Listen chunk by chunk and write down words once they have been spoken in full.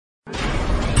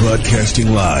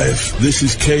Broadcasting live, this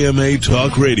is KMA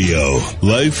Talk Radio.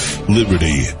 Life,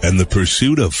 liberty, and the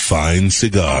pursuit of fine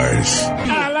cigars.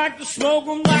 I like to smoke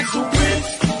them like the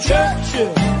Winston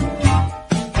Churchill,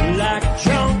 like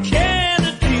John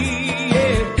Kennedy,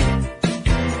 yeah.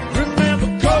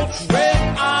 Remember Coach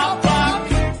Red Auerbach,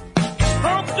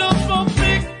 pumped up for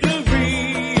victory,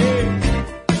 yeah.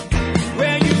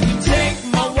 Well, you can take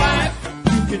my wife,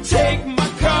 you can take my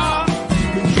car,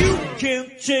 but you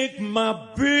can't take my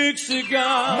big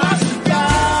cigar. My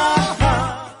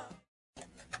cigar.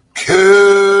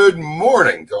 Good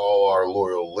morning to all our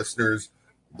loyal listeners,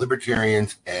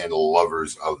 libertarians, and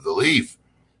lovers of the leaf.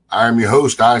 I'm your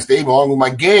host, Honest Abe, along with my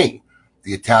gang,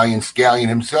 the Italian scallion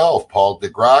himself, Paul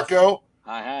DeGracco.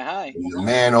 Hi. And the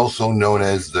man also known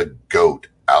as the GOAT,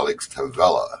 Alex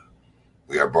Tavella.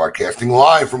 We are broadcasting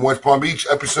live from West Palm Beach,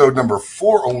 episode number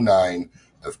 409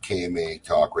 of KMA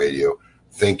Talk Radio.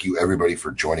 Thank you, everybody,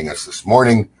 for joining us this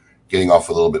morning. Getting off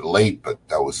a little bit late, but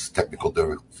that was technical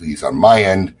difficulties on my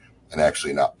end, and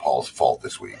actually not Paul's fault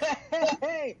this week.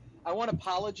 Hey, I want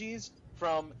apologies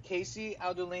from Casey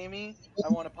Aldulami. I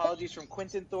want apologies from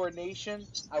Quentin Thor Nation.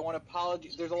 I want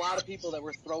apologies. There's a lot of people that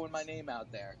were throwing my name out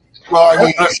there. Well, I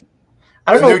mean,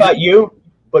 I don't know about you,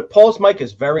 but Paul's mic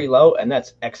is very low, and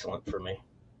that's excellent for me.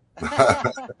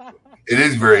 it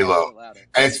is very low.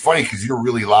 And it's funny because you're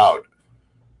really loud.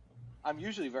 I'm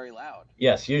usually very loud.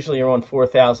 Yes, usually you're on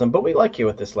 4,000, but we like you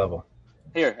at this level.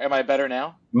 Here, am I better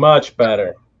now? Much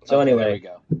better. So okay, anyway,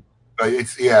 there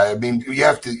we go. I mean, you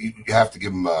have to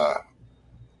give them a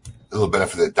little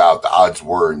benefit of the doubt. The odds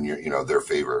were in their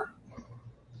favor.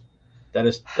 That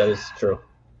is true.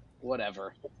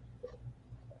 Whatever.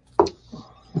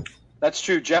 That's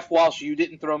true. Jeff Walsh, you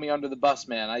didn't throw me under the bus,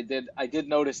 man. I did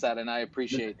notice that, and I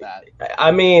appreciate that.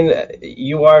 I mean,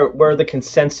 we're the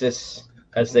consensus,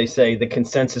 as they say, the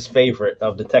consensus favorite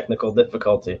of the technical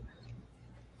difficulty.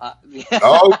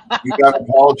 Oh, you got an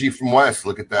apology from Wes.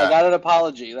 Look at that. I got an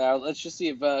apology. Now, let's just see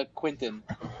if Quentin.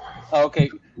 Oh, okay,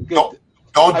 good.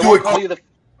 Don't do it, Quentin.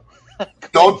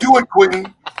 Don't do it,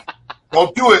 Quentin.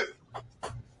 Don't do it.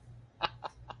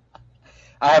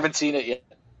 I haven't seen it yet.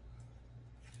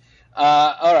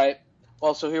 All right.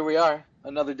 Well, so here we are,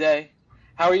 another day.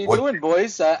 How are you doing,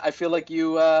 boys? I feel like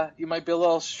you might be a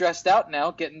little stressed out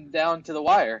now, getting down to the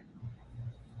wire.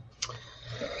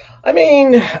 I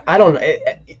mean, I don't know.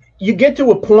 You get to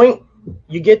a point.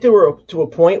 You get to a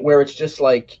point where it's just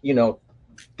like,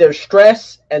 there's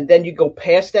stress, and then you go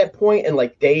past that point, and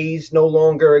like days no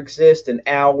longer exist, and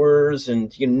hours,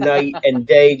 and night and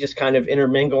day just kind of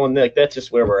intermingle, and like that's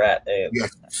just where we're at. Yeah,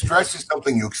 stress is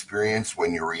something you experience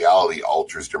when your reality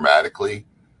alters dramatically.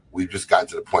 We've just gotten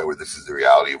to the point where this is the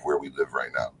reality of where we live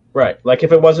right now. Right. Like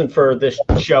if it wasn't for this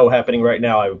show happening right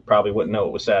now, I probably wouldn't know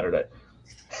it was Saturday.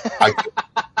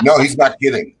 No, he's not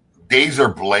kidding. Days are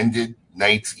blended.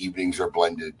 Nights, evenings are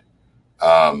blended.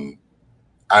 And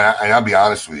I'll be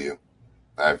honest with you.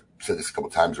 I've said this a couple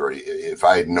times already. If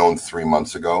I had known 3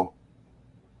 months ago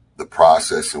the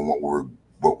process and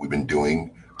what we've been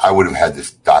doing, I would have had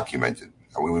this documented.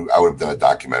 I would have done a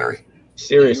documentary.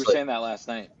 Seriously. You were saying that last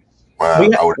night.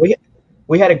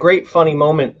 We had a great funny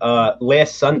moment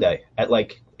last Sunday at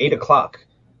like 8:00.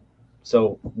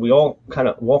 So we all kind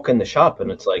of walk in the shop,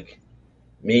 and it's like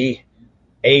me,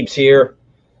 Abe's here,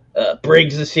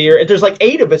 Briggs is here. There's like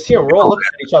 8 of us here, and we're all looking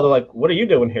at each other like, what are you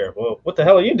doing here? Well, what the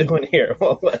hell are you doing here?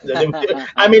 Well,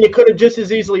 I mean, it could have just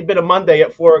as easily been a Monday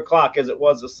at 4:00 as it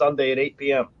was a Sunday at 8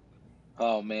 p.m.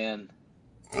 Oh, man.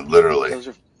 Literally.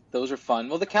 Those are fun.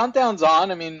 Well, the countdown's on.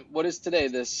 I mean, what is today?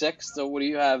 The 6th? So what do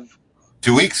you have?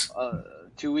 2 weeks.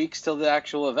 2 weeks till the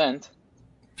actual event.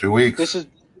 2 weeks.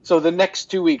 So the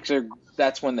next 2 weeks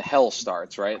that's when the hell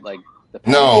starts, right? Like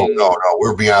No.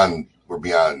 We're beyond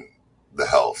the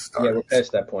hell start. Yeah, we're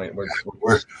past that point.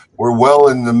 We're well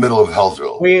in the middle of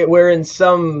Hellsville. We're in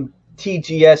some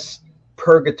TGS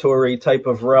purgatory type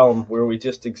of realm where we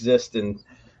just exist and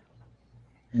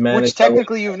manage. Which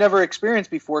technically you've never experienced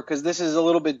before, because this is a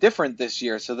little bit different this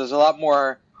year. So there's a lot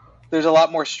more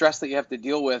stress that you have to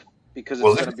deal with because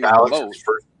it's going to be remote.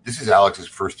 This is Alex's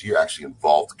first year actually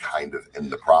involved kind of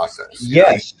in the process.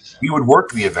 Yes. He would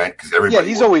work the event because everybody... Yeah,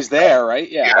 he's always there, right?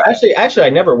 Yeah. Actually, I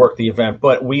never worked the event,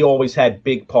 but we always had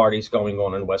big parties going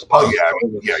on in West Palm. Oh,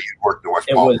 yeah. You'd work the West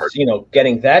Palm party. It was,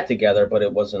 getting that together, but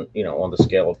it wasn't, on the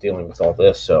scale of dealing with all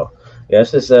this. So,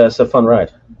 yes, it's a fun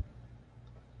ride.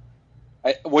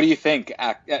 What do you think,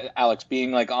 Alex,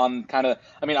 being like on kind of...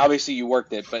 I mean, obviously you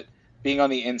worked it, but being on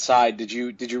the inside, did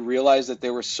you realize that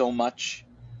there was so much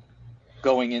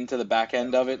going into the back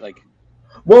end of it? Like,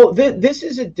 well, this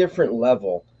is a different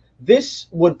level this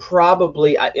would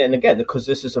probably, and again, because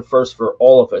this is a first for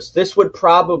all of us, this would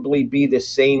probably be the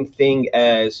same thing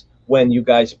as when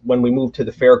we moved to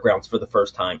the fairgrounds for the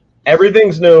first time.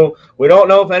 Everything's new. We don't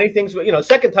know if anything's,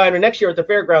 second time or next year at the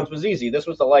fairgrounds was easy. This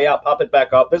was the layout, pop it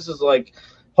back up. This is like,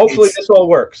 hopefully this all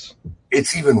works.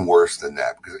 It's even worse than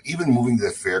that, because even moving to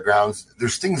the fairgrounds,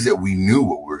 there's things that we knew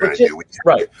what we were going to do. We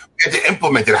had to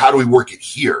implement it. How do we work it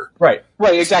here? Right,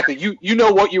 exactly. You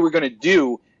know what you were going to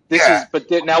do.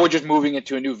 Now we're just moving it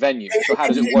to a new venue. So how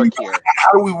does it work here?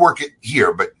 How do we work it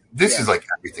here? But this is like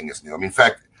everything is new. I mean, in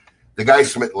fact, the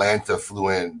guys from Atlanta flew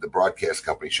in, the broadcast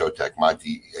company, Showtech,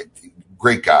 Monty,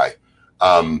 great guy.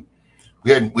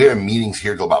 We had meetings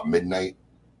here till about midnight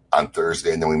on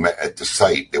Thursday, and then we met at the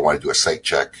site. They wanted to do a site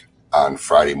check on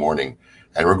Friday morning,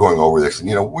 and we're going over this. And,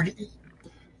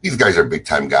 these guys are big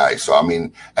time guys. So, I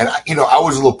mean, and I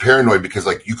was a little paranoid because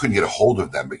you couldn't get a hold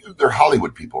of them, but they're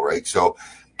Hollywood people, right? So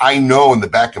I know in the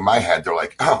back of my head, they're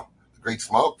like, oh, the Great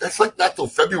Smoke? That's not till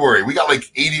February. We got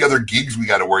 80 other gigs we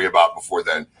got to worry about before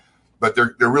then. But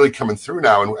they're really coming through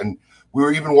now. And we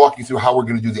were even walking through how we're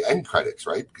going to do the end credits,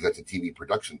 right? Because that's a TV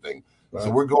production thing. Right.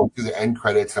 So we're going through the end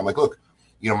credits. And I'm like, look,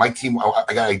 my team,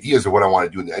 I got ideas of what I want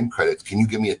to do in the end credits. Can you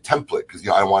give me a template? Because,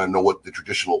 I want to know what the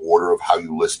traditional order of how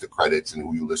you list the credits and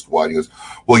who you list what. He goes,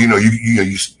 well,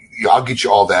 I'll get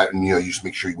you all that. And, you just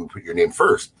make sure you put your name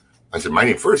first. I said, my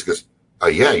name first? He goes, oh,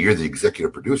 yeah, you're the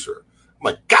executive producer. I'm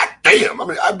like, God damn. I'm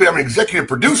an executive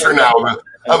producer now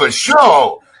of a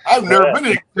show. I've never been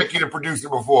an executive producer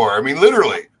before. I mean,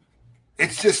 literally.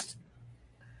 It's just,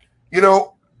 I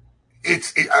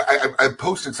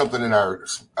posted something in our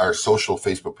social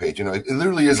Facebook page. It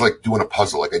literally is like doing a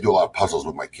puzzle. Like I do a lot of puzzles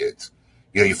with my kids.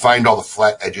 You find all the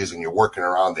flat edges and you're working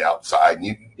around the outside, and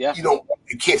you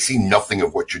can't see nothing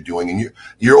of what you're doing, and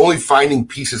you're only finding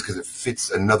pieces because it fits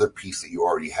another piece that you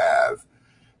already have.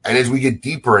 And as we get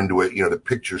deeper into it, the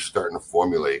picture's starting to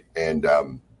formulate, and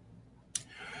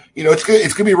it's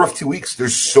gonna be a rough 2 weeks.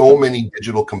 There's so many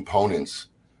digital components.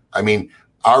 I mean,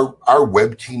 our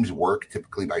web team's work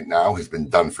typically by now has been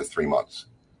done for 3 months.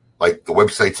 Like the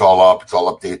website's all up, it's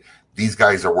all updated. These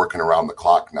guys are working around the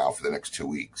clock now for the next 2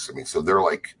 weeks. I mean, so they're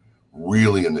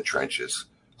really in the trenches,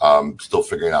 still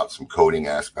figuring out some coding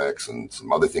aspects and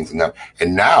some other things.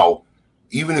 And now,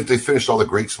 even if they finished all the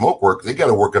Great Smoke work, they got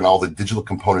to work on all the digital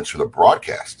components for the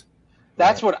broadcast.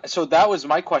 So that was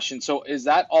my question. So is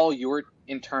that all your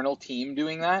internal team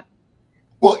doing that?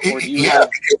 Well,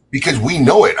 because we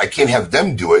know it. I can't have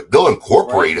them do it. They'll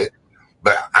incorporate it,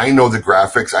 but I know the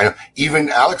graphics. Even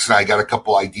Alex and I got a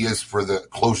couple ideas for the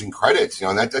closing credits.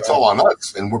 And that's all on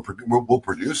us, and we'll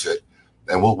produce it,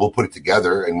 and we'll put it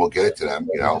together, and we'll get it to them.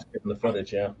 Just give them the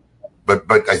footage, yeah. But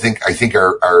I think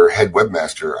our head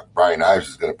webmaster Brian Ives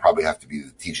is going to probably have to be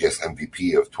the TGS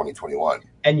MVP of 2021.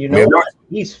 And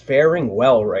he's faring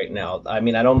well right now. I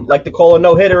mean, I don't like to call a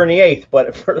no-hitter in the 8th,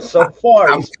 but so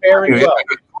far he's faring well.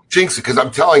 Jinx it, because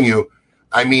I'm telling you,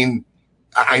 I mean,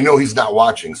 I know he's not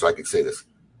watching, so I could say this.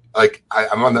 Like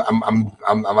I'm on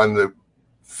the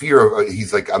fear of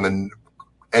he's like on the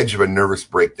edge of a nervous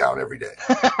breakdown every day.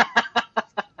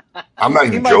 I'm not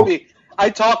even joking. I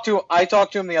talked to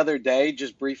him the other day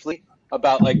just briefly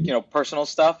about personal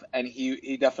stuff, and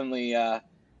he definitely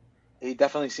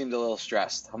seemed a little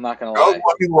stressed. I'm not gonna lie. Oh,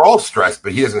 I mean, we're all stressed,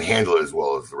 but he doesn't handle it as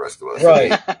well as the rest of us.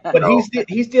 Right, but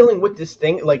he's dealing with this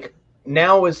thing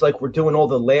now is we're doing all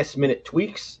the last minute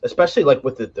tweaks, especially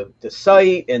with the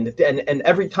site and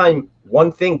every time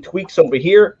one thing tweaks over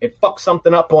here, it fucks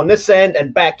something up on this end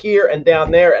and back here and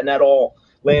down there, and that all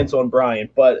lands on Brian.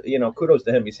 But kudos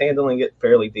to him, he's handling it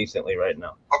fairly decently right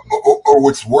now. Or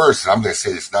what's worse, and I'm going to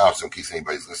say this now so in case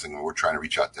anybody's listening and we're trying to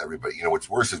reach out to everybody, what's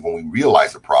worse is when we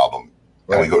realize a problem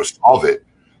and we go to solve it,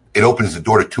 it opens the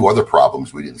door to 2 other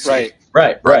problems we didn't see.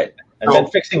 Right. And then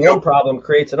fixing one problem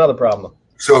creates another problem.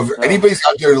 So if anybody's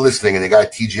out there listening and they got a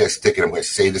TGS ticket, I'm going to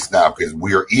say this now because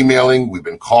we are emailing, we've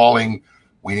been calling.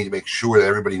 We need to make sure that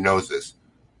everybody knows this.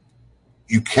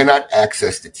 You cannot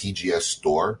access the TGS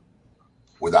store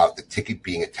without the ticket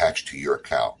being attached to your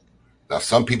account. Now,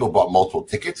 some people bought multiple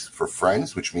tickets for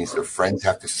friends, which means their friends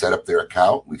have to set up their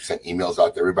account. We've sent emails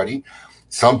out to everybody.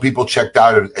 Some people checked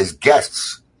out as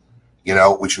guests,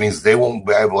 which means they won't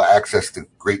be able to access the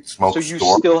Great Smoke store.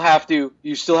 So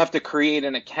you still have to create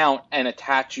an account and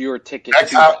attach your ticket to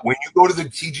it. When you go to the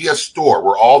TGS store,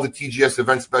 where all the TGS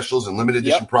event specials and limited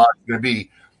edition products are going to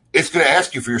be, it's going to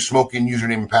ask you for your smoking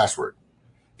username and password.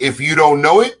 If you don't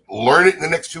know it, learn it in the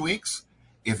next 2 weeks.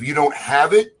 If you don't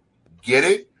have it, get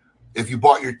it. If you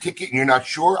bought your ticket and you're not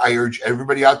sure, I urge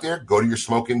everybody out there, go to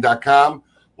yoursmoking.com,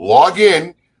 log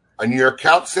in. On your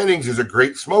account settings, there's a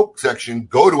Great Smoke section.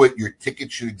 Go to it. Your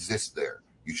ticket should exist there.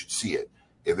 you should see it.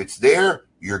 If it's there,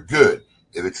 you're good.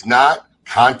 If it's not,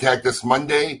 contact us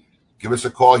Monday. Give us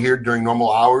a call here during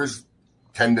normal hours,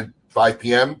 10 to 5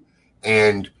 p.m.,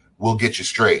 and we'll get you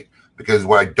straight. Because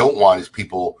what I don't want is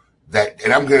people that,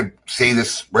 and I'm going to say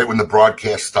this right when the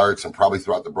broadcast starts and probably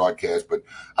throughout the broadcast, but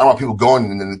I don't want people going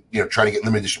and then, trying to get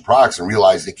limited edition products and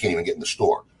realize they can't even get in the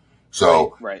store.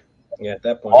 So, right. Yeah, at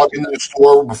that point, log into the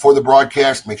store before the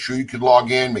broadcast. Make sure you can log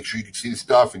in. Make sure you can see the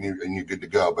stuff, and you're good to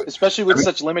go. But especially with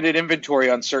such limited inventory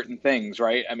on certain things,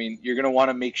 right? I mean, you're going to want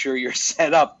to make sure you're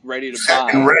set up, ready to buy.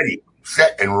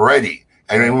 Set and ready.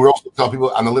 And then we also tell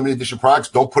people on the limited edition products,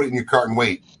 don't put it in your cart and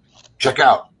wait. Check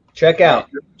out. Check out.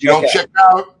 You don't check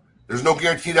out. There's no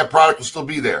guarantee that product will still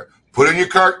be there. Put it in your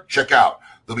cart. Check out.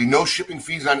 There'll be no shipping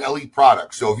fees on Elite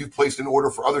products. So if you placed an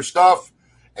order for other stuff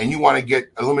and you want to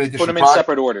get a limited edition, put them in product,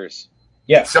 separate orders.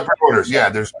 Yeah, separate orders. Yeah,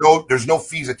 there's no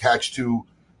fees attached to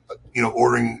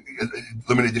ordering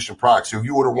limited edition products. So if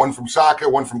you order one from Saka,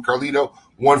 one from Carlito,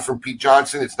 one from Pete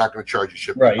Johnson, it's not going to charge you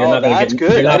shipping. Right, you're not going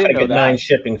to get 9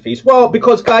 shipping fees. Well,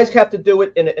 because guys have to do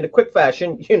it in a quick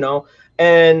fashion,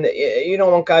 and you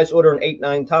don't want guys ordering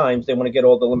 8-9 times. They want to get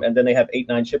all the and then they have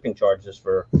 8-9 shipping charges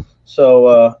for.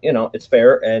 So it's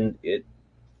fair, and it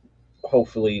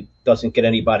hopefully doesn't get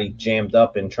anybody jammed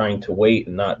up in trying to wait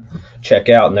and not check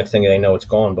out. Next thing they know, it's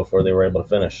gone before they were able to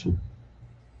finish.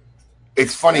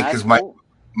 It's funny because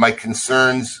my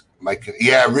concerns,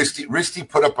 Risty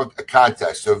put up a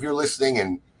contest. So if you're listening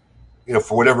and,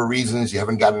 for whatever reasons, you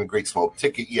haven't gotten a Great Smoke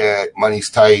ticket yet, money's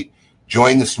tight,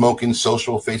 join the Smoking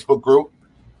Social Facebook group.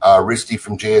 Risty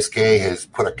from JSK has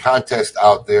put a contest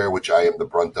out there, which I am the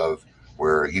brunt of,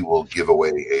 where he will give away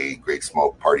a Great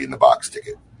Smoke Party in the Box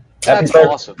ticket. That's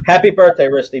awesome. Happy birthday,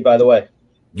 Risty, by the way.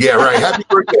 Yeah, right. Happy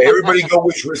birthday. Everybody go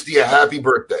wish Risty a happy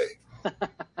birthday.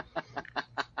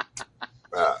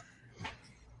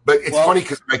 But it's funny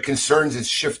because my concerns has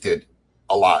shifted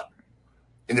a lot.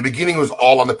 In the beginning, it was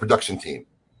all on the production team.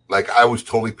 Like, I was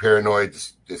totally paranoid.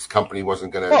 This company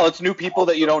wasn't going to... Well, it's new people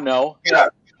that you don't know. Yeah.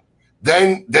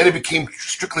 Then it became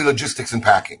strictly logistics and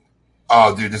packing.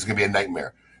 Oh, dude, this is going to be a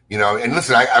nightmare. And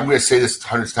listen, I'm going to say this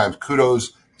hundreds of times.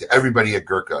 Kudos to everybody at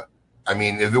Gurkha. I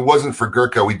mean, if it wasn't for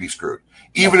Gurkha, we'd be screwed.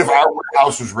 Even if our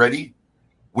warehouse was ready,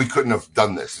 we couldn't have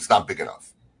done this. It's not big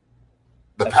enough.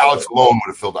 The pallets alone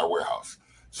would have filled our warehouse.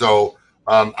 So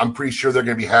I'm pretty sure they're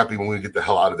going to be happy when we get the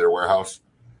hell out of their warehouse.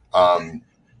 We have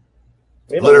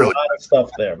literally a lot of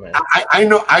stuff there, man.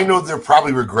 I know they're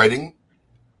probably regretting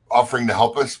offering to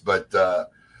help us, but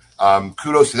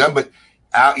kudos to them. But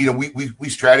we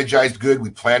strategized good. We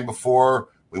planned before.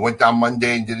 We went down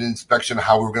Monday and did an inspection of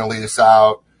how we were going to lay this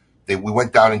out. We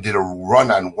went down and did a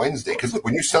run on Wednesday. Because look,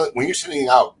 when you're sending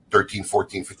out 13,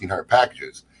 14, 1,500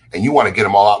 packages, and you want to get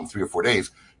them all out in 3 or 4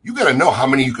 days, you got to know how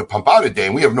many you could pump out a day.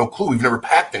 And we have no clue. We've never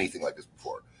packed anything like this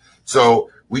before. So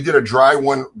we did a dry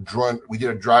run. We did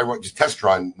a dry run, just test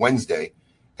run Wednesday.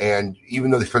 And even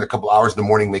though they spent a couple hours in the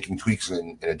morning making tweaks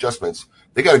and adjustments,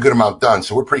 they got a good amount done.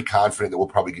 So we're pretty confident that we'll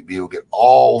probably be able to get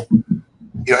all,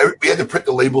 we had to print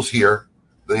the labels here.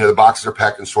 The boxes are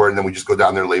packed and sorted, and then we just go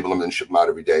down there, label them, and ship them out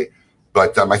every day.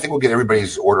 But I think we'll get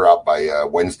everybody's order out by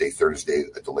Wednesday, Thursday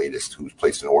at the latest, who's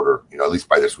placed an order, at least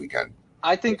by this weekend.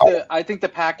 I think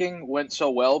the packing went so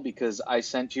well because I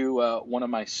sent you one of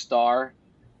my star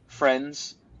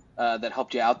friends that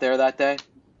helped you out there that day.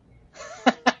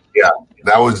 Yeah,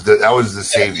 that was the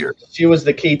savior. She was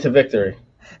the key to victory.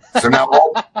 So now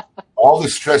all the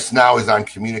stress now is on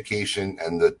communication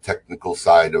and the technical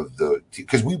side of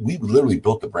because we literally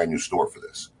built a brand new store for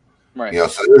this. Right.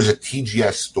 So there's a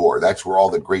TGS store. That's where all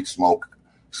the Great Smoke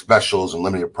specials and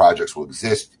limited projects will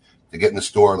exist. To get in the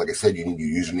store, like I said, you need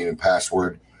your username and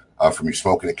password from your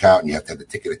smoking account, and you have to have the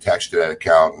ticket attached to that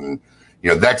account. And,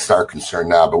 that's our concern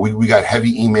now. But we got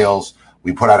heavy emails.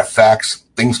 We put out a fax,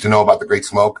 things to know about the Great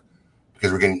Smoke,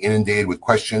 because we're getting inundated with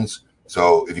questions.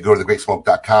 So if you go to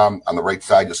thegreatsmoke.com, on the right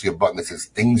side, you'll see a button that says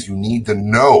things you need to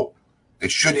know.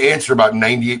 It should answer about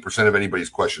 98% of anybody's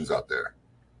questions out there.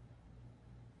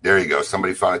 There you go.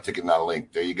 Somebody found a ticket, not a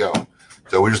link. There you go.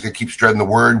 So we're just going to keep spreading the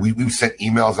word. We've sent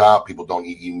emails out. People don't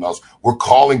need emails. We're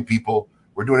calling people.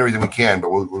 We're doing everything we can,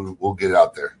 but we'll get it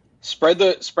out there. Spread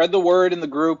the word in the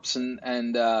groups, and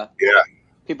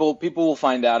people will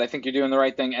find out. I think you're doing the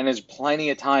right thing, and there's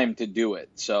plenty of time to do it.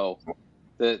 So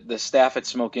the staff at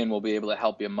Smoke Inn will be able to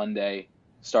help you Monday,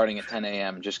 starting at 10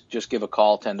 a.m. Just give a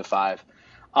call 10 to 5.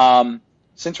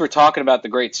 Since we're talking about the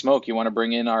Great Smoke, you want to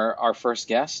bring in our first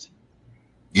guest?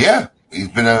 Yeah, he's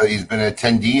been an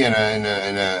attendee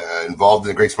and involved in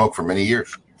the Great Smoke for many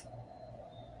years,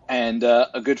 and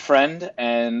a good friend.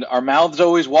 And our mouths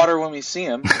always water when we see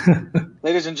him.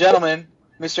 Ladies and gentlemen,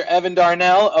 Mr. Evan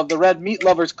Darnell of the Red Meat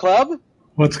Lovers Club.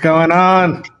 What's going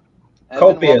on?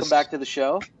 Evan, welcome back to the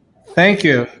show. Thank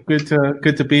you. Good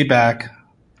to be back.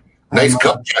 Nice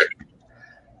cup check.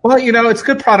 Well, it's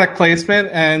good product placement,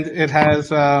 and it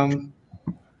has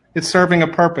it's serving a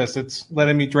purpose. It's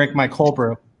letting me drink my cold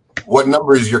brew. What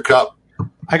number is your cup?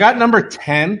 I got number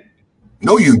 10.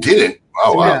 No, you didn't.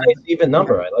 Oh, wow. Nice even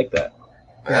number. I like that.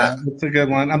 Yeah, it's a good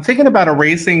one. I'm thinking about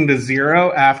erasing the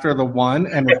 0 after the 1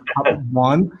 and the cup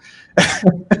 1.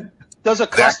 Does a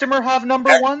customer have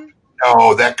number 1?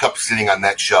 No, that cup's sitting on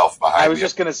that shelf behind me. I was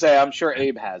just going to say, I'm sure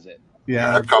Abe has it.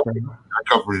 Yeah. That cup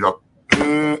is up.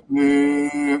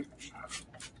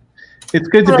 It's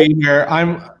good to be here.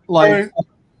 I'm like...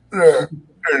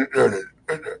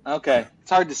 Okay. It's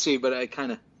hard to see, but I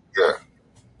kind of...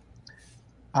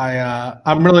 Yeah.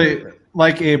 I'm really,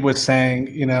 like Abe was saying,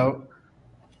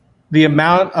 the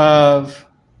amount of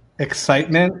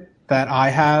excitement that I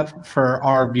have for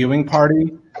our viewing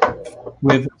party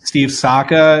with Steve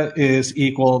Saka is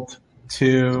equal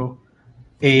to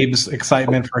Abe's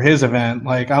excitement for his event.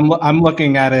 Like I'm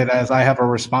looking at it as I have a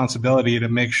responsibility to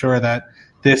make sure that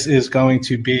this is going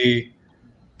to be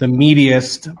the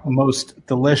meatiest, most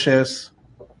delicious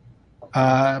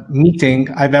meeting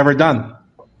I've ever done.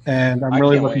 And I'm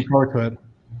really looking forward to it.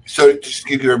 So just to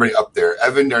give everybody up there,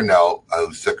 Evan Darnell,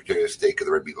 who's Secretary of State of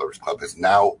the Red Meat Lovers Club, has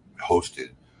now hosted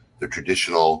the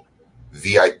traditional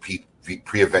VIP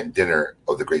pre-event dinner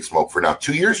of the Great Smoke for now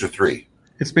 2 years or 3?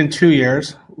 It's been 2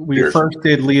 years. We first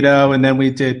did Lito, and then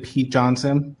we did Pete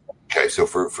Johnson. Okay, so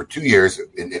for 2 years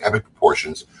in epic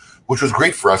proportions, which was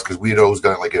great for us because we had always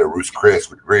done it like at a Roost Chris,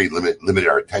 which very limited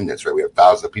our attendance, right? We have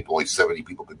thousands of people, only 70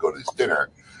 people could go to this dinner.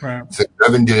 Right. So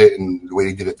Evan did it, and the way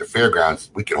he did it at the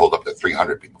fairgrounds, we could hold up to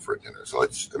 300 people for a dinner. So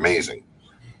it's amazing.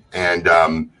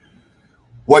 And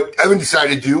what Evan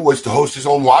decided to do was to host his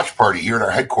own watch party here at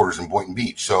our headquarters in Boynton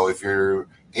Beach. So if you're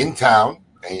in town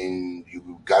and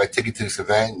you got a ticket to this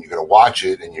event and you're going to watch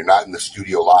it and you're not in the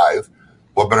studio live,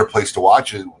 what better place to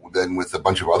watch it than with a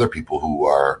bunch of other people who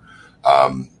are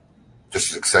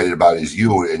just as excited about it as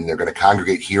you, and they're going to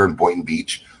congregate here in Boynton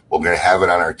Beach. We're going to have it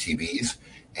on our TVs,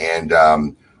 and we're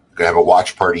going to have a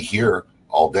watch party here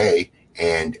all day.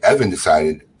 And Evan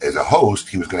decided, as a host,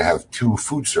 he was going to have 2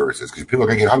 food services because people are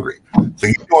going to get hungry. So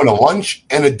you're doing a lunch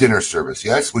and a dinner service,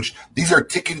 yes? Which these are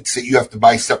tickets that you have to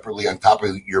buy separately on top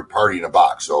of your party in a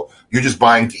box. So you're just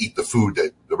buying to eat the food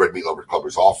that the Red Meat Lovers Club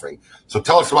is offering. So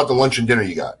tell us about the lunch and dinner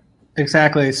you got.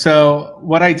 Exactly. So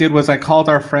what I did was I called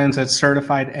our friends at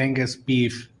Certified Angus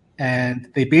Beef, and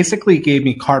they basically gave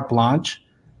me carte blanche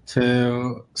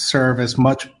to serve as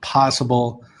much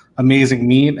possible amazing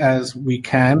meat as we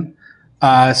can.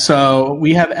 So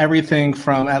we have everything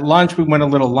from at lunch. We went a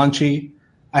little lunchy.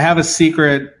 I have a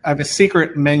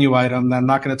secret menu item that I'm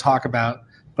not going to talk about,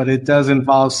 but it does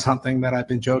involve something that I've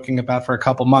been joking about for a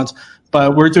couple months.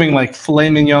 But we're doing like filet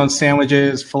mignon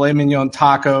sandwiches, filet mignon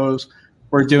tacos.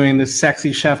 We're doing the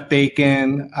Sexy Chef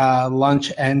Bacon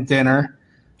lunch and dinner.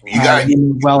 You got you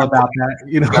know well about that.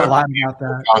 You know a lot about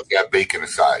that. That bacon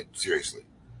aside, seriously.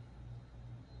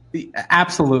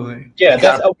 Absolutely.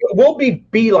 Yeah, we'll be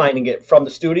beelining it from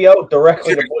the studio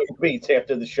directly to Boynton Beach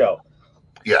after the show.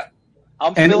 Yeah.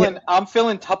 I'm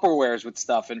filling Tupperwares with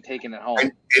stuff and taking it home.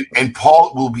 And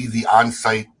Paul will be the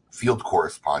on-site field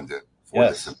correspondent for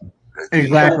this.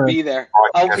 Exactly. I'll be there.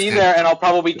 I'll be there, and I'll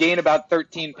probably gain about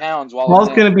 13 pounds while Paul's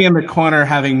going to be in the corner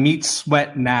having meat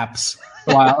sweat naps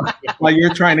while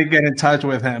you're trying to get in touch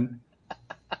with him.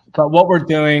 But what we're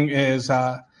doing is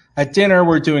at dinner,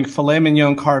 we're doing filet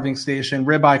mignon carving station,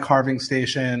 ribeye carving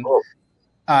station.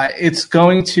 It's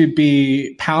going to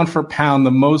be pound for pound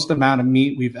the most amount of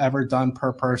meat we've ever done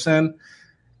per person.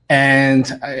 And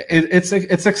it's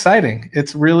exciting.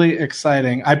 It's really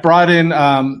exciting. I brought in,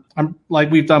 I'm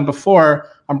like we've done before,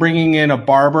 I'm bringing in a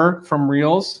barber from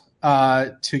Reels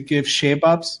to give shape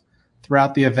ups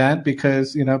throughout the event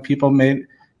because, people may,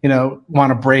 want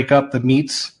to break up the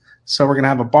meats. So we're going to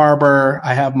have a barber.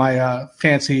 I have my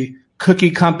fancy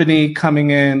cookie company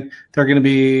coming in. They're going to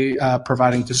be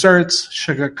providing desserts,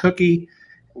 sugar cookie,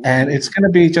 and it's going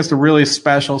to be just a really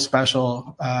special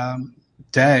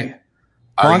day.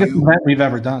 Longest event we've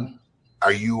ever done.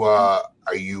 Are you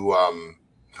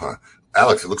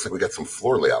Alex, it looks like we got some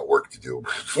floor layout work to do.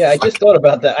 Yeah, I just thought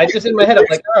about that. I just in my head, I'm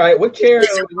like, all right, what chair?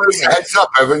 Heads up,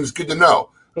 Evan. It's good to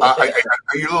know. Are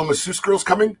your little masseuse girls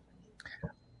coming?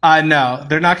 No,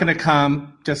 they're not going to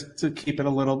come, just to keep it a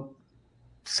little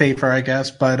safer, I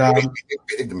guess. But I think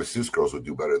the masseuse girls would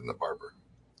do better than the barber.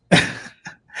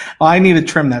 Well, I need to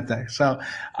trim that day. So,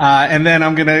 and then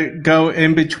I'm going to go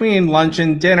in between lunch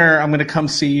and dinner. I'm going to come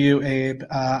see you, Abe,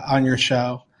 on your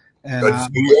show. And,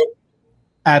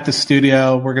 at the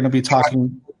studio. We're going to be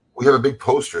talking. We have a big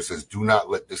poster that says, "Do not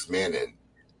let this man in."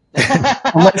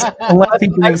 unless he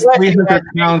brings 300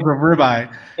 pounds of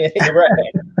ribeye. You're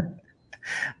right.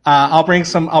 I'll bring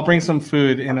some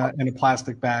food in a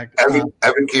plastic bag.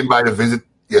 Evan came by to visit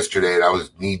yesterday, and I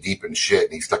was knee deep in shit.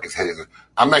 And he stuck his head in.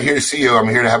 I'm not here to see you. I'm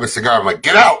here to have a cigar. I'm like,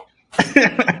 get out.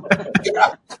 Get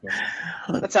out.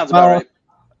 That sounds about right.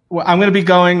 Well, I'm going to be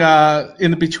going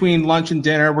in between lunch and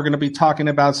dinner. We're going to be talking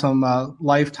about some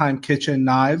Lifetime Kitchen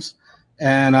knives,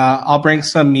 and I'll bring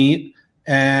some meat,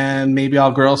 and maybe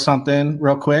I'll grill something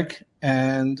real quick,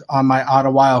 and on my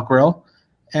Ottawa grill,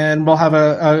 and we'll have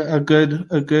a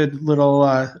good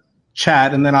little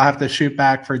chat, and then I'll have to shoot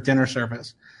back for dinner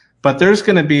service. But there's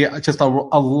going to be just a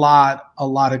lot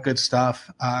of good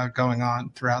stuff going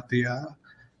on throughout the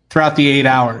 8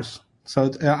 hours.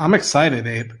 So I'm excited,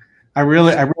 Abe. I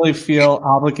really feel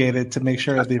obligated to make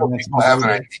sure that the event's I have an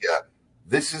idea.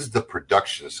 This is the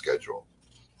production schedule.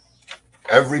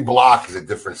 Every block is a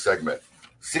different segment.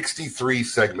 63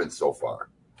 segments so far.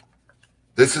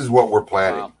 This is what we're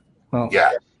planning. Wow. Well,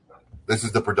 yeah. This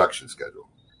is the production schedule.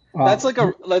 That's like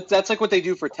what they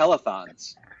do for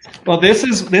telethons. Well, this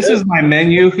is my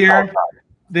menu here.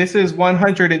 This is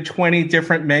 120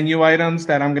 different menu items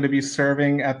that I'm going to be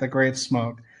serving at the Great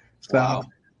Smoke. So. Wow.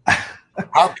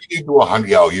 How can you do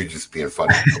 100? Oh, you're just being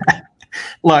funny.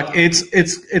 Look,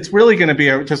 it's really going to be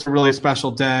just a really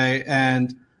special day,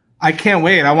 and I can't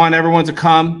wait. I want everyone to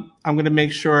come. I'm going to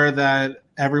make sure that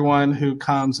everyone who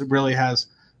comes really has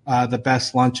the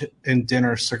best lunch and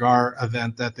dinner cigar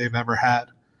event that they've ever had.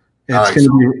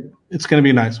 It's going to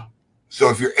be nice. So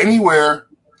if you're anywhere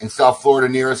in South Florida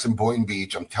near us in Boynton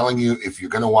Beach, I'm telling you, if you're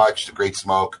going to watch the Great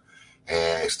Smoke,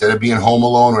 and instead of being home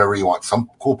alone, wherever you want, some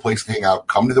cool place to hang out,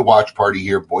 come to the watch party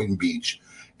here at Boynton Beach,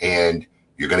 and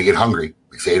you're going to get hungry.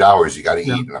 It's 8 hours. You got to eat.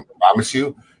 And I promise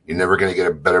you, you're never going to get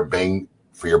a better bang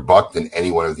for your buck than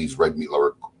any one of these Red Meat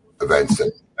Lover events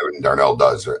that Evan Darnell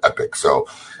does. Are epic. So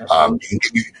you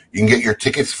can get your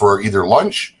tickets for either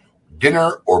lunch,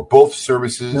 dinner, or both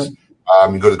services.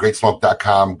 You go to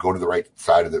thegreatsmoke.com, go to the right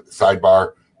side of the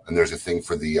sidebar, and there's a thing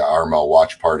for the RML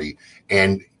watch party.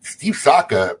 And Steve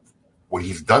Saka, what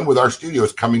he's done with our studio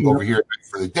is coming over here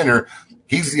for the dinner.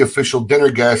 He's the official dinner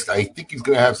guest. I think he's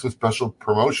going to have some special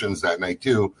promotions that night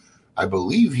too. I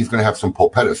believe he's going to have some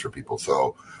pulpettas for people.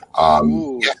 So,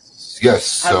 yes.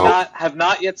 So have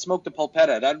not yet smoked a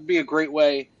pulpetta. That would be a great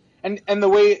way. And the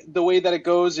way that it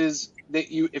goes is that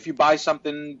if you buy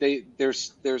something,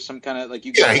 there's some kind of like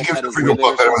you. Yeah, he gives a free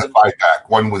pulpetta with a 5-pack,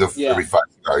 one with every 5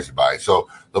 cigars you buy. So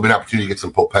there'll be an opportunity to get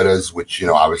some pulpettas, which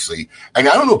obviously, and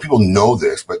I don't know if people know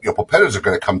this, but pulpettas are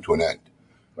going to come to an end,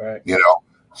 right?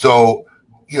 So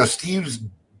Steve's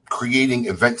creating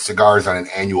event cigars on an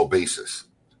annual basis.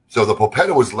 So the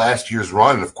pulpetta was last year's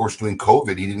run, and of course, during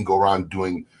COVID, he didn't go around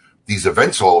doing these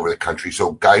events all over the country.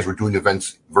 So guys were doing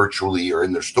events virtually or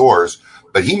in their stores.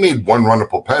 But he made one run of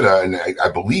pulpetta, and I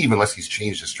believe, unless he's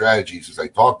changed his strategies as I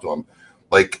talked to him,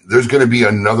 like there's going to be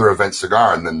another event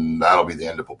cigar, and then that'll be the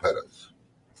end of pulpettas.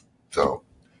 So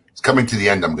it's coming to the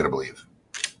end, I'm going to believe.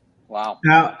 Wow.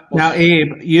 Now,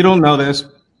 Abe, you don't know this,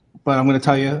 but I'm going to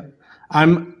tell you,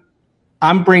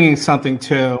 I'm bringing something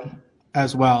too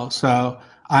as well. So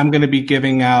I'm going to be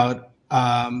giving out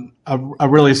a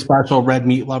really special Red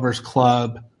Meat Lovers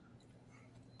Club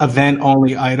event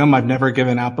only item I've never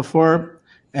given out before.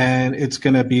 And it's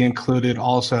going to be included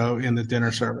also in the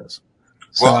dinner service.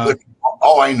 So, well, look,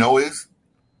 all I know is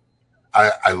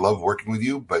I love working with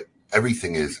you, but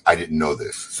everything is I didn't know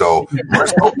this. So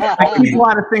I keep a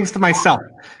lot of things to myself.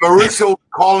 Marissa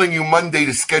calling you Monday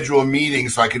to schedule a meeting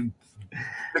so I can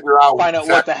figure out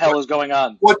what the hell is going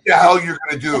on. What the hell you're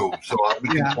going to do? So we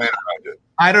can plan around it.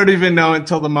 I don't even know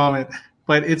until the moment.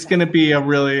 But it's going to be a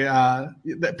really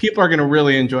people are going to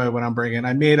really enjoy what I'm bringing.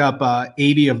 I made up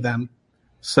 80 of them.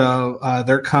 So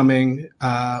they're coming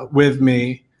with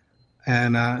me,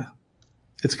 and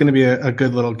it's going to be a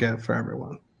good little gift for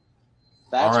everyone.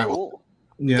 That's all right, cool.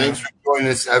 Yeah. Thanks for joining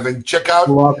us, Evan. Check out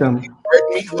You're welcome. Red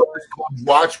Meat Lovers Club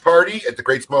watch party at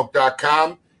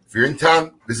thegreatsmoke.com. If you're in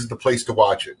town, this is the place to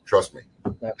watch it. Trust me.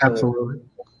 Absolutely.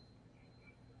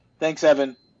 Thanks,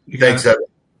 Evan. Thanks, Evan.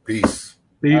 Peace.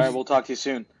 All right, we'll talk to you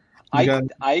soon.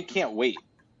 I can't wait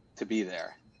to be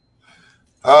there.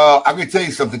 I'm going to tell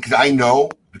you something because I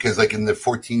know, because like in the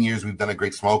 14 years we've done a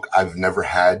Great Smoke, I've never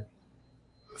had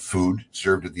food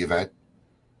served at the event.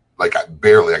 Like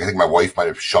barely. I think my wife might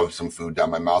have shoved some food down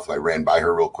my mouth if I ran by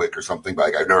her real quick or something.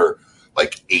 But I've never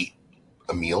ate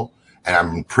a meal, and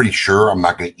I'm pretty sure I'm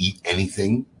not going to eat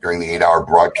anything during the 8-hour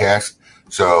broadcast.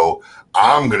 So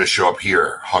I'm going to show up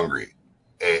here hungry,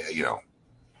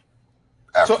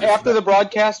 So after the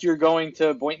broadcast, you're going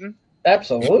to Boynton?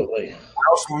 Absolutely. Where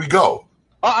else would we go?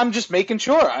 I'm just making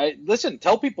sure. Listen,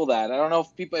 tell people that. I don't know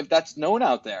if that's known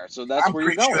out there. So that's I'm where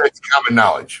you're pretty going. sure that's common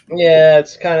knowledge. Yeah,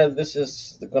 it's kind of, this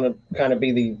is going to kind of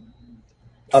be the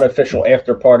unofficial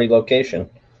after party location.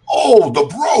 Oh, the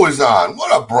bro is on.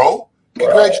 What up, bro?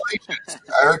 Congratulations.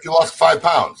 I heard you lost 5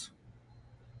 pounds.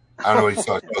 I don't know what he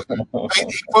saw.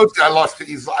 He posted I lost, I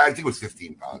think it was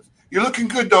 15 pounds. You're looking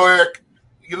good, though, Eric.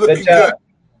 You're looking good.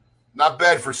 Not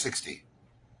bad for 60.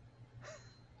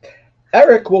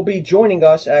 Eric will be joining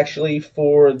us, actually,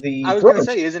 for the I was going to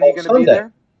say, isn't he going to be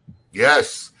there?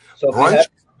 Yes. So brunch is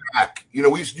back. You know,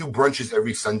 we used to do brunches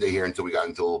every Sunday here until we got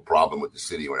into a little problem with the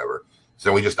city or whatever.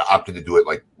 So we just opted to do it,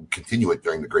 like, continue it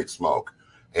during the Great Smoke.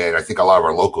 And I think a lot of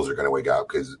our locals are going to wake up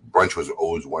because brunch was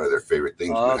always one of their favorite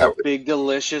things. Oh, the big,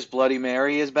 delicious Bloody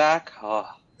Mary is back? Oh.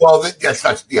 Well, that's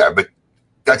not, but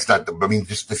that's not, I mean,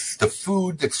 just the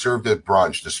food that's served at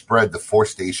brunch, the spread, the 4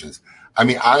 stations. I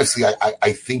mean, honestly,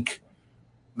 I think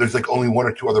there's like only 1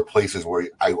 or 2 other places where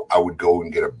I would go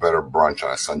and get a better brunch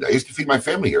on a Sunday. I used to feed my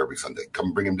family here every Sunday. Come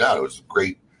and bring them down. It was a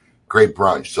great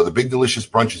brunch. So the Big Delicious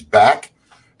Brunch is back.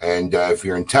 And if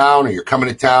you're in town or you're coming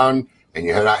to town and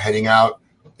you're heading out,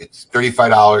 it's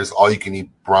 $35, all you can eat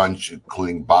brunch,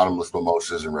 including bottomless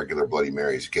mimosas and regular Bloody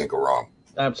Marys. You can't go wrong.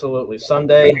 Absolutely.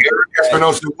 Sunday. Eric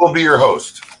Espinosa will be your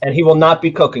host. And he will not be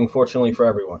cooking, fortunately, for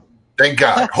everyone. Thank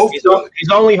God. He's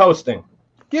only hosting.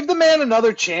 Give the man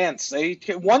another chance.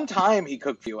 One time he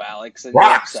cooked for you, Alex. And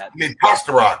rocks. I mean,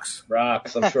 pasta rocks.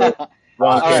 Rocks, I'm sure.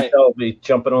 Ron Cantel will be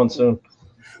jumping on soon.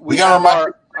 We got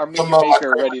our meat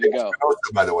maker ready to go.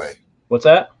 By the way. What's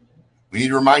that? We need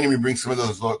to remind him to bring some of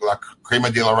those crema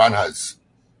de la ranjas.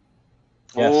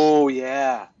 Yes. Oh,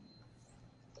 yeah.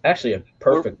 Actually, a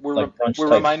perfect we're brunch We're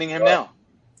type. reminding him now.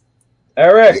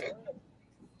 Eric,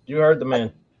 you heard the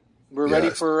man. We're ready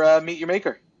for Meet Your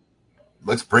Maker.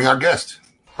 Let's bring our guest.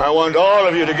 I want all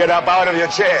of you to get up out of your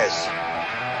chairs.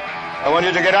 I want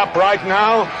you to get up right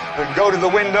now and go to the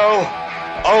window,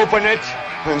 open it,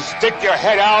 and stick your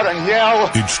head out and yell.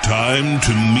 It's time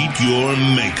to meet your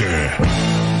maker.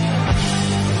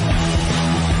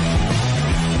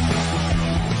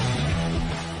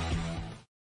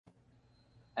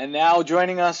 And now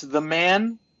joining us, the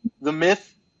man, the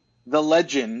myth, the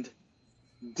legend,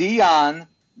 Dion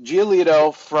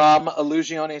Giolito from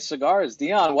Illusione Cigars.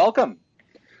 Dion, welcome.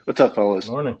 What's up, fellas?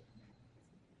 Good morning.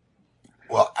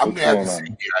 Well, I'm going to have to say,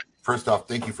 first off,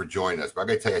 thank you for joining us. But I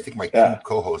got to tell you, I think my two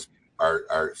co-hosts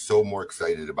are so more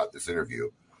excited about this interview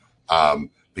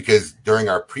because during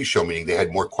our pre-show meeting, they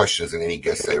had more questions than any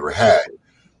guests I ever had.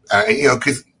 And, you know,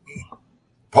 because,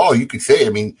 Paul, you could say, I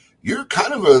mean, you're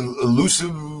kind of an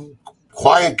elusive,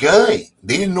 quiet guy.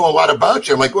 They didn't know a lot about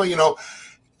you. I'm like, well, you know,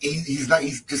 he's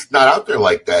just not out there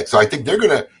like that. So I think they're going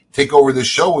to take over this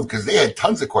show because they had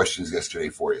tons of questions yesterday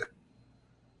for you.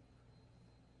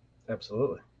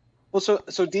 Absolutely. Well,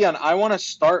 so Dion, I want to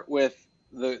start with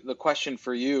the question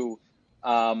for you.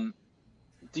 So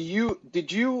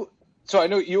I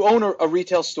know you own a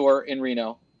retail store in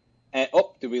Reno. And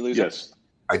did we lose Yes. it?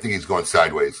 I think he's going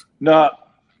sideways. No,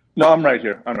 I'm right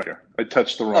here. I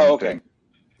touched the wrong thing.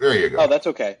 There you go. Oh, that's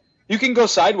okay. You can go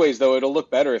sideways, though. It'll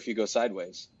look better if you go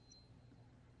sideways.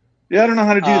 Yeah, I don't know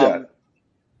how to do that.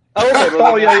 Okay.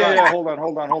 Well, yeah. Hold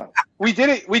on. We did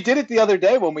it the other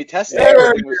day when we tested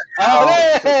There it.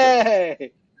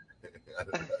 Hey!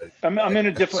 I'm in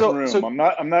a different room. So,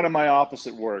 I'm not in my office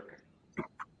at work.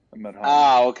 I'm at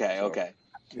home. Okay.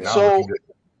 Yeah.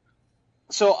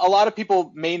 So a lot of people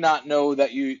may not know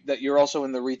that you're also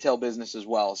in the retail business as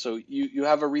well. So you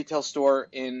have a retail store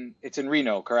in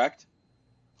Reno, correct?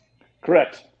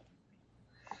 Correct.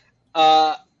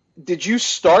 Did you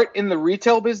start in the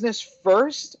retail business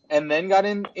first and then got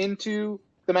into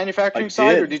the manufacturing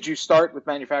side, or did you start with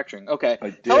manufacturing? Okay.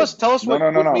 I did. Tell us what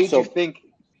made you think.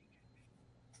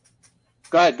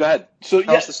 Go ahead. So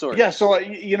tell us the story. Yeah. So I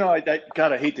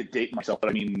hate to date myself, but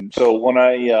I mean, so when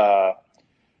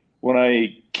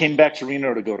I came back to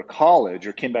Reno to go to college,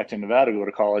 or came back to Nevada to go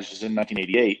to college, it was in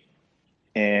 1988,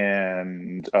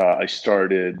 and I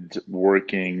started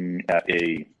working at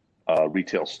a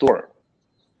retail store,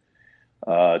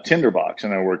 Tinderbox,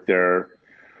 and I worked there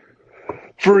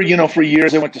for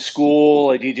years. I went to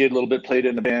school, I DJ'd a little bit, played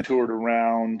in the band, toured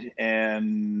around,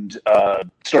 and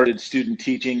started student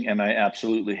teaching, and I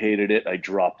absolutely hated it. I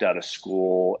dropped out of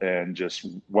school and just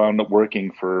wound up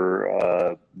working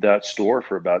for that store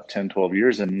for about 10, 12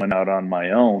 years, and went out on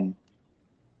my own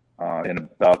in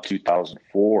about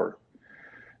 2004.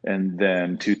 And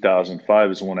then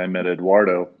 2005 is when I met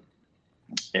Eduardo,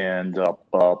 and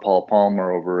Paul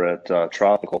Palmer over at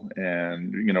Tropical,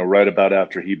 and right about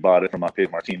after he bought it from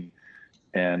Pedro Martin,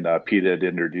 and Pete had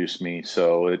introduced me,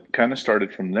 so it kind of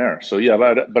started from there. So yeah,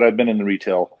 but I've been in the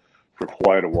retail for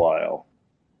quite a while.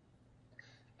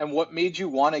 And what made you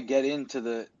want to get into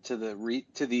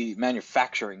the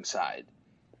manufacturing side?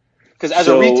 Because as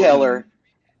a retailer,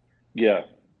 yeah.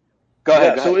 Go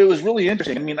ahead. So it was really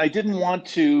interesting. I mean, I didn't want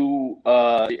to.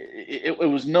 It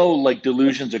was no like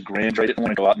delusions of grandeur. I didn't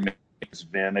want to go out and make this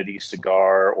vanity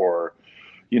cigar or,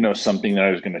 something that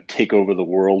I was going to take over the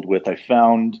world with. I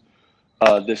found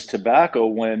this tobacco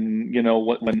when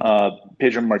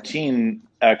Pedro Martin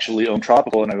actually owned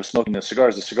Tropical, and I was smoking the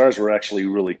cigars. The cigars were actually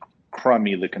really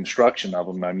crummy. The construction of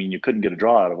them. I mean, you couldn't get a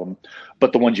draw out of them,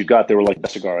 but the ones you got, they were like the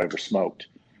best cigar I ever smoked.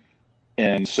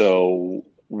 And so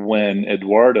when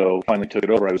Eduardo finally took it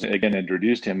over, I was again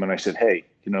introduced to him, and I said, hey,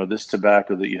 this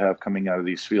tobacco that you have coming out of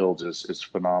these fields is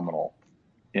phenomenal.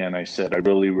 And I said, I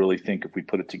really, really think if we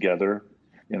put it together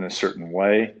in a certain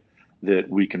way that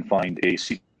we can find a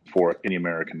seat for it in the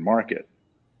American market.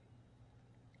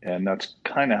 And that's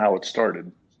kind of how it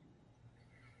started.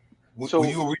 So, were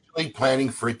you originally planning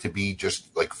for it to be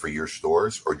just like for your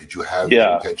stores, or did you have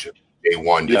the intention day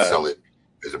one to sell it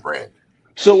as a brand?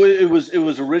 So it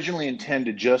was originally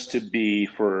intended just to be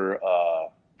for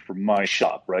my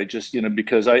shop, right? Just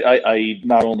because I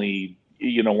not only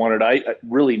wanted, I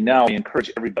really now I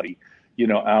encourage everybody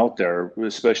out there,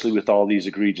 especially with all these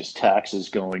egregious taxes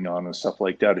going on and stuff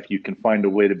like that, if you can find a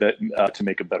way to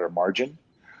make a better margin,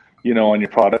 on your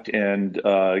product and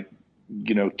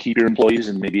keep your employees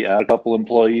and maybe add a couple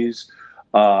employees,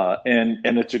 and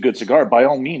it's a good cigar, by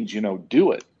all means,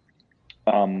 do it.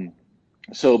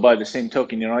 So by the same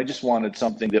token, I just wanted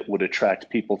something that would attract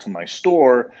people to my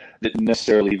store that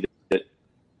necessarily that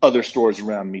other stores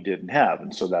around me didn't have.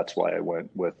 And so that's why I went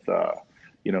with,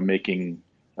 making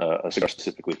a cigar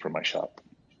specifically for my shop.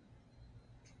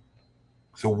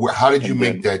 So how did you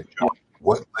make that jump?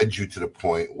 What led you to the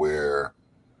point where,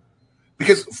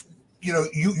 because,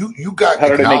 you got how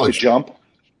did I make the jump?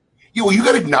 Yeah, well, you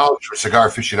got acknowledged for Cigar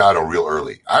Aficionado real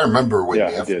early. I remember when the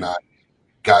F9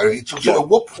 got it. So at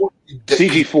what point?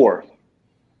 CG4.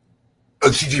 Oh,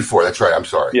 CG4. That's right. I'm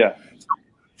sorry. Yeah.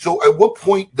 So at what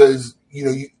point does,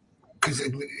 because,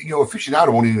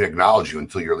 Aficionado won't even acknowledge you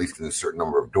until you're at least in a certain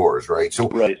number of doors, right? So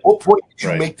at what point did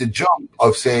you make the jump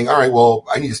of saying, all right, well,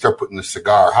 I need to start putting the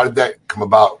cigar? How did that come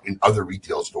about in other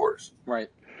retail stores? Right.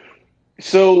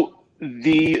 So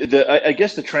I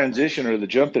guess the transition or the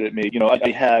jump that it made,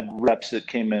 I had reps that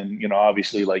came in,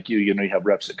 obviously like you have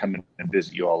reps that come in and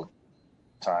visit you all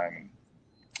the time.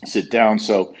 Sit down.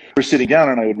 So we're sitting down,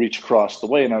 and I would reach across the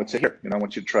way, and I would say, "Here, I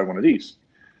want you to try one of these."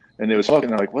 And they was talking.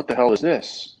 They're like, "What the hell is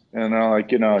this?" And I'm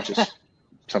like, it's just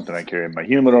something I carry in my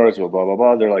humidors. Blah blah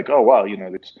blah. They're like, "Oh wow,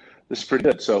 this is pretty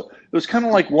good." So it was kind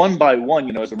of like one by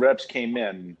one. As the reps came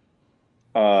in,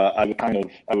 I would kind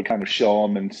of show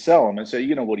them and sell them and say,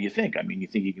 what do you think? I mean, you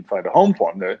think you can find a home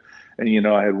for them? And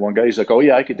I had one guy. He's like, "Oh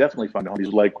yeah, I could definitely find a home."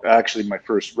 He's like, actually, my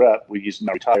first rep. He's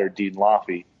now retired, Dean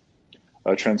Laffey.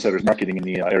 Trendsetters Marketing in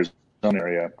the Arizona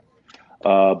area,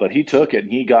 but he took it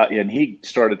and he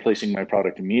started placing my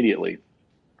product immediately.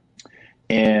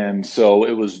 And so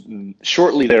it was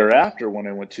shortly thereafter when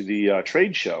I went to the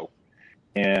trade show,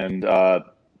 and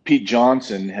Pete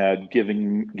Johnson had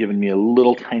given me a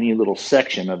little tiny little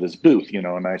section of his booth, and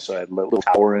I had a little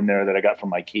tower in there that I got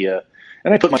from IKEA,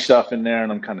 and I put my stuff in there,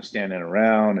 and I'm kind of standing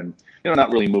around and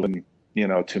not really moving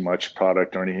too much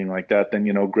product or anything like that. Then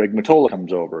Greg Mottola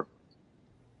comes over.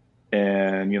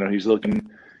 And, he's looking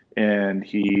and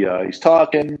he's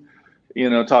talking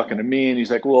to me, and he's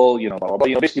like, well, blah, blah,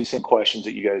 blah, basically the same questions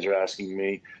that you guys are asking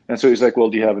me. And so he's like, well,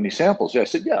 do you have any samples? Yeah, I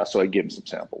said, yeah. So I gave him some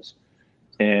samples,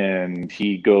 and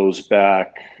he goes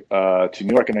back to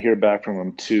New York, and I hear back from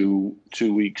him two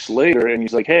weeks later, and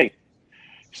he's like, hey,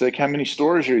 he's like, how many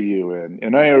stores are you in?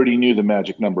 And I already knew the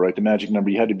magic number, right? The magic number,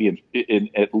 you had to be in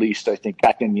at least, I think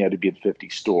back then you had to be in 50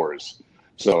 stores.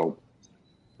 So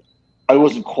I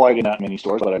wasn't quite in that many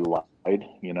stores, but I lied, I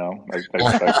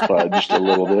fudged a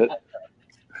little bit.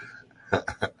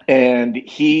 And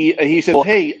he said, well,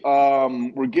 hey,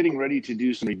 we're getting ready to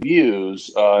do some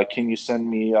reviews. Can you send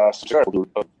me some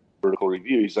vertical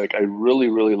review? He's like, I really,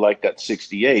 really like that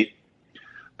 68,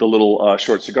 the little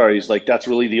short cigar. He's like, that's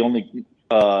really the only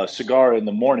cigar in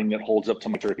the morning that holds up to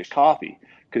my Turkish coffee,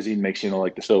 because he makes,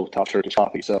 like the stovetop Turkish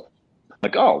coffee. So I'm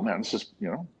like, oh, man, this is,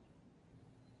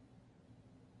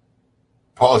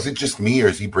 Paul, is it just me, or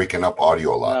is he breaking up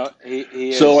audio a lot? No, he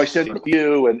is. So I said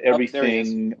review and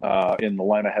everything in the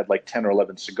line. I had like 10 or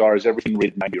 11 cigars, everything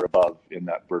rated 90 or above in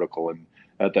that vertical. And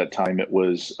At that time, it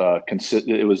was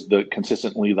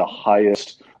consistently the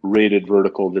highest rated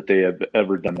vertical that they have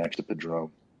ever done next to Padron.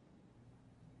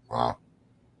 Wow.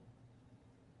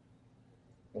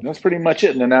 And that's pretty much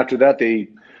it. And then after that, they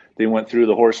went through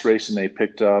the horse race and they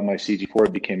picked my CG4.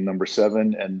 It became number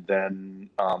 7. And then,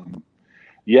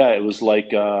 it was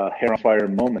like a hair on fire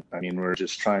moment. I mean, we were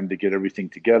just trying to get everything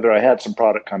together. I had some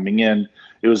product coming in.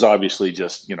 It was obviously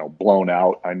just, blown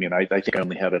out. I mean, I think I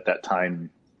only had at that time,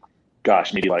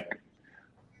 maybe like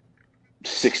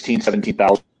 16,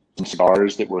 17,000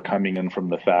 cigars that were coming in from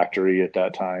the factory at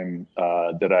that time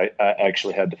that I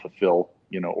actually had to fulfill,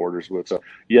 orders with. So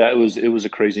yeah, it was a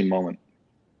crazy moment.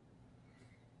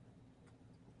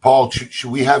 Paul,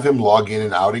 should we have him log in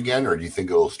and out again, or do you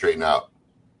think it'll straighten out?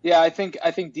 Yeah, I think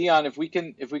Dion, if we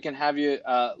can have you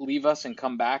leave us and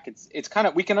come back, it's kind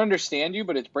of, we can understand you,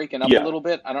 but it's breaking up a little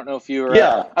bit. I don't know if you're I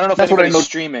don't know if that's anybody's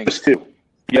streaming. Too.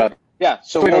 Yeah. Yeah.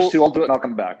 So I'll do it and I'll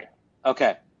come back.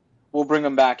 Okay. We'll bring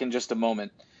him back in just a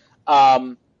moment.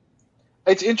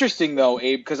 It's interesting though,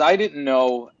 Abe, because I didn't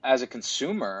know as a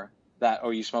consumer that.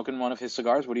 Are you smoking one of his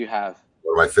cigars? What do you have?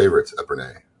 One of my favorites,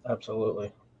 Epernay.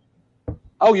 Absolutely.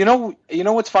 Oh, you know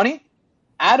what's funny?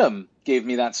 Adam gave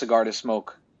me that cigar to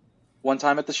smoke one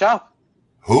time at the shop.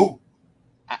 Who?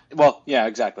 Well, yeah,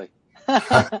 exactly.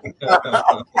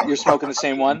 You're smoking the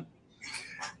same one?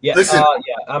 Yeah, Listen,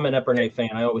 I'm an Epernay fan.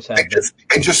 I always have been.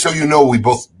 And just so you know, we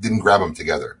both didn't grab them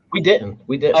together. We didn't.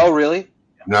 Oh, really?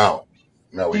 No.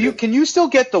 Can you still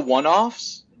get the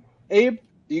one-offs, Abe?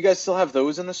 Do you guys still have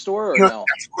those in the store, or no?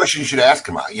 That's a question you should ask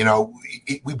him.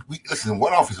 We listen.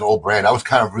 One Off is an old brand. I was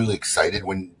kind of really excited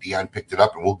when Dion picked it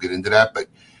up, and we'll get into that. But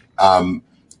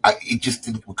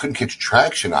we couldn't catch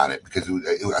traction on it because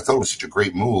I thought it was such a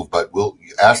great move. But we'll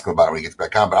ask him about it when he gets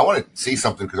back on. But I want to say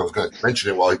something because I was going to mention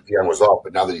it while Dion was off,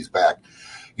 but now that he's back,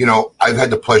 I've had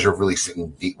the pleasure of really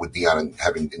sitting with Dion and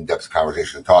having in-depth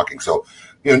conversation and talking. So,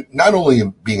 not only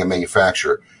being a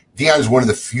manufacturer, Dion is one of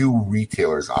the few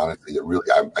retailers, honestly, that really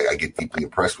I get deeply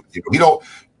impressed with.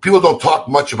 People don't talk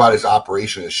much about his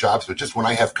operation in his shops, but just when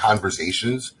I have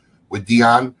conversations with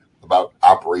Dion about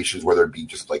operations, whether it be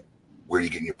just like where you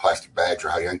get your plastic bags or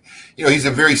how he's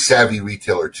a very savvy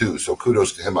retailer too. So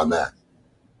kudos to him on that.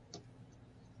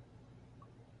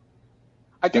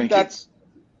 I think that's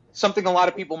something a lot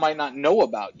of people might not know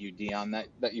about you, Dion,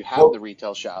 that you have the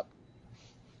retail shop.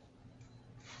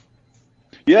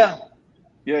 Yeah.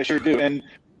 Yeah, I sure do. And,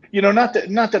 not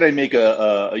that I make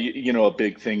a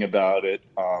big thing about it.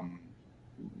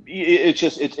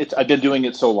 It's I've been doing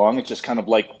it so long. It's just kind of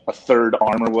like a third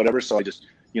arm or whatever. So I just,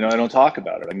 I don't talk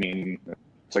about it. I mean,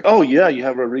 it's like, oh yeah, you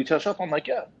have a retail shop. I'm like,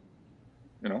 yeah,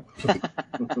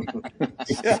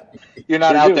 yeah. You're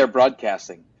not out there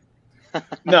broadcasting.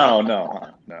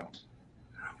 No.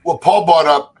 Well, Paul brought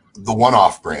up the One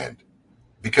Off brand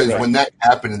because when that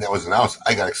happened and that was announced,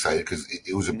 I got excited because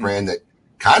it was a brand that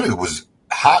kind of was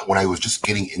hot when I was just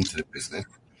getting into the business.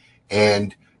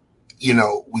 And,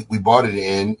 we bought it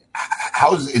in.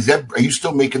 Are you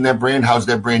still making that brand? How's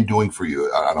that brand doing for you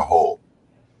on a whole?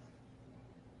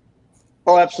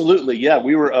 Oh, absolutely. Yeah.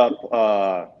 We were up,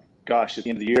 at the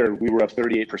end of the year, we were up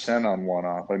 38% on One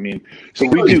Off. I mean, so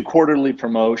we do quarterly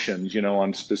promotions,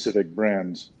 on specific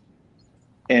brands.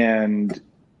 And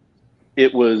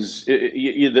it was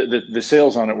the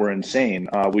sales on it were insane.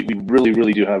 We really,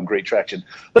 really do have great traction.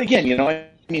 But again,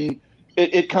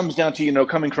 it comes down to,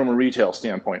 coming from a retail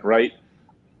standpoint, right?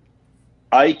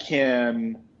 I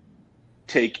can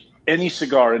take any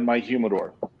cigar in my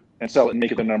humidor and sell it and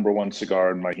make it the number one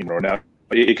cigar in my humidor. Now,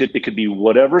 it could be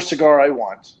whatever cigar I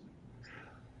want.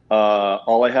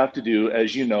 All I have to do,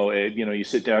 as you know, Ed, you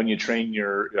sit down, you train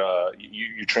your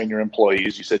you train your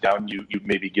employees. You sit down, you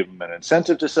maybe give them an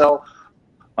incentive to sell.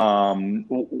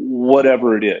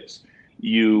 Whatever it is,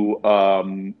 you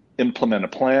implement a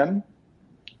plan,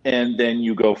 and then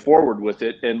you go forward with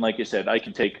it. And like I said, I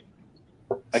could take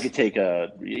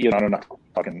a,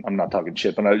 I'm not talking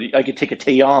shit, but I could take a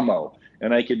Te Amo,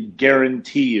 and I can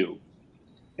guarantee you,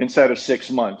 inside of 6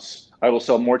 months, I will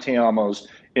sell more Te Amos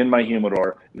in my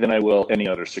humidor than I will any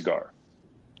other cigar.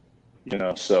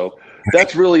 So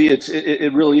that's really it's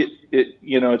really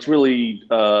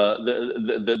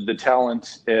the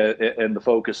talent and the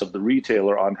focus of the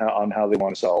retailer on how they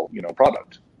want to sell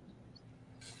product.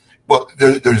 Well,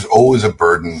 there's always a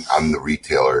burden on the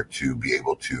retailer to be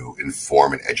able to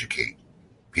inform and educate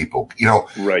people.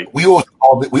 Right. We always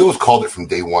called it from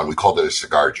day one. We called it a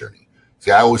cigar journey.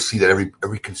 See, I always see that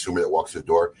every consumer that walks through the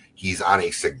door, he's on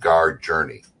a cigar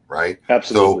journey, right?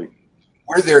 Absolutely. So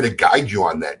we're there to guide you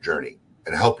on that journey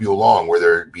and help you along,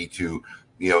 whether it be to,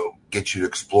 get you to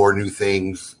explore new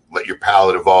things, let your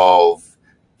palate evolve,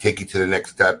 take you to the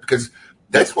next step, because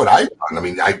that's what I've done. I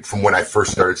mean, from when I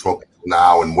first started smoking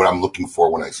now and what I'm looking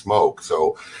for when I smoke.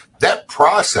 So that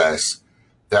process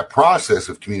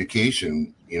of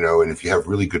communication, and if you have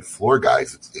really good floor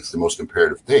guys, it's the most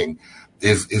imperative thing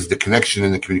is the connection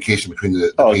and the communication between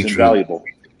the patron. It's invaluable.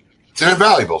 It's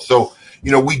invaluable. So,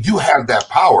 we do have that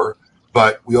power,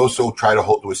 but we also try to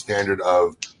hold to a standard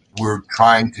of we're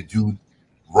trying to do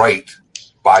right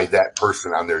by that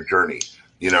person on their journey,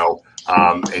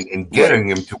 and getting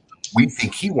him to where we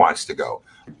think he wants to go.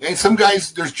 And some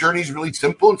guys, their journey's really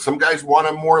simple, and some guys want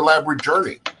a more elaborate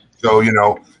journey. So,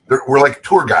 we're like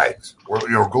tour guides.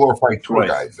 We're glorified tour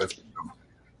guides. That's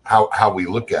how we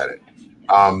look at it.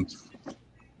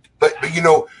 But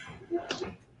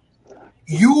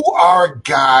you are a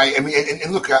guy. I mean,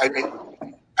 and look,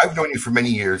 I've known you for many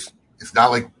years. It's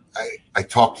not like I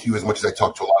talk to you as much as I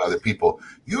talk to a lot of other people.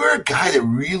 You're a guy that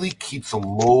really keeps a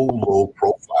low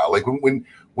profile. Like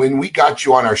when we got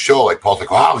you on our show, like Paul's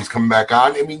like, wow, he's coming back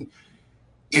on. I mean,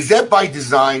 is that by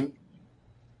design?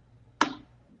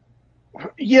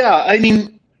 Yeah, I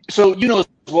mean, so as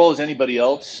well as anybody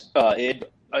else, Ed,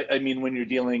 I mean, when you're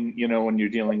dealing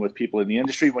with people in the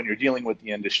industry, when you're dealing with the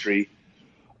industry,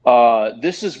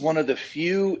 this is one of the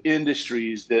few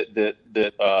industries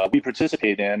that we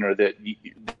participate in, or that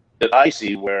I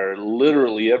see, where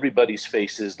literally everybody's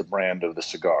face is the brand of the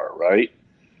cigar, right?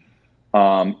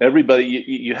 Everybody,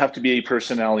 you have to be a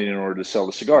personality in order to sell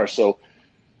the cigar. So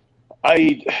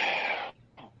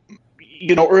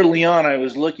early on I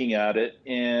was looking at it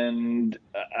and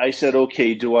I said,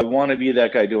 okay, do I want to be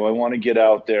that guy? Do I want to get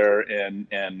out there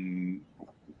and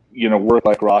work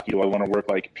like Rocky? Do I want to work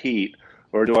like Pete?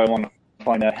 Or do I want to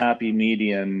find that happy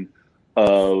median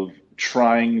of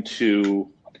trying to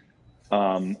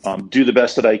do the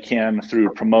best that I can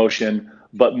through promotion,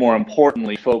 but more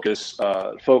importantly, focus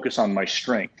on my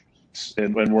strengths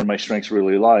and where my strengths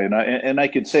really lie? And I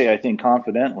could say, I think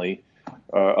confidently,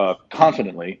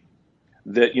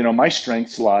 that my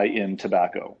strengths lie in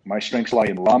tobacco. My strengths lie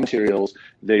in raw materials.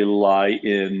 They lie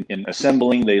in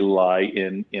assembling. They lie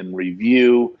in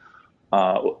review.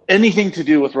 Anything to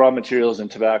do with raw materials and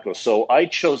tobacco. So I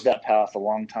chose that path a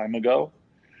long time ago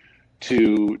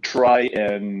to try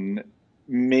and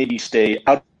maybe stay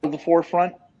out of the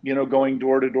forefront, going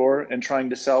door to door and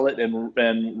trying to sell it,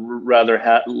 and rather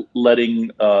letting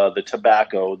the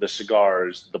tobacco, the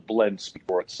cigars, the blend speak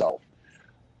for itself.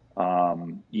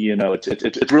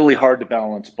 It's really hard to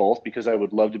balance both, because I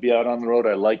would love to be out on the road.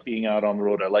 I like being out on the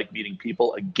road. I like meeting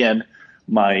people. Again,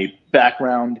 my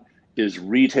background is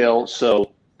retail,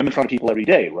 so I'm in front of people every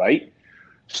day, right?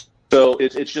 So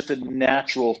it's just a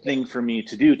natural thing for me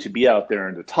to do, to be out there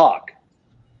and to talk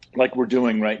like we're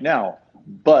doing right now.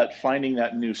 But finding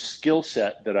that new skill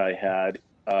set that I had,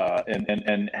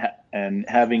 and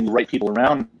having the right people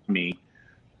around me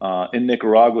in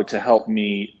Nicaragua to help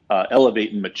me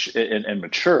elevate and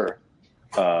mature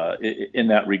in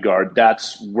that regard,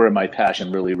 that's where my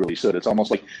passion really stood. It's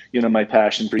almost like, my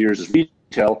passion for years is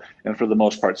retail, and for the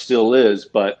most part still is,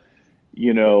 but,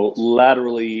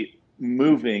 laterally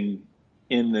moving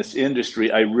in this industry,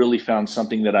 I really found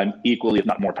something that I'm equally, if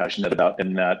not more, passionate about,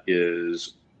 and that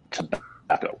is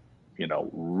tobacco.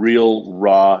 Real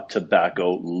raw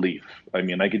tobacco leaf. I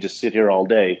mean, I could just sit here all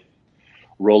day,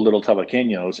 roll little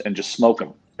tabaqueños, and just smoke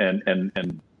them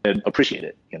and appreciate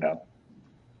it.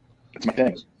 It's my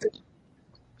thing.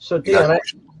 So, Dan,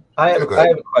 I have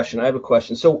a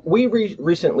question. So we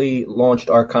recently launched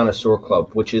our Connoisseur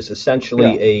Club, which is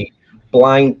essentially a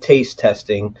blind taste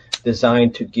testing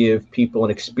designed to give people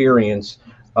an experience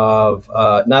of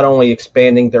not only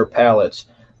expanding their palates,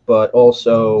 but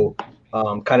also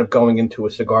kind of going into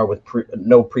a cigar with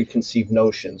no preconceived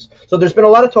notions. So there's been a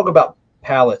lot of talk about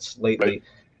palates lately,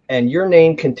 and your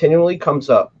name continually comes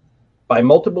up by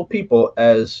multiple people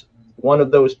as one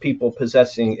of those people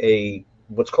possessing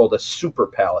what's called a super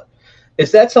palate.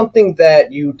 Is that something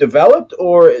that you developed,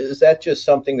 or is that just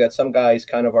something that some guys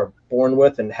kind of are born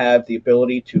with and have the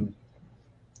ability to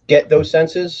get those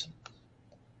senses?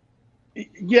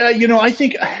 Yeah, I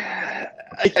think a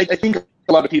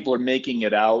lot of people are making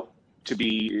it out to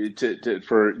be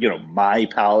for my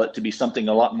palate to be something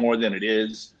a lot more than it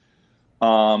is.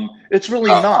 It's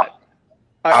really not.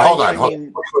 Hold on. Before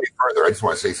you go any further, I just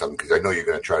want to say something, because I know you're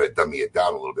going to try to dummy it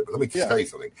down a little bit, but let me just tell you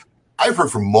something. I've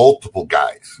heard from multiple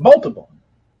guys.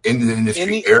 In the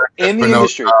industry.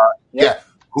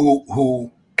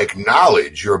 Who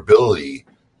acknowledge your ability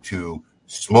to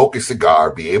smoke a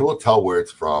cigar, be able to tell where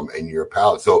it's from, and your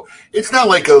palate. So it's not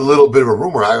like a little bit of a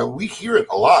rumor. We hear it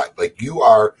a lot. Like you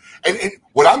are, and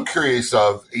what I'm curious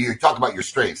of, you talk about your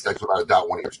strengths. That's without a doubt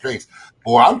one of your strengths.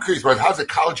 But what I'm curious about is, how's a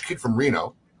college kid from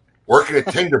Reno working at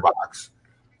Tinderbox,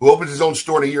 who opens his own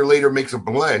store and a year later makes a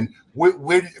blend.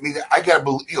 I gotta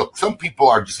believe. Look, some people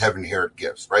are just have inherent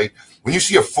gifts, right? When you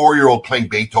see a 4-year-old playing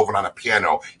Beethoven on a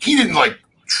piano, he didn't like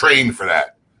train for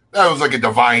that. That was like a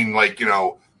divine, like,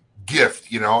 gift,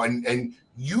 and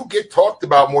you get talked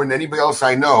about more than anybody else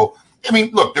I know. I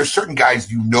mean, look, there's certain guys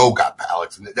got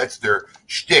palettes, and that's their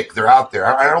shtick. They're out there.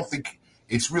 I don't think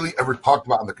it's really ever talked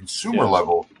about on the consumer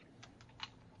level,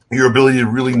 your ability to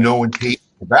really know and taste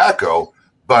tobacco,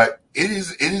 but it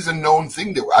is a known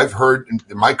thing that I've heard in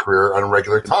my career on a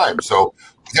regular time. So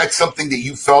is that something that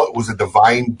you felt was a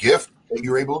divine gift that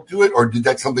you were able to do it, or did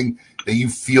that something that you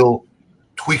feel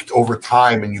tweaked over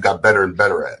time and you got better and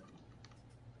better at?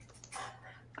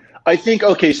 I think,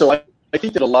 okay, so I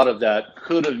think that a lot of that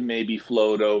could have maybe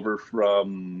flowed over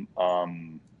from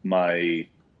my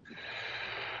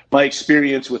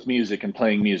experience with music and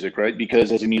playing music, right?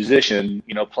 Because as a musician,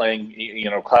 playing,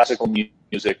 classical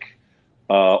music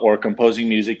or composing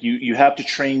music, you have to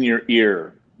train your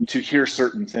ear to hear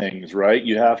certain things, right?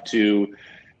 You have to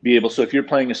be able, so if you're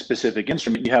playing a specific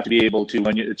instrument, you have to be able to,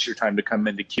 when it's your time to come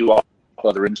in, to cue off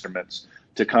other instruments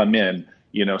to come in.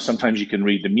 Sometimes you can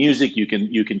read the music, you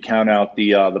can count out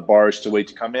the bars to wait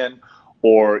to come in,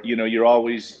 or you're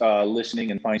always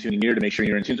listening and fine tuning your ear to make sure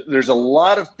you're in tune. There's a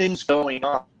lot of things going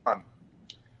on,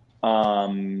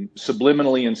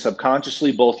 subliminally and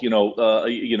subconsciously, both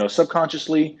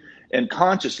subconsciously and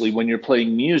consciously when you're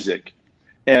playing music.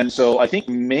 And so I think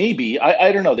maybe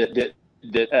I don't know that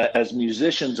as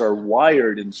musicians are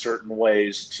wired in certain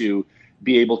ways to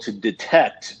be able to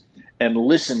detect and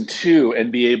listen to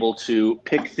and be able to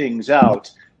pick things out,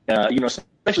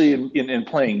 especially in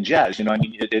playing jazz.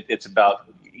 It's about,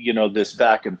 this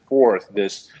back and forth,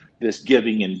 this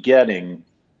giving and getting.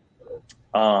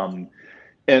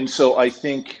 And so I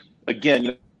think,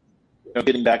 again,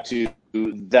 getting back to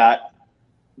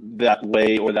that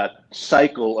way, or that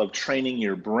cycle of training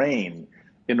your brain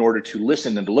in order to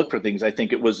listen and to look for things, I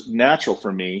think it was natural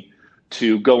for me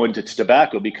to go into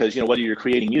tobacco, because whether you're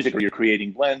creating music or you're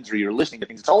creating blends or you're listening to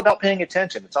things, it's all about paying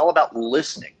attention. It's all about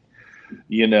listening.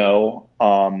 We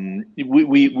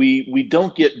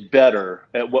don't get better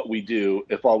at what we do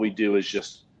if all we do is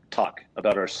just talk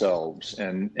about ourselves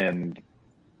and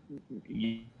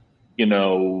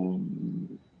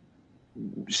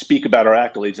speak about our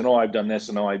accolades and, I've done this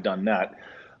and I've done that.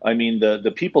 I mean,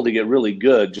 the people that get really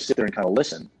good just sit there and kind of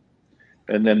listen.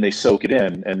 And then they soak it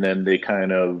in, and then they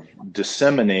kind of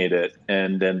disseminate it,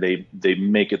 and then they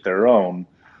make it their own.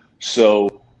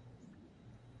 So,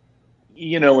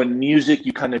 in music,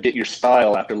 you kind of get your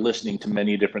style after listening to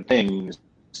many different things.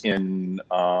 In,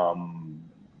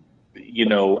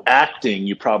 acting,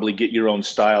 you probably get your own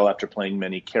style after playing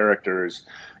many characters.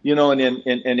 And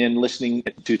in listening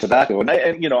to tobacco, and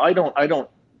I don't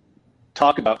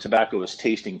talk about tobacco as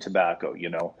tasting tobacco.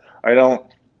 I don't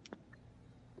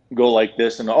go like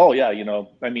this and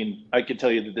I could tell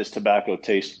you that this tobacco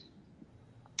tastes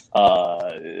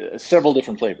several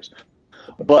different flavors.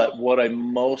 But what I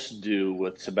most do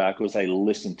with tobacco is I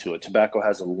listen to it. Tobacco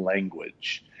has a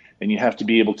language, and you have to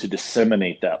be able to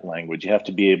disseminate that language. You have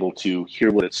to be able to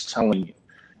hear what it's telling you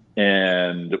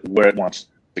and where it wants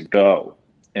to go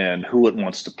and who it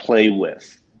wants to play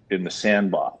with in the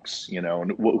sandbox,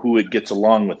 and who it gets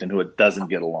along with and who it doesn't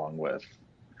get along with.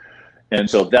 And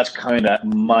so that's kind of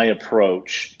my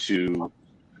approach to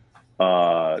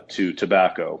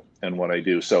tobacco and what I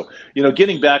do. So,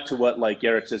 getting back to what like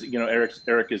Eric says,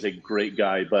 Eric is a great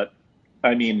guy, but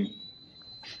I mean,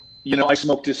 I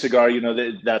smoked his cigar,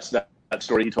 that's that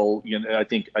story he told,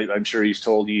 I'm sure he's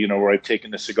told you, where I've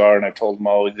taken the cigar and I've told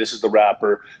him, this is the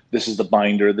wrapper, this is the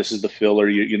binder, this is the filler,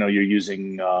 you're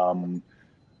using,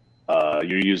 was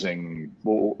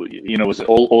it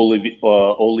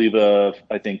Oliva,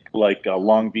 I think, like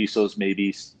long Visos,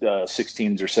 maybe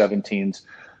 16s or 17s,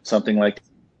 something like that.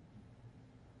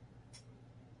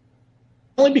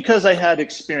 Only because I had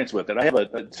experience with it. I have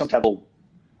some type of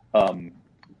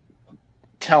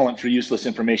talent for useless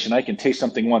information. I can taste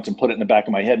something once and put it in the back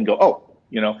of my head and go,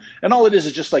 and all it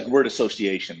is just like word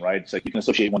association, right? It's like you can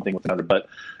associate one thing with another, but,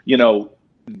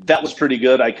 that was pretty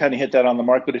good. I kind of hit that on the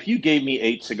mark. But if you gave me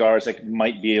 8 cigars, I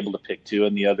might be able to pick 2,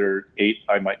 and the other 8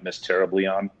 I might miss terribly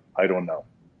on. I don't know.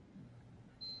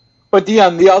 But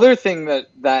Dion, the other thing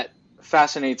that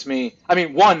fascinates me, I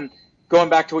mean, one, going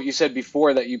back to what you said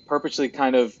before, that you purposely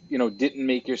kind of, didn't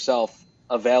make yourself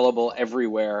available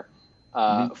everywhere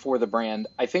for the brand.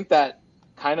 I think that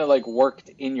kind of like worked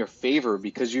in your favor,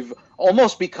 because you've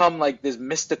almost become like this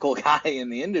mystical guy in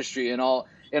the industry in all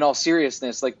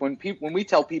seriousness. Like when we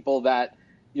tell people that,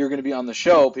 you're going to be on the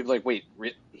show, people are like, wait,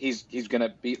 he's going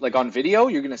to be like on video?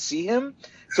 You're going to see him?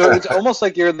 So it's almost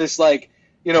like you're this like,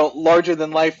 you know, larger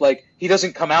than life, like he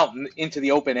doesn't come out into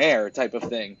the open air type of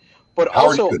thing. But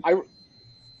Howard also, Hughes.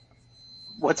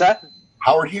 What's that?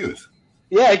 Howard Hughes.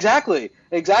 Yeah, exactly.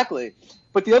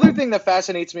 But the other thing that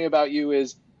fascinates me about you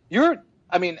is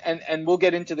and we'll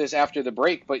get into this after the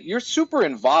break, but you're super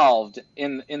involved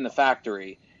in the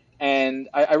factory. And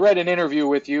I read an interview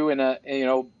with you in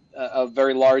a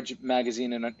very large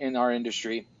magazine in our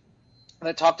industry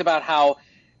that talked about how,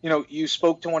 you know, you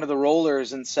spoke to one of the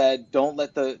rollers and said, don't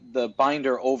let the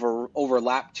binder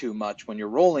overlap too much when you're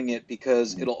rolling it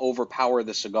because it'll overpower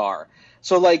the cigar.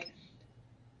 So like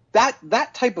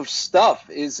that type of stuff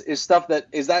is stuff that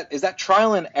is that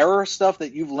trial and error stuff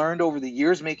that you've learned over the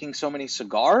years making so many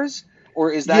cigars,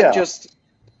 or is that just?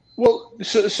 Well,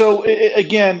 so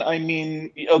again, I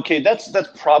mean, okay, that's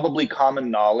probably common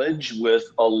knowledge with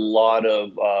a lot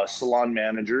of salon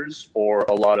managers or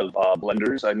a lot of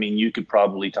blenders. I mean, you could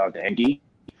probably talk to Henke,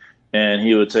 and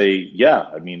he would say, yeah,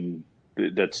 I mean,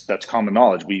 that's common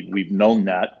knowledge. We've known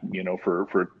that, you know,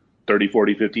 for 30,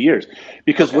 40, 50 years,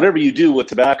 because whatever you do with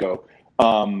tobacco,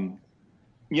 I'm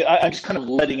just kind of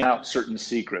letting out certain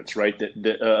secrets, right?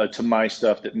 That to my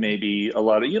stuff that maybe a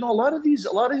lot of these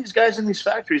guys in these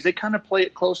factories, they kind of play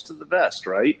it close to the vest,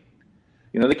 right?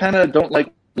 You know, they kind of don't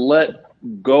like let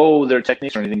go their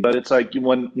techniques or anything. But it's like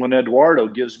when Eduardo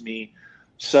gives me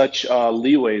such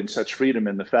leeway and such freedom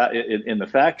in the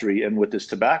factory and with his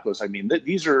tobaccos, I mean,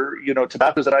 these are, you know,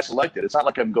 tobaccos that I selected. It's not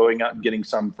like I'm going out and getting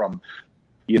some from,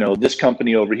 you know, this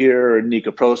company over here, or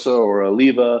Nica Prosa, or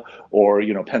Oliva, or,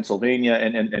 you know, Pennsylvania,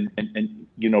 and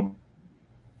you know,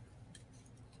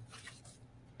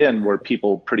 and where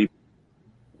people pretty.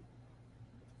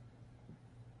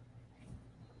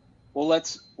 Well,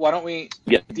 why don't we,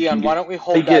 Dion? Why don't we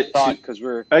hold that thought, because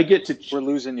we're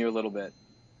losing you a little bit.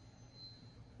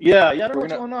 Yeah, I don't know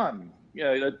what's going on.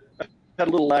 Yeah, I had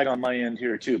a little lag on my end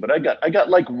here too, but I got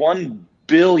like 1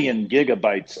 billion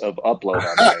gigabytes of upload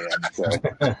on my end. So.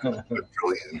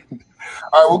 Brilliant.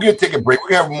 All right, we're going to take a break. We're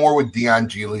going to have more with Dion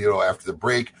Giglio after the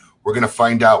break. We're going to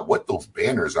find out what those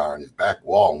banners are on his back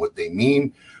wall and what they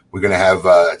mean. We're going to have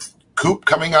Coop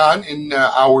coming on in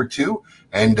hour 2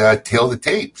 and Tail the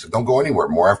Tape. So don't go anywhere.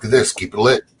 More after this. Keep it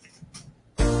lit.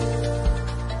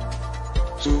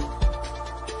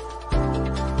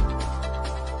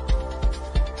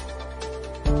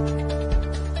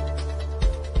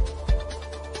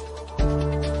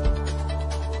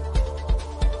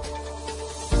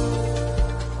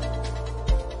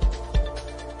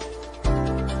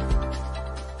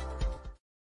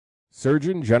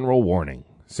 Surgeon General warning.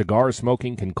 Cigar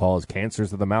smoking can cause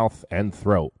cancers of the mouth and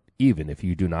throat, even if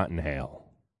you do not inhale.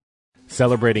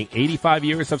 Celebrating 85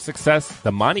 years of success,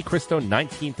 the Monte Cristo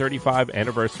 1935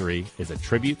 anniversary is a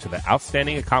tribute to the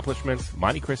outstanding accomplishments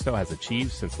Monte Cristo has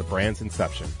achieved since the brand's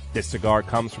inception. This cigar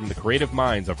comes from the creative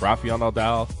minds of Rafael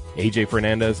Nadal, AJ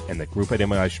Fernandez, and the Grupo de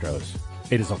Maestros.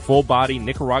 It is a full-body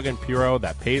Nicaraguan puro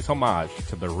that pays homage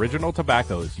to the original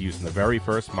tobaccos used in the very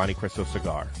first Monte Cristo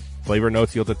cigar. Flavor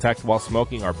notes you'll detect while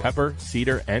smoking are pepper,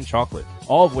 cedar, and chocolate,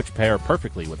 all of which pair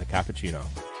perfectly with a cappuccino.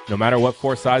 No matter what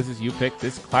 4 sizes you pick,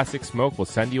 this classic smoke will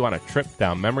send you on a trip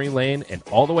down memory lane and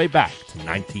all the way back to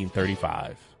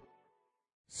 1935.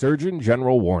 Surgeon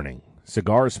General warning.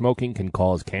 Cigar smoking can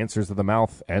cause cancers of the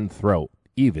mouth and throat,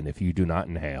 even if you do not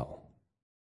inhale.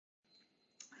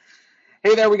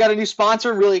 Hey there, we got a new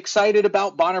sponsor. Really excited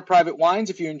about Bonner Private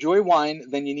Wines. If you enjoy wine,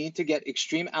 then you need to get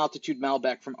Extreme Altitude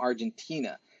Malbec from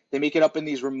Argentina. They make it up in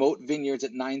these remote vineyards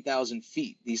at 9,000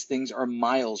 feet. These things are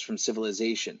miles from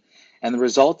civilization. And the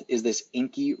result is this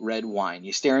inky red wine.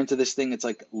 You stare into this thing, it's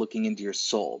like looking into your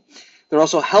soul. They're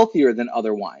also healthier than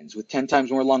other wines, with 10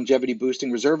 times more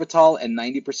longevity-boosting resveratrol and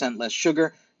 90% less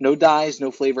sugar, no dyes,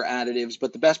 no flavor additives.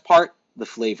 But the best part, the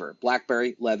flavor.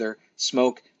 Blackberry, leather,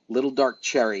 smoke, little dark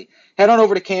cherry. Head on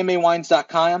over to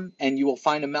kmawines.com and you will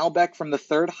find a Malbec from the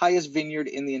 3rd highest vineyard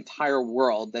in the entire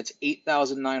world. That's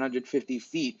 8,950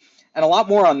 feet, and a lot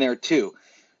more on there too.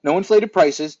 No inflated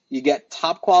prices. You get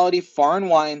top quality foreign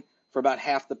wine for about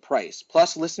half the price.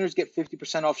 Plus, listeners get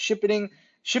 50% off shipping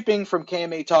from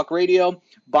KMA Talk Radio.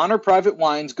 Bonner Private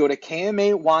Wines. Go to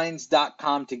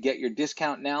kmawines.com to get your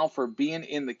discount now for being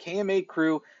in the KMA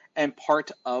crew and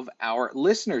part of our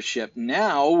listenership.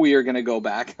 Now we are going to go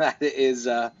back. That is,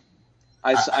 I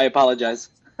apologize.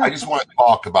 I just want to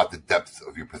talk about the depth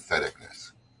of your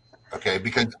patheticness, okay?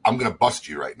 Because I'm going to bust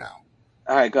you right now.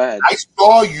 All right, go ahead. I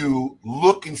saw you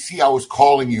look and see I was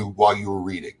calling you while you were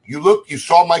reading. You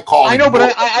saw my call. I know,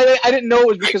 but I didn't know it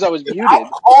was because I was muted. I'm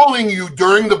calling you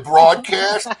during the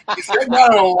broadcast. Is that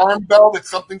not an alarm bell that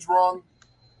something's wrong?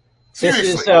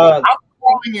 Seriously, I'm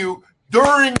calling you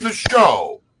during the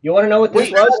show. You want to know what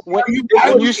this was? When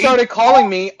you started calling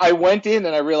me, I went in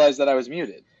and I realized that I was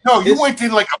muted. No, you went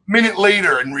in like a minute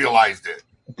later and realized it.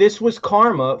 This was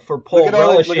karma for Paul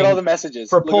relishing. Look at all the messages.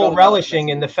 For Paul relishing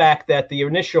in the fact that the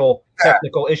initial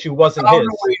technical issue wasn't his.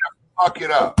 Way to fuck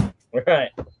it up.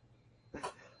 Right.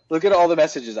 Look at all the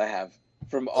messages I have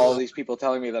from all these people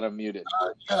telling me that I'm muted.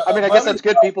 I mean, I guess that's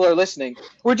good. People are listening.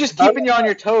 We're just keeping you on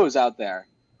your toes out there.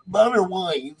 Mountain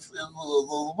Wines,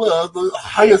 the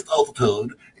highest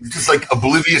altitude. It's just like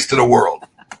oblivious to the world.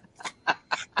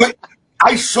 But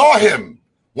I saw him.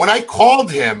 When I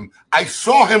called him, I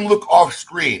saw him look off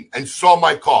screen and saw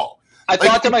my call. I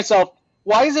thought to myself,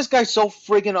 why is this guy so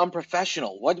friggin'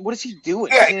 unprofessional? What is he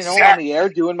doing? Yeah, exactly. On the air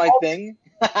doing my thing?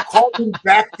 Called him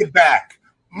back to back.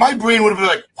 My brain would have been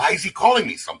like, why is he calling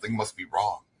me? Something must be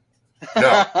wrong.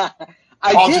 No.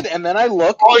 I did, and then I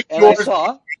looked and I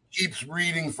saw. He keeps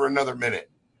reading for another minute.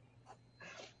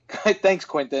 Thanks,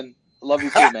 Quentin. Love you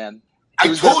too, man.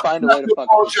 I told you not to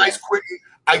apologize, Quentin.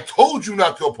 I told you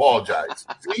not to apologize.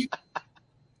 See?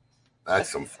 That's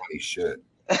some funny shit.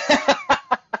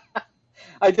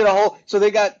 I did a whole. So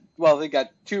they got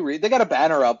two. They got a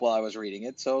banner up while I was reading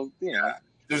it. So you know.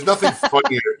 There's nothing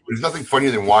funnier. There's nothing funnier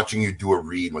than watching you do a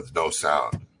read with no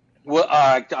sound. Well,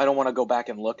 I don't want to go back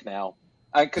and look now,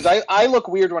 because I look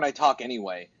weird when I talk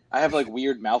anyway. I have like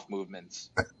weird mouth movements.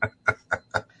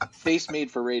 Face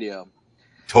made for radio.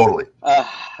 Totally. All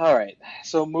right.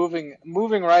 So moving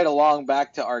right along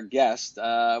back to our guest,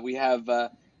 we have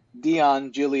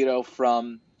Dion Giolito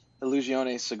from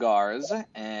Illusione Cigars,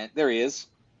 and there he is.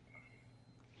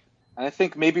 And I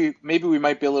think maybe we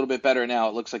might be a little bit better now.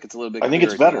 It looks like it's a little bit. I think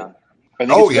it's better.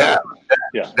 Yeah.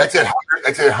 That's at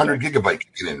 100 gigabyte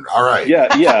kicking in. All right.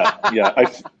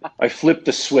 Yeah. I flipped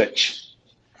the switch.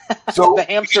 So the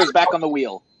hamster is back on the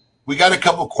wheel. We got a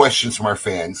couple questions from our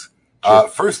fans.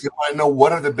 First, you want to know,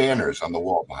 what are the banners on the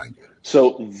wall behind you?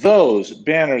 So those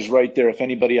banners right there, if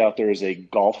anybody out there is a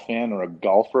golf fan or a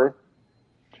golfer.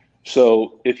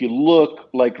 So if you look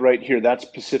like right here, that's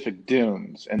Pacific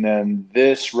Dunes. And then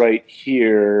this right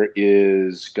here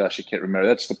is, gosh, I can't remember.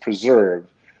 That's the Preserve.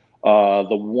 The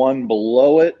one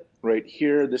below it right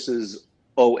here, this is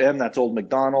OM, that's Old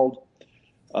McDonald.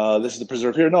 This is the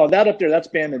Preserve here. No, that up there, that's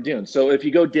Bandon Dunes. So if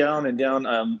you go down and down,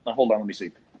 hold on, let me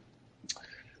see.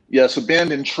 Yeah, so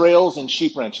Bandon Trails and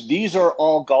Sheep Ranch. These are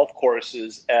all golf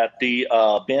courses at the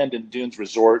Bandon Dunes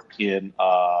Resort in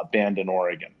Bandon,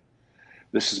 Oregon.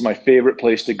 This is my favorite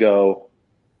place to go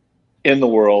in the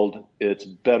world. It's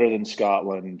better than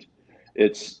Scotland.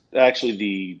 It's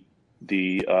actually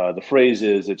the phrase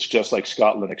is it's just like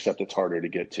Scotland, except it's harder to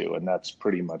get to, and that's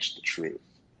pretty much the truth.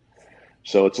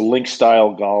 So it's a link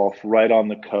style golf right on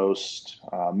the coast,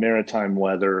 maritime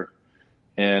weather,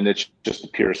 and it's just the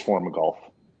purest form of golf.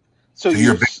 So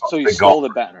you stole the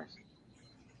banners.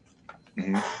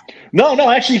 Mm-hmm.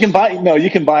 No, actually you can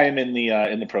buy them in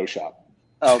the pro shop.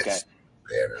 Oh, okay.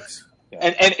 Banners. Yeah.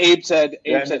 And Abe said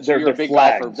so you're a big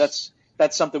golfer.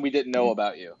 That's something we didn't know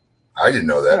about you. I didn't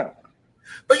know that. Yeah.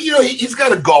 But you know, he's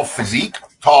got a golf physique,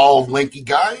 tall, lanky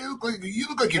guy. You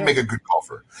look like you'd make a good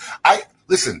golfer. I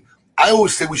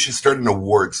always say we should start an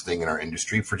awards thing in our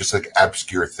industry for just like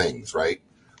obscure things, right?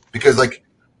 Because like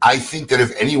I think that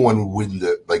if anyone would win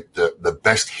the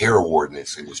best hair award in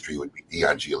this industry would be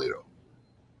Dion Giolito.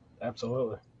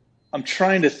 Absolutely. I'm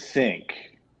trying to think.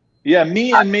 Yeah,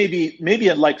 me and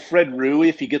maybe like Fred Rui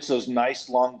if he gets those nice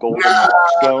long golden locks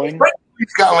going.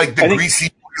 He's got like the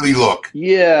greasy oily look.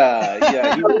 Yeah.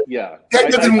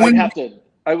 That doesn't win.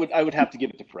 I would have to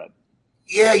give it to Fred.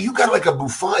 Yeah, you got like a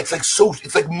Buffon. It's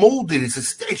like molded.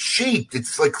 It's shaped.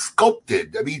 It's like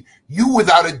sculpted. I mean, you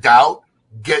without a doubt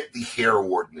get the hair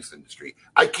award in this industry.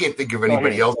 I can't think of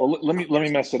anybody else. Well, let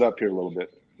me mess it up here a little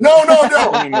bit. No.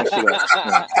 Let me mess it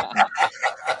up.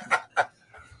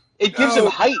 It gives him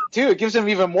height too. It gives him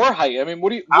even more height. I mean, what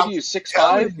do you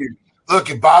 6'5"? Look,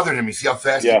 it bothered him. You see how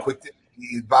fast and quick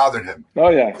it bothered him. Oh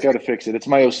yeah, got to fix it. It's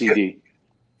my OCD.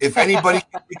 If anybody,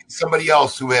 somebody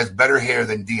else who has better hair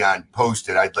than Dion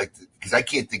posted, I'd like to, because I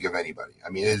can't think of anybody. I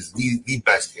mean, it's the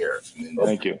best hair.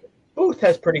 Thank you. Booth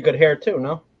has pretty good hair too,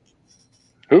 no?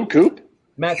 Who? Coop?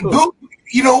 Matt Booth.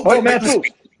 Matt Booth.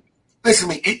 Listen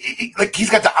to me. Like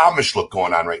he's got the Amish look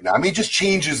going on right now. I mean, it just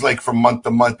changes like from month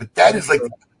to month. But that is like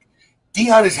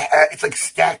Dion is. It's like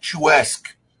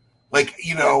statuesque. Like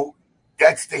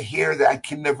that's the hair that I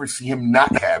can never see him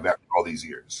not have after all these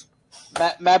years.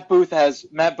 Matt Booth has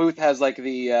like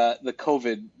the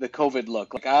COVID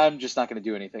look. Like I'm just not going to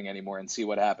do anything anymore and see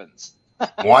what happens.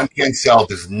 Juan Cancel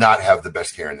does not have the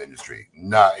best hair in the industry.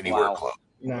 Not anywhere close.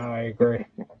 No, I agree.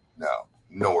 No,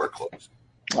 nowhere close.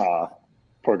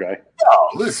 Poor guy. Oh,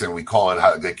 listen, we call it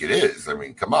how like it is. I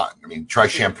mean, come on. I mean, try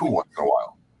shampoo once in a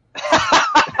while.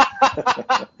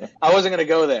 I wasn't going to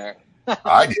go there.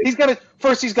 I did. He's got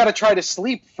to try to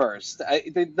sleep first.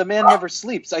 The man never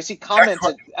sleeps. I see comments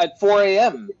at 4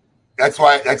 a.m. That's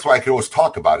why I could always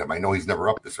talk about him. I know he's never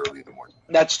up this early in the morning.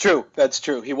 That's true.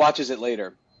 He watches it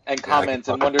later and comments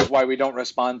and wonders why we don't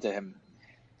respond to him.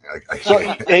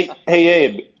 Hey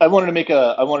Abe, I wanted to make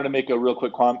a real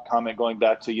quick comment going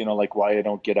back to like why I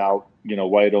don't get out,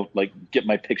 why I don't like get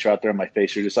my picture out there on my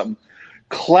face or do something.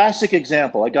 Classic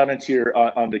example. I got into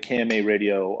on the KMA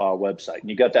radio website, and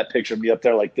you got that picture of me up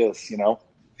there like this,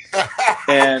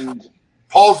 and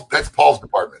that's Paul's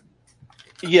department.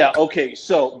 Yeah. Okay.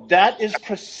 So that is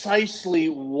precisely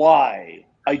why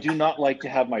I do not like to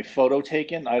have my photo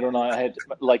taken. I don't know.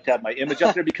 like to have my image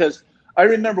up there because I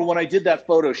remember when I did that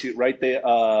photo shoot, right? There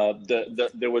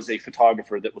was a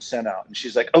photographer that was sent out, and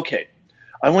she's like, "Okay,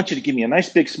 I want you to give me a nice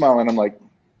big smile," and I'm like,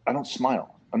 "I don't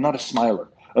smile. I'm not a smiler.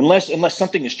 Unless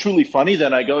something is truly funny,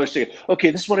 then I go and say,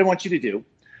 okay, this is what I want you to do.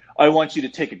 I want you to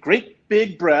take a great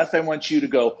big breath. I want you to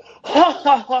go, ha,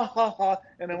 ha, ha, ha, ha,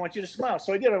 and I want you to smile."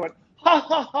 So I did. I went, ha,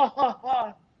 ha, ha, ha,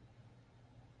 ha.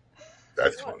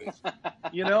 That's funny.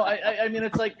 I mean,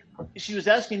 it's like she was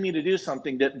asking me to do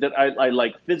something that I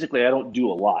like physically I don't do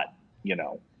a lot,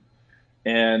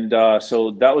 And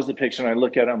so that was the picture, and I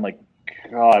look at it, I'm like,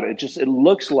 God, it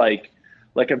looks like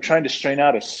I'm trying to strain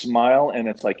out a smile, and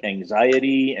it's like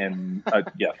anxiety, and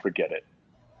forget it.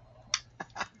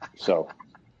 So,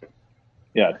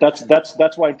 yeah,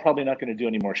 that's why I'm probably not going to do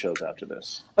any more shows after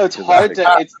this. Oh, it's hard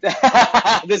to.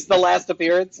 This is the last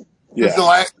appearance. Yeah. This is the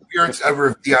last appearance ever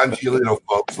of Dion Giolito,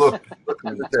 folks. Look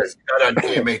at this. Got on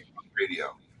KMA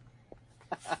Radio.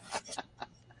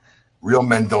 Real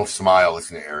men don't smile.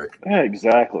 Listen to Eric. Yeah,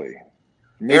 exactly.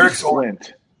 Eric's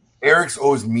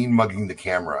always mean mugging the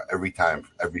camera every time,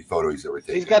 every photo he's ever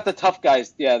taken. He's got the tough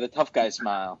guys. Yeah, the tough guy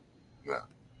smile. Yeah.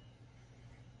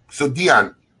 So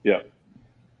Dion. Yeah.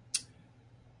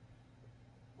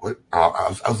 What?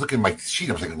 I was looking at my sheet.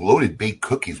 I was like, loaded baked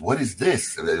cookies. What is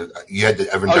this? And you had the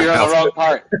Evan. Oh, you're on the wrong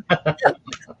part.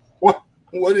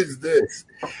 What is this?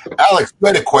 Alex, you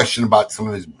had a question about some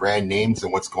of his brand names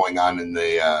and what's going on in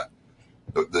the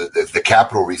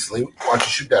Capitol recently. Why don't you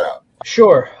shoot that out?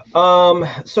 Sure.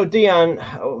 So Dion,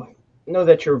 I know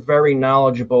that you're very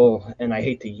knowledgeable, and I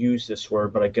hate to use this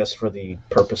word, but I guess for the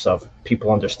purpose of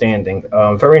people understanding,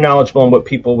 very knowledgeable in what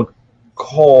people would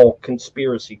call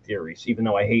conspiracy theories, even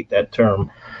though I hate that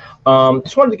term.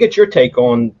 Just wanted to get your take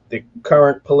on the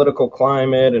current political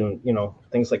climate and,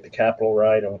 things like the Capitol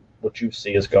riot and what you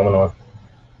see is going on.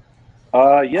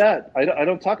 I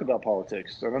don't talk about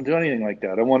politics. I don't do anything like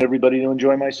that. I want everybody to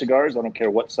enjoy my cigars. I don't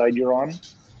care what side you're on.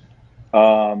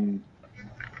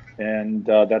 And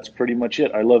that's pretty much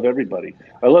it. I love everybody.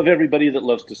 I love everybody that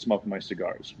loves to smoke my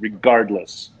cigars,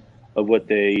 regardless of what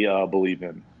they believe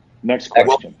in. Next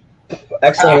question.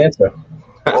 Excellent answer.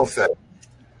 Well said.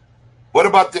 What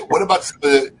about some of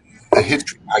the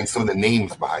history behind some of the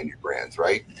names behind your brands,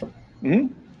 right? Mm-hmm.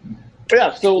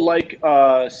 Yeah, so like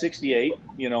 68,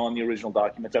 on the original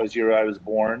documents, that was the year I was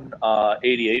born.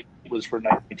 88 was for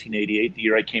 1988, the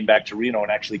year I came back to Reno and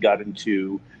actually got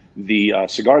into the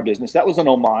cigar business. That was an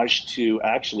homage to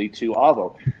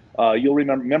Avo. You'll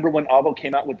remember when Avo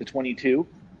came out with the 22?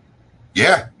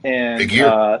 Yeah, and big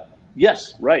year.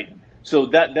 Yes, right. So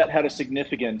that had a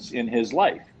significance in his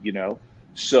life,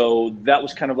 So that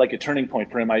was kind of like a turning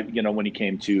point for him. When he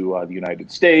came to the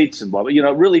United States and blah, blah,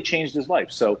 it really changed his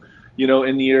life. So,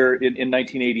 in the year in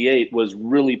 1988 was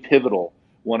really pivotal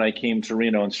when I came to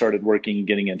Reno and started working and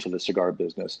getting into the cigar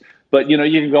business. But, you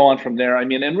can go on from there. I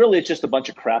mean, and really it's just a bunch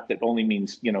of crap that only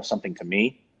means, something to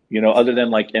me, other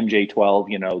than like MJ12,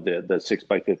 the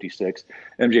 6x56.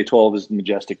 MJ12 is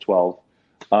Majestic 12.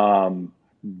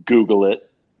 Google it.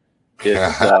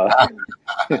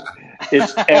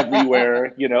 It's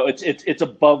everywhere. It's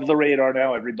above the radar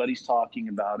now. Everybody's talking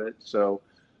about it. So,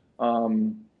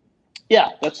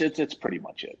 that's it. It's pretty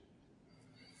much it.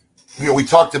 We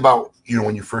talked about,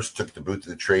 when you first took the booth to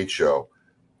the trade show,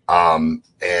 and,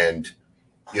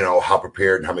 how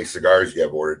prepared and how many cigars you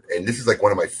have ordered. And this is like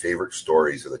one of my favorite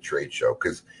stories of the trade show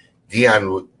because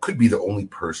Dion could be the only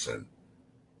person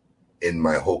in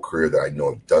my whole career that I know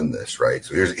have done this, right?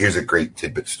 So here's a great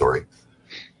tidbit story.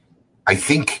 I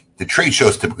think the trade show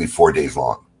is typically 4 days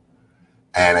long.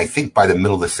 And I think by the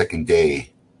middle of the second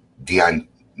day, Dion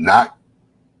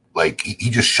he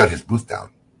just shut his booth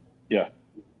down. Yeah.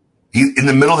 He in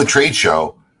the middle of the trade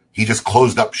show, he just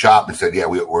closed up shop and said, "Yeah,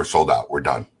 we're sold out. We're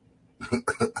done."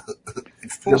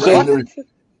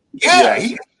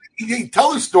 He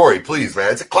Tell the story, please,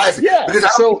 man. It's a classic. Yeah. Because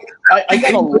I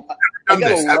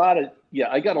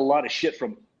got a lot of shit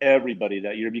from everybody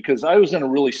that year because I was in a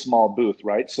really small booth,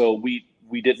 right? So we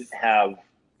didn't have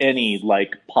any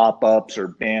like pop-ups or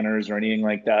banners or anything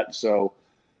like that. So,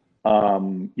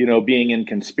 being in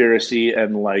conspiracy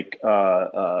and like,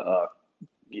 cult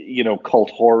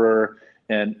horror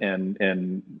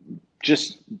and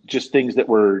just things that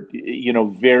were,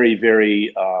 very,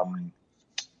 very,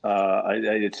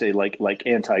 I'd say like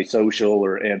antisocial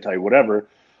or anti whatever.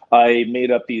 I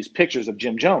made up these pictures of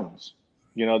Jim Jones,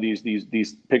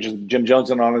 these pictures of Jim Jones,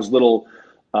 and on his little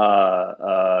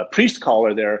priest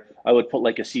collar there, I would put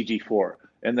like a CG4,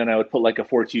 and then I would put like a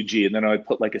 42G, and then I would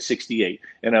put like a 68,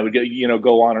 and I would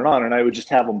go on, and I would just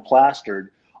have them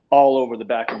plastered all over the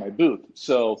back of my booth.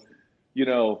 So,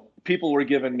 people were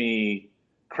giving me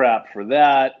crap for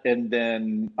that, and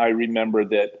then I remember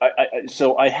that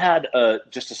I had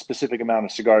just a specific amount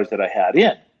of cigars that I had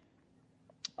in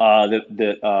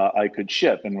that I could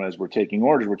ship, and as we're taking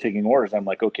orders, I'm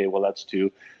like, okay, well that's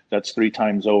 3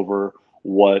 times over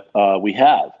what we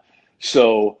have.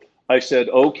 So I said,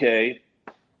 okay,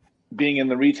 being in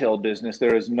the retail business,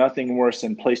 there is nothing worse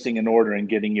than placing an order and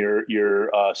getting your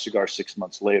cigar 6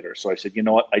 months later. So I said, you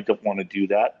know what? I don't want to do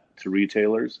that to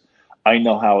retailers. I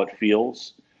know how it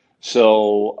feels.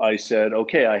 So I said,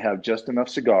 okay, I have just enough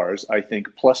cigars, I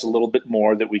think, plus a little bit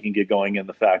more that we can get going in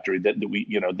the factory that we,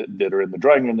 that are in the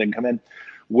drawing room, then come in,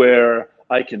 where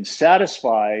I can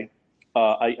satisfy,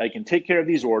 I can take care of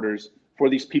these orders for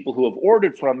these people who have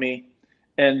ordered from me,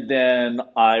 and then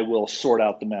I will sort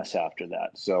out the mess after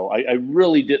that. So I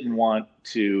really didn't want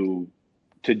to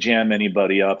jam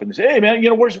anybody up and say, hey man,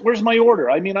 where's my order?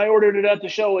 I mean, I ordered it at the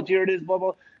show, and here it is, blah,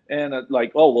 blah. And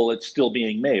like, oh, well, it's still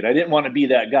being made. I didn't want to be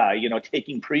that guy,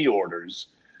 taking pre-orders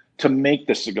to make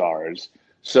the cigars.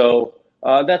 So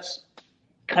that's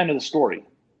kind of the story.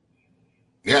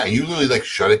 Yeah, you literally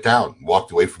shut it down,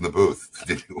 walked away from the booth.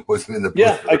 Wasn't in the booth.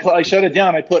 Yeah, I shut it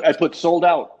down. I put sold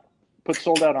out. Put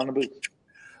sold out on the booth.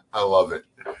 I love it.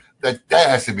 That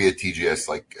has to be a TGS.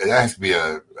 That has to be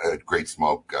a Great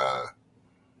Smoke.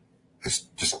 It's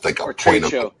just like a trade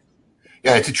show.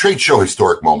 Yeah, it's a trade show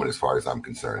historic moment as far as I'm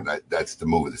concerned. That's the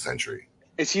move of the century.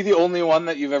 Is he the only one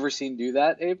that you've ever seen do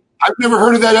that, Abe? I've never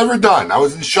heard of that ever done. I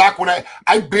was in shock when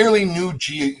I barely knew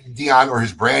Dion or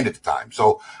his brand at the time.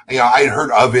 So, I had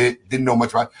heard of it, didn't know much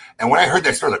about it. And when I heard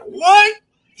that story, like, what?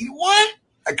 What?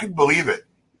 I couldn't believe it.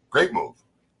 Great move.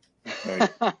 Right.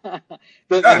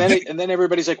 and then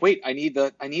everybody's like, wait, I need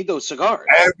those cigars.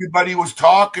 Everybody was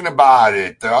talking about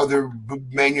it. The other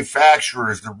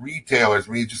manufacturers, the retailers.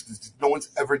 I mean, just no one's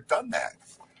ever done that.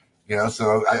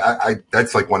 So I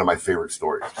that's like one of my favorite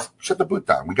stories. Just shut the booth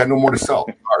down. We got no more to sell.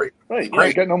 Sorry. Right. Yeah,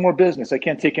 I got no more business. I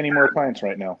can't take any more clients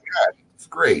right now. Yeah, it's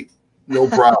great. No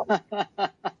problem.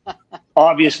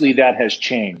 Obviously, that has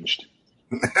changed.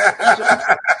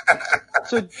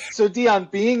 So Dion,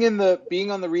 being on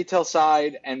the retail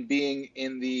side and being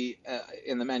in the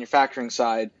manufacturing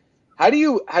side, how do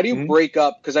you break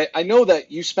up? Because I know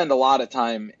that you spend a lot of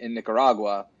time in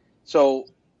Nicaragua. So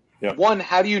one,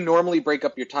 how do you normally break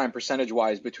up your time percentage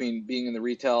wise between being on the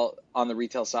retail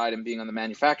side and being on the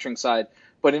manufacturing side?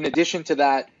 But in addition to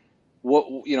that,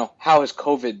 how has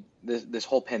COVID, this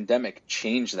whole pandemic,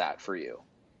 changed that for you?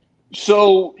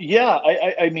 So yeah,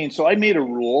 I mean, so I made a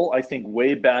rule, I think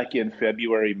way back in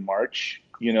February, March,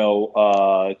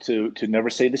 to never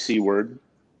say the C word.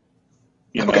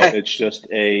 It's just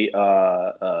a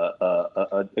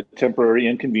temporary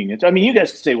inconvenience. I mean, you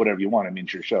guys can say whatever you want. I mean,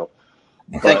 it's your show.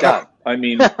 Thank God. I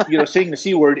mean, saying the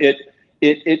C word,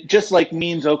 it just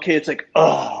means, okay, it's like,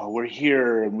 oh, we're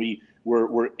here and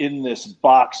we're in this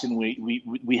box and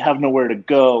we have nowhere to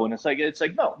go. And it's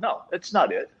like, no, it's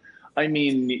not it. I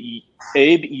mean,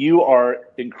 Abe, you are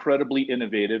incredibly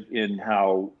innovative in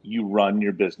how you run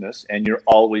your business, and you're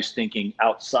always thinking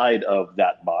outside of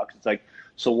that box. It's like,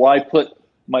 so why put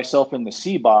myself in the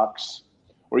C box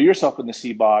or yourself in the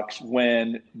C box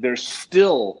when there's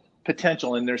still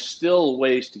potential and there's still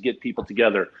ways to get people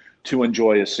together to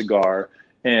enjoy a cigar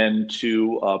and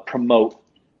to promote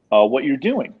what you're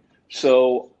doing.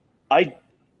 So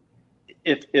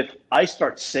if I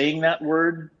start saying that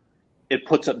word, it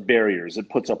puts up barriers, it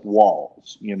puts up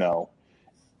walls,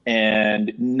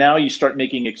 and now you start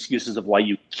making excuses of why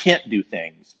you can't do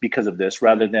things because of this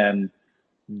rather than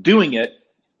doing it,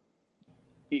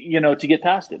 to get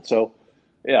past it. So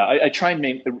yeah, I try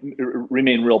and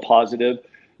remain real positive.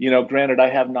 Granted, I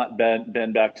have not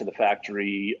been back to the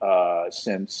factory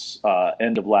since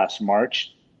end of last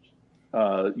March,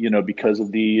 because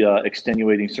of the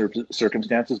extenuating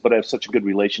circumstances, but I have such a good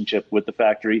relationship with the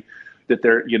factory. that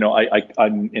they're,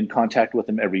 I'm in contact with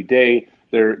them every day.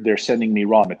 They're sending me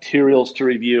raw materials to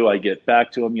review. I get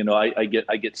back to them. I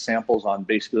get samples on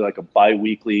basically like a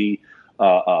biweekly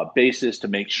basis to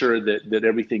make sure that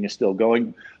everything is still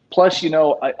going. Plus,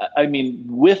 I mean,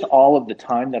 with all of the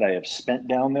time that I have spent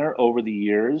down there over the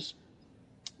years,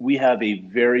 we have a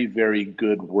very, very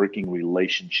good working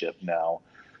relationship now,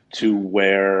 to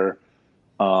where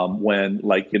when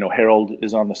Harold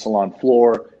is on the salon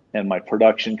floor and my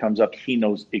production comes up, he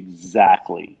knows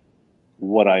exactly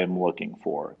what I am looking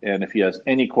for. And if he has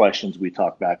any questions, we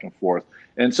talk back and forth.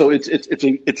 And so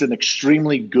it's an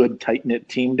extremely good, tight-knit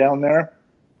team down there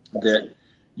that,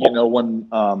 when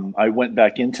I went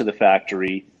back into the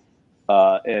factory,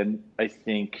 and I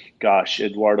think, gosh,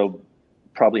 Eduardo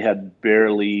probably had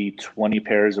barely 20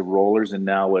 pairs of rollers, and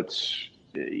now it's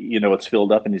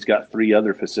filled up, and he's got 3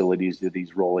 other facilities that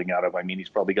he's rolling out of. I mean, he's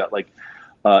probably got like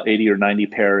 80 or 90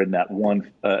 pair in that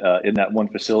one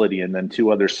facility, and then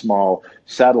 2 other small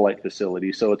satellite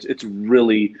facilities. So it's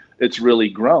really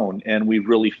grown, and we've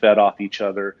really fed off each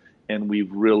other, and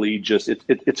we've really just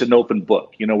it's an open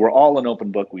book. We're all an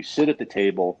open book. We sit at the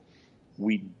table,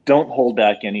 we don't hold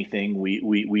back anything.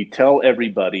 We tell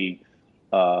everybody.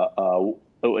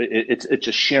 It's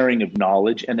a sharing of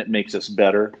knowledge, and it makes us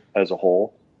better as a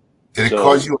whole. Did it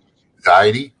cause you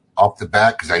anxiety off the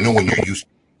bat? Because I know when you're used to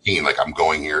being like, I'm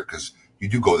going here, because you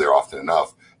do go there often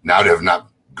enough. Now to have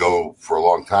not go for a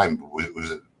long time,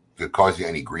 did it cause you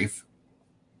any grief?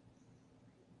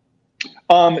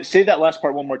 Say that last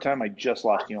part one more time. I just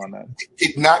lost you on that.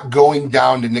 It not going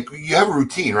down to Nicaragua. You have a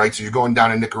routine, right? So you're going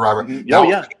down to Nicaragua. Mm-hmm. Now,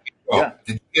 yeah.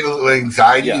 Did you get a little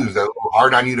anxiety? Yeah. Was that a little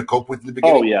hard on you to cope with in the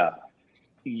beginning? Oh, yeah.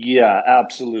 Yeah,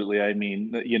 absolutely. I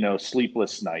mean,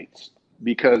 sleepless nights.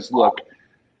 Because, look,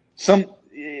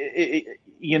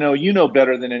 you know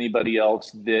better than anybody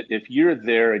else that if you're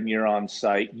there and you're on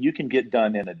site, you can get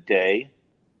done in a day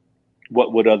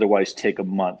what would otherwise take a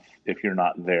month if you're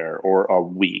not there, or a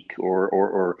week,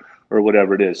 or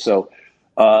whatever it is. So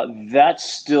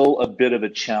that's still a bit of a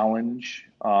challenge,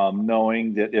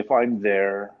 knowing that if I'm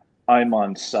there, I'm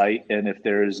on site, and if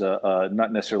there's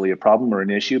not necessarily a problem or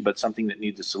an issue, but something that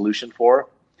needs a solution for,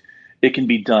 it can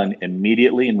be done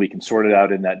immediately, and we can sort it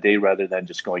out in that day rather than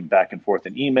just going back and forth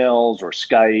in emails or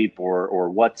Skype or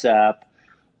WhatsApp,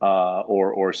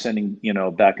 or sending,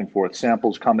 back and forth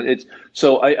samples, comments.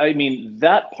 So I mean,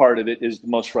 that part of it is the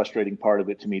most frustrating part of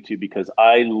it to me too, because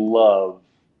I love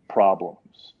problems.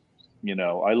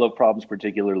 I love problems,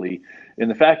 particularly in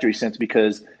the factory sense,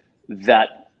 because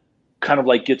that kind of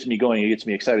like gets me going. It gets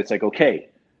me excited. It's like, okay,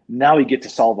 now we get to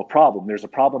solve a problem. There's a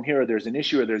problem here, or there's an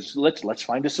issue, or let's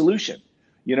find a solution,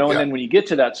 and then when you get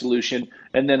to that solution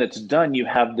and then it's done, you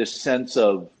have this sense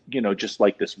of, just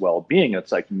like this well-being.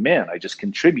 It's like, man, I just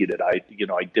contributed. I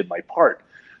did my part.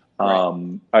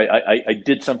 Right. I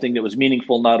did something that was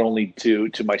meaningful, not only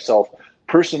to myself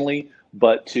personally,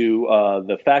 but to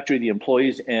the factory, the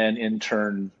employees, and in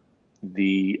turn,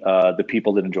 the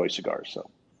people that enjoy cigars. So.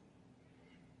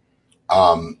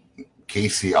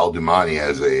 Casey Aldemani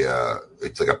has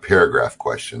it's like a paragraph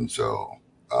question. So,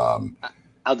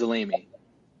 Aldemani.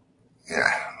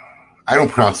 Yeah, I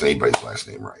don't pronounce anybody's last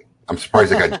name right. I'm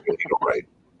surprised I got it right.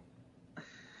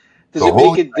 Does it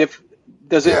make it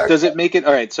Does it make it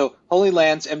all right? So Holy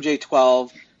Lance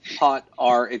MJ12 Pot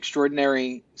are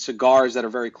extraordinary cigars that are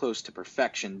very close to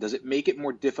perfection. Does it make it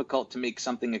more difficult to make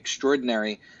something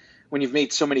extraordinary when you've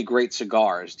made so many great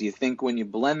cigars? Do you think when you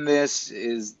blend this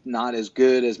is not as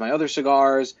good as my other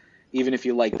cigars, even if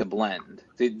you like the blend?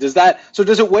 Does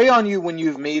it weigh on you when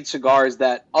you've made cigars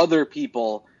that other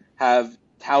people have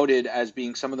touted as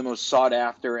being some of the most sought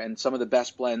after and some of the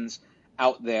best blends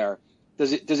out there?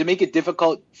 Does it make it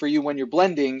difficult for you when you're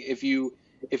blending if you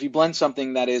blend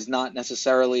something that is not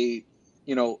necessarily,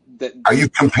 that are you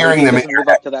comparing them? Live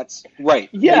up to that, right?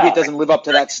 Yeah, maybe it doesn't live up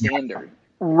to that standard.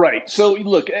 Right. So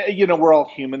look, we're all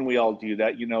human. We all do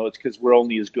that. It's because we're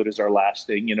only as good as our last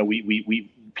thing.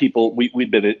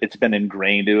 It's been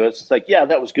ingrained to us. It's like, yeah,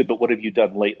 that was good, but what have you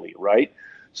done lately, right?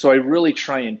 So I really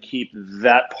try and keep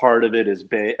that part of it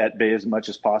at bay as much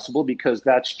as possible, because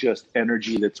that's just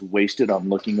energy that's wasted on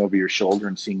looking over your shoulder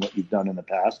and seeing what you've done in the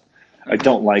past. I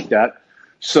don't like that.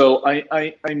 So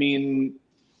I mean,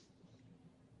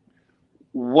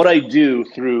 what I do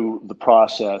through the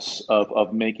process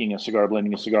of making a cigar,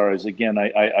 blending a cigar, is, again,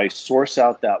 I source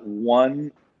out that one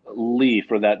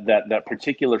leaf or that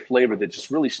particular flavor that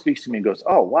just really speaks to me and goes,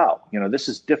 oh, wow, this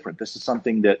is different. This is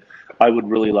something that I would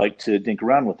really like to dink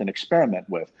around with and experiment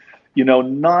with.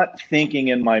 Not thinking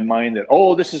in my mind that,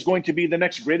 oh, this is going to be the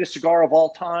next greatest cigar of all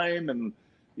time. And,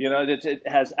 it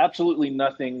has absolutely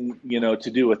nothing,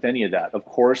 to do with any of that. Of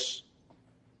course,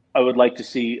 I would like to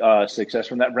see success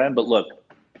from that brand. But look,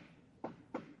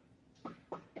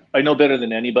 I know better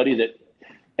than anybody that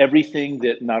everything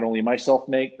that not only myself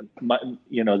make,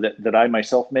 that I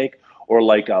myself make, or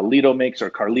like Lito makes or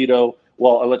Carlito.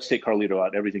 Well, let's take Carlito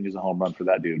out. Everything is a home run for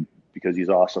that dude because he's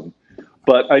awesome.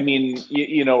 But I mean,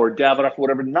 or Davidoff,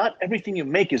 whatever. Not everything you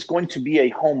make is going to be a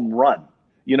home run.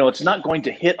 It's not going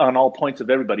to hit on all points of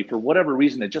everybody. For whatever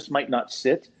reason, it just might not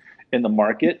sit in the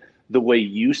market the way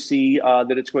you see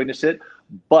that it's going to sit.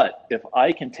 But if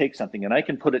I can take something and I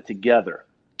can put it together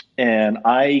and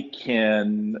I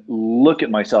can look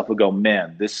at myself and go,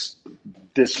 man, this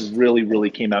really, really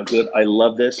came out good. I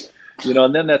love this.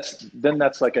 And then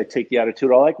that's like I take the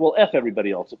attitude. I like, well, F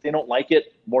everybody else. If they don't like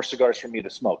it, more cigars for me to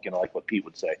smoke, like what Pete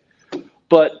would say.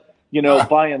 But,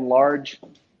 by and large,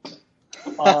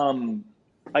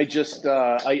 I just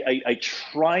I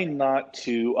try not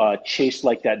to chase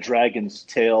like that dragon's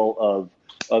tail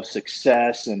of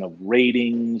success and of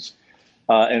ratings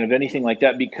and of anything like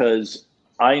that, because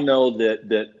I know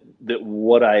that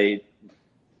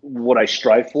what I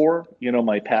strive for,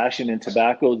 my passion in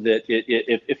tobacco, that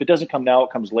if it doesn't come now,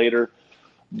 it comes later.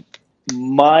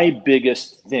 My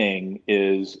biggest thing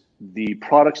is the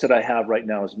products that I have right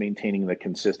now is maintaining the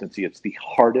consistency. It's the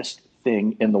hardest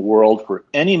thing in the world for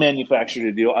any manufacturer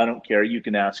to do. I don't care. You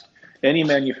can ask any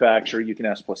manufacturer. You can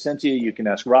ask Plasencia. You can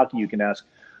ask Rocky. You can ask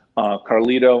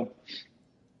Carlito.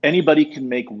 Anybody can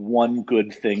make one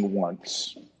good thing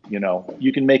once.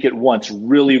 You can make it once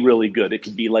really, really good. It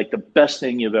could be like the best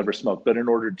thing you've ever smoked. But in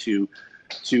order to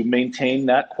maintain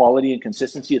that quality and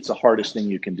consistency, it's the hardest thing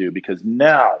you can do, because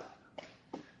now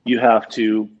you have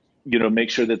to, make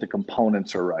sure that the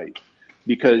components are right.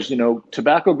 Because,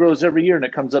 tobacco grows every year and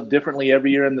it comes up differently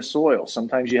every year in the soil.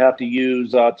 Sometimes you have to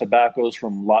use tobaccos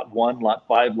from lot 1, lot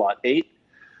 5, lot 8.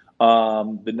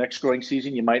 The next growing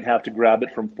season, you might have to grab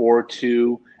it from 4,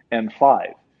 2, and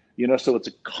 5. So it's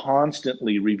a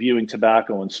constantly reviewing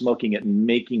tobacco and smoking it and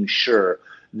making sure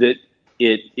that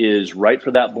it is right for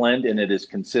that blend and it is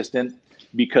consistent,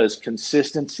 because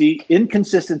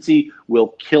inconsistency will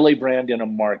kill a brand in a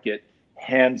market,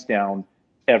 hands down,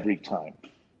 every time.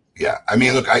 Yeah. I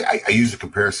mean, look, I use a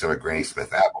comparison of Granny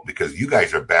Smith apple because you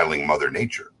guys are battling Mother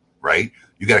Nature, right?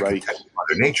 You got to contest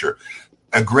Mother Nature.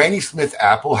 A Granny Smith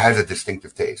apple has a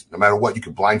distinctive taste. No matter what, you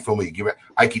can blindfold me, you give it,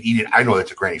 I could eat it. I know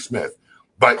that's a Granny Smith.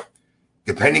 But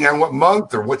depending on what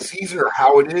month or what season or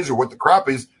how it is or what the crop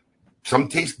is, some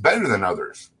taste better than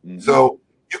others. Mm-hmm. So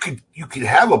you could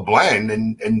have a blend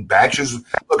and batches.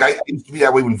 Look, I used to be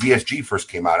that way when VSG first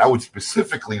came out. I would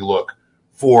specifically look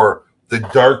for the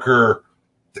darker,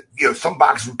 some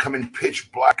boxes would come in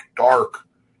pitch black, dark,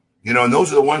 and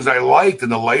those are the ones I liked.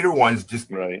 And the lighter ones,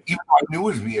 just even though I knew it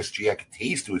was VSG, I could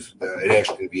taste it was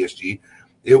actually VSG.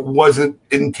 It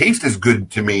didn't taste as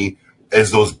good to me as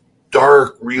those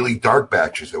dark, really dark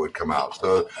batches that would come out.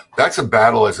 So that's a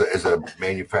battle as a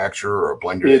manufacturer or a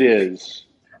blender. It is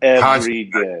every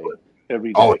day.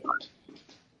 Every day.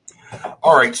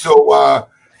 All right. So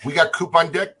we got Coop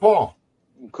on deck, Paul.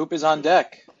 Coop is on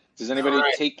deck. Does anybody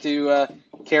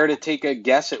care to take a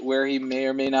guess at where he may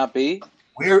or may not be?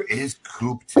 Where is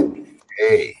Coop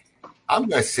today? I'm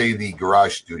going to say the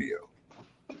garage studio.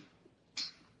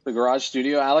 The garage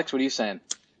studio, Alex? What are you saying?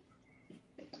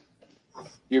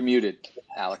 You're muted,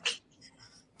 Alex.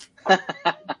 Thanks,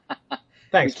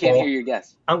 we can't Paul. hear your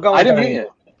guess. I'm going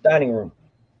dining room.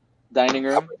 Dining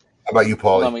room? How about you,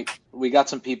 Paulie? We got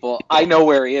some people. I know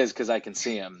where he is because I can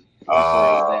see him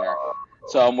before he's there.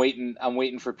 So I'm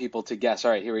waiting for people to guess.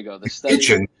 All right, here we go. The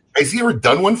kitchen. Has he ever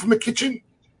done one from a kitchen?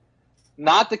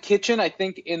 Not the kitchen. I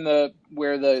think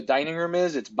where the dining room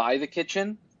is, it's by the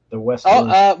kitchen. The West.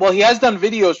 Well, he has done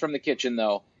videos from the kitchen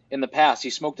though. In the past, he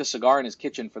smoked a cigar in his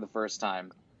kitchen for the first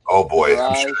time. Oh boy,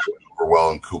 I'm sure we're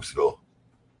well in Coopsville.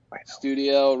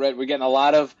 Studio, Red. We're getting a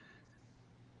lot of.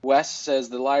 Wes says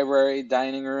the library,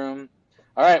 dining room.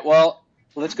 All right, well,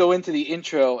 let's go into the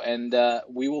intro, and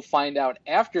we will find out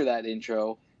after that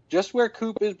intro just where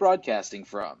Coop is broadcasting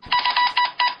from.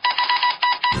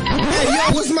 Hey,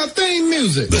 yo, what's my theme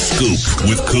music? The Scoop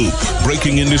with Coop.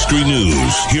 Breaking industry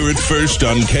news. Hear it first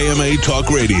on KMA Talk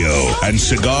Radio and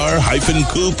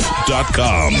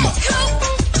cigar-coop.com.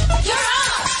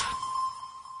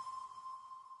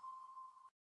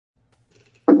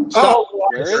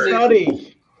 Where is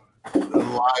study? The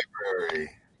library.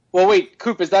 Well, wait,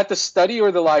 Coop, is that the study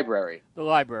or the library? The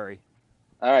library.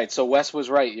 All right, so Wes was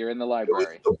right. You're in the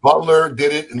library. The butler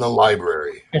did it in the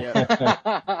library.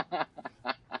 Yeah.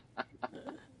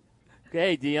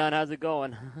 Okay, Dion, how's it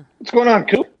going? What's going on,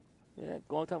 Coop? Yeah,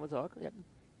 long time to talk. Yeah.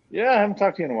 Yeah, I haven't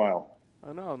talked to you in a while.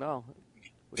 Oh, no.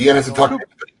 Dion hasn't talked to you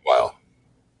in a while.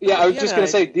 Yeah, I was just going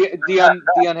to say Dion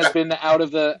has been out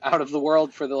of the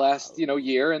world for the last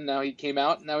year, and now he came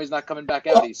out, and now he's not coming back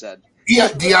out. He said. Yeah,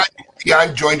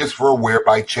 Dion joined us for a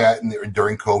Whereby chat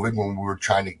during COVID when we were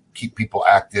trying to keep people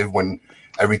active when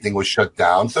everything was shut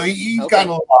down. So he's gotten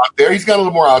a little out there. He's got a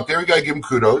little more out there. We got to give him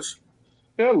kudos.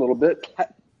 Yeah, a little bit.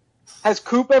 Has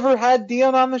Coop ever had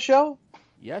Dion on the show?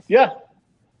 Yes. Yeah.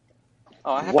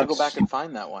 Oh, I have to go back and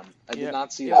find that one. I did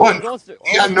not see that.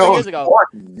 Years ago.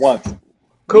 Once.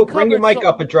 Coop, bring your mic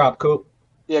up a drop, Coop.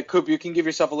 Yeah, Coop, you can give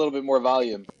yourself a little bit more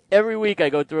volume. Every week I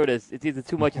go through this. It's either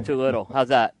too much or too little. How's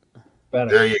that? Better.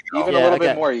 There you go. Even a little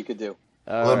bit more you could do.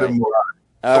 A little bit more.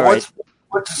 All right.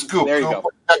 What's the scoop? There you go.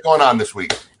 What's going on this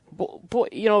week? Boy,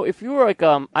 if you were like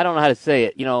I don't know how to say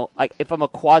it. Like if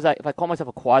I call myself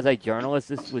a quasi journalist,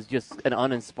 this was just an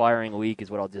uninspiring week,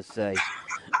 is what I'll just say.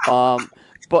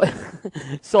 But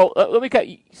so let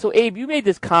me. So Abe, you made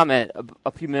this comment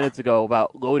a few minutes ago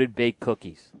about loaded baked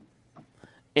cookies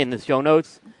in the show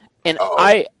notes, and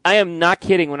I am not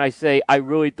kidding when I say I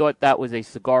really thought that was a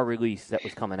cigar release that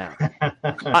was coming out.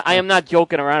 I am not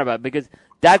joking around about it, because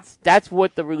that's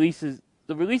what the releases.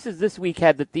 The releases this week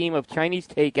had the theme of Chinese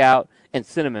takeout and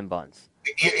cinnamon buns.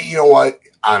 You know what?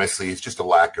 Honestly, it's just a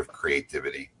lack of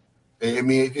creativity. I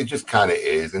mean, it just kind of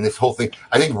is. And this whole thing,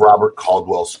 I think Robert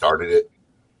Caldwell started it,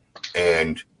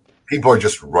 and people are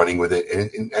just running with it.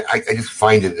 And I just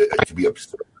find it to be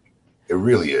absurd. It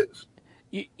really is.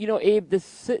 Abe, the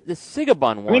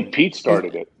Sigabun one. I think Pete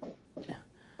started it.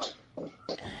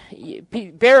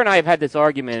 Bear and I have had this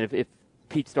argument if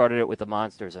Pete started it with the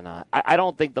Monsters or not. I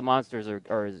don't think the Monsters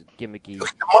are as gimmicky.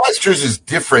 The Monsters is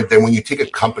different than when you take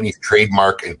a company's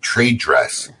trademark and trade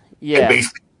dress and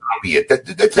basically copy it.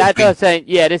 That's what I'm saying.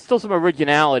 Yeah, there's still some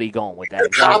originality going with that.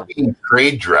 They're copying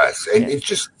trade dress, and it's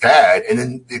just sad. And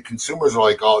then the consumers are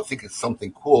like, "Oh, I think it's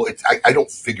something cool."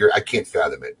 I can't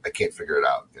fathom it. I can't figure it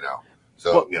out.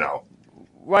 So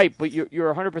Right, but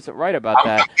you're 100% right about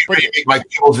that. I'm trying to make my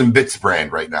Kibbles and Bits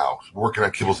brand right now. Working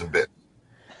on Kibbles and Bits.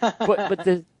 but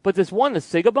this one, the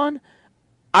Sigabun,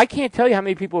 I can't tell you how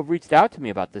many people have reached out to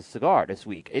me about this cigar this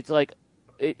week. It's like,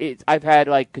 I've had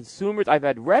like consumers, I've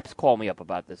had reps call me up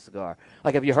about this cigar.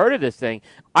 Like, have you heard of this thing?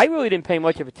 I really didn't pay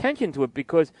much of attention to it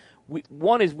because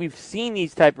we've seen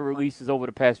these type of releases over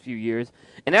the past few years,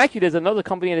 and actually there's another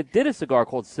company that did a cigar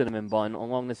called Cinnamon Bun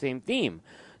along the same theme.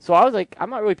 So I was like,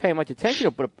 I'm not really paying much attention to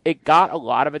it, but it got a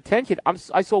lot of attention.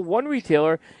 I saw one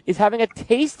retailer is having a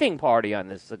tasting party on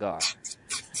this cigar.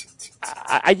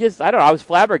 I don't know. I was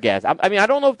flabbergasted. I mean, I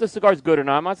don't know if the cigar is good or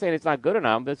not. I'm not saying it's not good or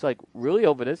not, but it's like, really,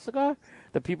 over this cigar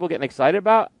that people getting excited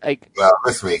about? Like, well,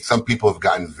 listen, some people have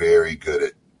gotten very good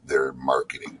at their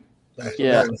marketing.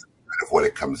 Yeah. That's kind of what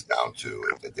it comes down to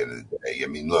at the end of the day. I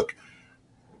mean, look,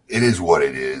 it is what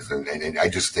it is, and I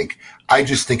just think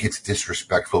it's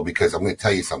disrespectful, because I'm going to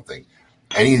tell you something.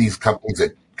 Any of these companies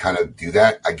that kind of do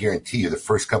that, I guarantee you, the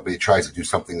first company that tries to do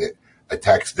something that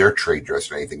attacks their trade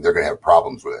dress or anything, they're going to have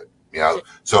problems with it.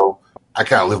 So I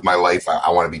kind of live my life. I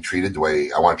want to be treated the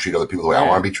way I want to treat other people the way I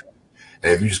want to be treated.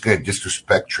 And if you're just going to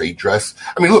disrespect trade dress,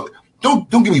 I mean, look, don't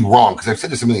get me wrong, because I've said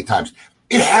this a million times.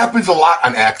 It happens a lot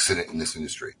on accident in this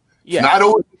industry. Yeah. It's not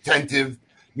always attentive,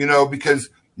 because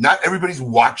not everybody's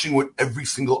watching what every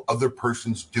single other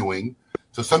person's doing.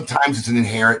 So sometimes it's an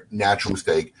inherent natural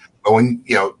mistake. But when,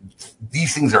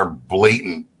 these things are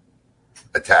blatant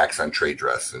attacks on trade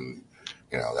dress, and,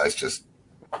 that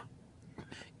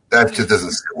just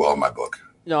doesn't sit well in my book.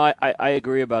 No, I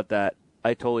agree about that.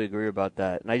 I totally agree about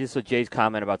that. And I just saw Jay's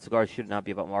comment about cigars should not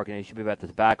be about marketing. It should be about the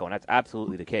tobacco, and that's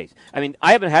absolutely the case. I mean,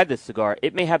 I haven't had this cigar.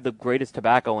 It may have the greatest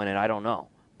tobacco in it. I don't know.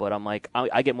 But I'm like,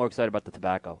 I get more excited about the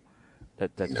tobacco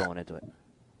that's going into it.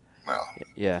 Well,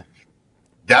 yeah.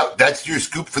 That's your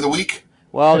scoop for the week?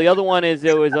 Well, the other one is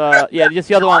just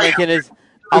the other one I'm making is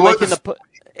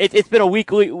it's been a week.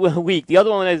 The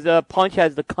other one is Punch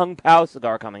has the Kung Pao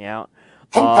cigar coming out.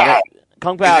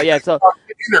 Kung Pao, yeah. So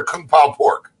either Kung Pao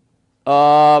pork.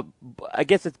 I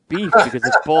guess it's beef because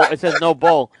it's bull. It says no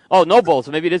bull. Oh, no bull.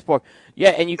 So maybe it is pork. Yeah,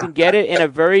 and you can get it in a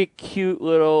very cute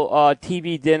little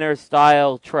TV dinner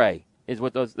style tray. Is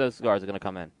what those cigars are going to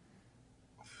come in.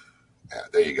 Yeah,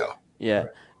 there you go. Yeah.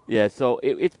 Yeah, so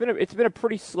it's been a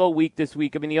pretty slow week this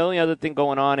week. I mean, the only other thing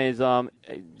going on is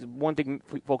one thing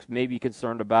folks may be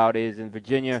concerned about is in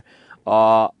Virginia,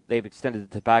 they've extended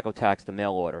the tobacco tax to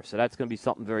mail order. So that's going to be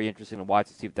something very interesting to watch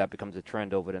to see if that becomes a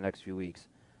trend over the next few weeks.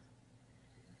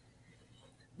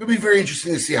 It'll be very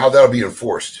interesting to see how that'll be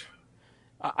enforced.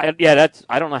 I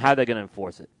don't know how they're going to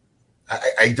enforce it.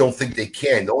 I don't think they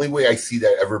can. The only way I see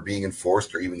that ever being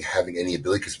enforced or even having any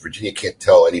ability, because Virginia can't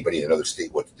tell anybody in another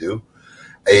state what to do,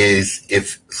 is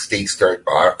if states start,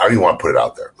 I don't even want to put it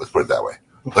out there. Let's put it that way.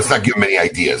 Let's not give them any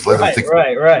ideas. Let them think.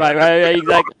 Right,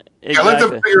 exactly. Yeah, let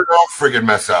them figure their own friggin'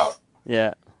 mess out.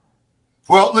 Yeah.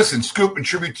 Well, listen, Scoop, in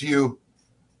tribute to you,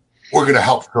 we're going to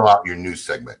help fill out your news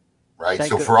segment, right?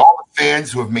 Thank so you. for all the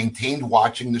fans who have maintained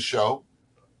watching the show,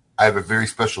 I have a very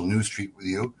special news treat with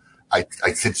you. I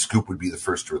said Scoop would be the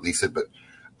first to release it, but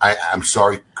I'm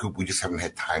sorry, Coop, we just haven't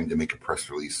had time to make a press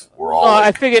release. We're all.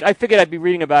 I figured I'd be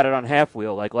reading about it on Half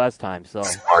Wheel like last time. So.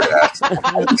 Smart ass.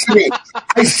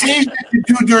 I saved it to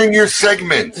do during your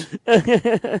segment. All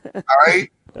right.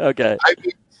 Okay.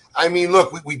 I mean,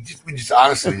 look, we just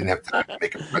honestly didn't have time to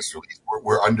make a press release.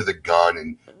 We're under the gun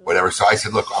and whatever. So I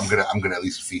said, look, I'm gonna at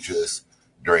least feature this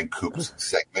during Coop's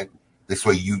segment. This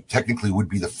way, you technically would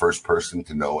be the first person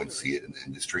to know and see it in the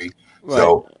industry. Right.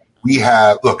 So we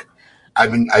have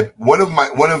one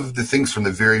of the things from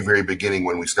the very, very beginning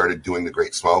when we started doing the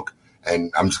Great Smoke,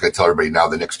 and I'm just going to tell everybody now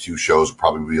the next 2 shows will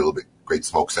probably be a little bit Great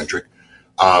Smoke centric,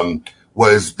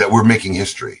 was that we're making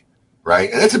history, right?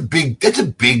 And that's a big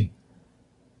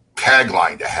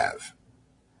tagline to have,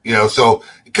 so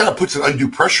it kind of puts an undue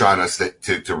pressure on us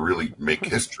to really make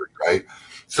history, right?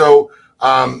 So,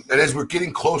 and as we're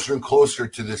getting closer and closer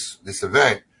to this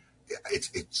event,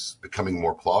 it's becoming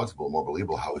more plausible, more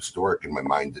believable how historic in my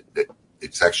mind that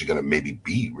it's actually going to maybe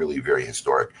be really very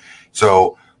historic.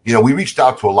 So, we reached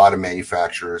out to a lot of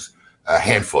manufacturers, a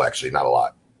handful actually, not a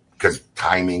lot, because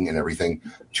timing and everything,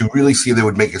 to really see if they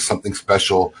would make us something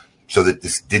special so that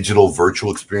this digital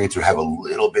virtual experience would have a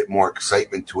little bit more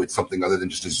excitement to it, something other than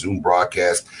just a Zoom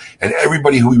broadcast. And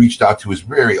everybody who we reached out to was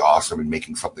very awesome in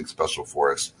making something special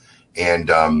for us. And,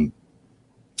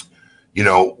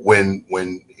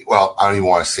 well, I don't even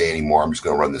want to say anymore. I'm just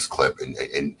going to run this clip.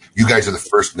 And you guys are the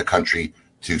first in the country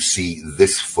to see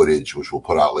this footage, which we'll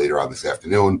put out later on this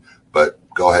afternoon. But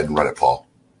go ahead and run it, Paul.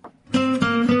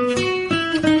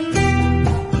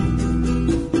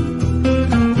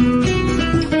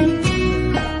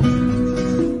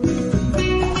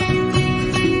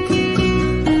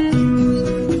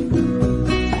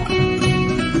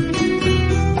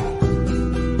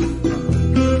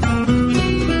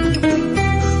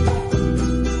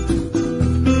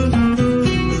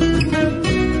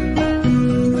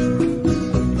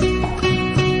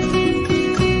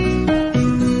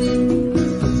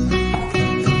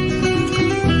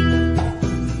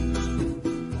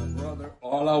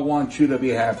 You to be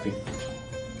happy.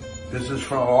 This is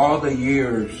for all the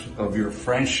years of your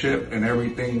friendship and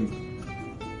everything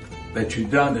that you've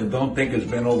done and don't think it's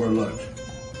been overlooked.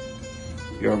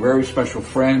 You're a very special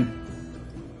friend,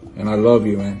 and I love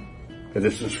you, man. And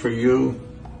this is for you.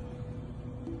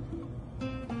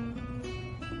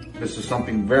 This is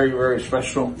something very, very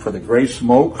special for the Great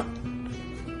Smoke.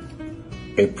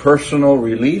 A personal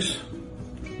release,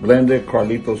 blended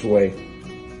Carlitos way.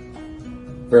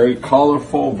 Very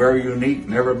colorful, very unique,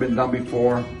 never been done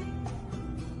before.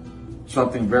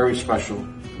 Something very special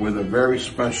with a very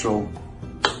special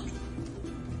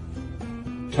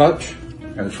touch,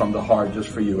 and it's from the heart just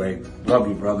for you, Abe. Love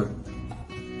you, brother.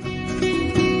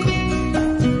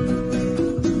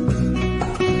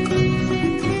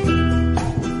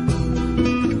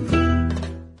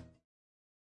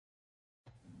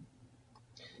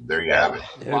 There you have it.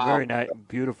 Yeah, very nice,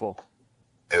 beautiful.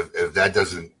 If that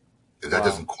doesn't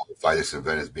qualify this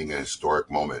event as being a historic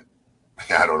moment,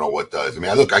 I don't know what does. I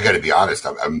mean, look, I got to be honest.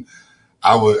 I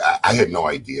had no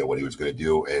idea what he was going to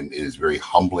do, and it is very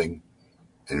humbling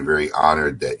and very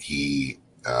honored that he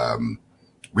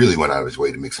really went out of his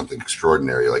way to make something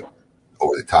extraordinary, like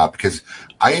over the top. Because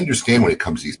I understand when it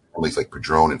comes to these families like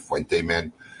Padron and Fuente,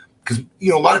 man. Because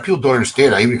a lot of people don't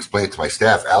understand. I even explained it to my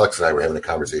staff. Alex and I were having a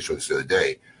conversation with this the other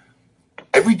day.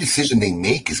 Every decision they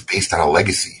make is based on a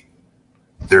legacy,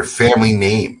 their family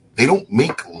name. They don't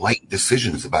make light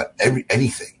decisions about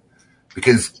anything,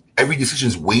 because every decision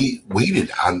is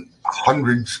weighted on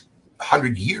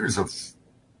 100 years of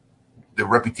the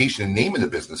reputation and name in the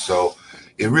business. So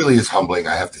it really is humbling.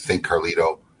 I have to thank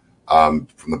Carlito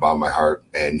from the bottom of my heart,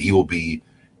 and he will be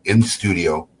in the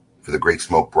studio for the Great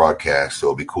Smoke broadcast. So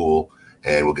it'll be cool,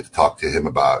 and we'll get to talk to him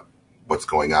about what's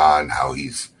going on, how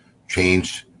he's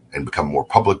changed and become more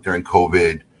public during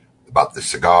COVID, about the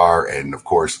cigar, and of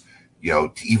course,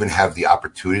 to even have the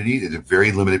opportunity. It's a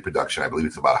very limited production. I believe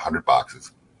it's about 100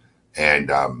 boxes,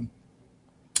 and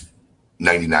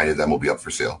 99 of them will be up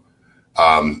for sale.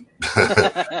 And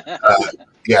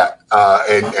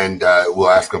we'll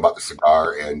ask him about the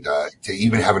cigar, and to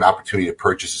even have an opportunity to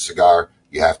purchase a cigar,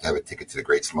 you have to have a ticket to the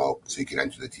Great Smoke, so you can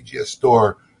enter the TGS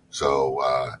store. So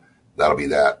that'll be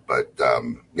that. But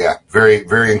very,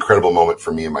 very incredible moment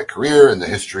for me in my career and the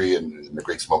history and the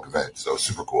Great Smoke event. So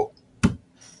super cool.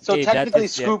 So technically,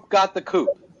 Scoop got the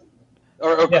coupe.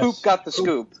 Or Yes. Coop got the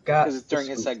scoop got because it's the during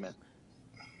his scoop. segment.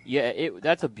 Yeah,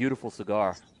 that's a beautiful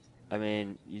cigar. I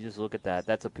mean, you just look at that.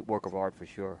 That's a work of art for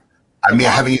sure. I mean,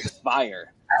 I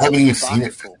Fire. haven't even seen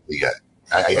it physically yet.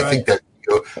 I think that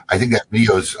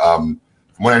video's from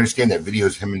what I understand, that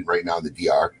video's him right now in the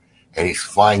DR, and he's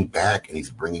flying back and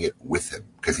he's bringing it with him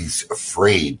because he's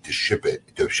afraid to ship it,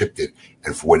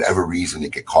 and for whatever reason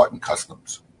it get caught in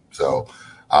customs. So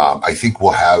I think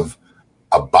we'll have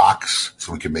a box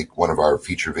so we can make one of our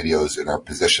feature videos in our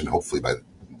possession, hopefully by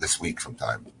this week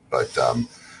sometime. But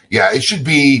yeah, it should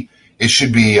be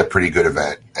a pretty good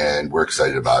event, and we're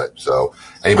excited about it. So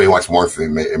anybody wants more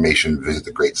information, visit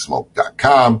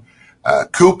thegreatsmoke.com.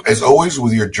 Coop, as always,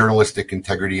 with your journalistic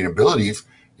integrity and abilities,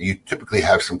 you typically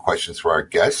have some questions for our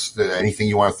guests. Anything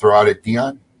you want to throw out at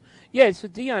Dion? Yeah, so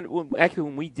Dion, actually,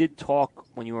 when we did talk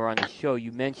when you were on the show,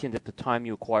 you mentioned at the time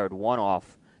you acquired One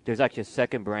Off, there's actually a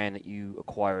second brand that you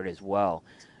acquired as well.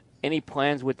 Any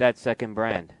plans with that second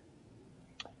brand?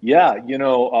 Yeah,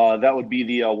 that would be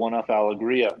the One Off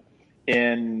Alegria.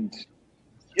 And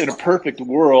in a perfect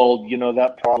world,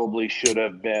 that probably should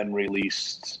have been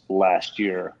released last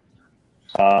year.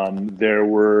 There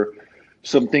were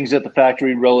some things at the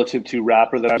factory relative to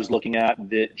wrapper that I was looking at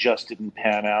that just didn't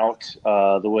pan out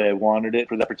the way I wanted it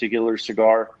for that particular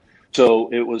cigar.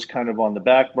 So it was kind of on the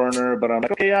back burner, but I'm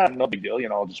like, okay, yeah, no big deal.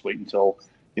 I'll just wait until,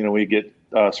 we get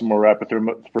some more wrapper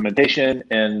fermentation,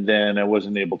 and then I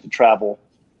wasn't able to travel,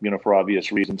 for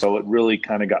obvious reasons. So it really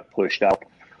kind of got pushed out.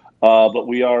 But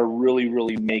we are really,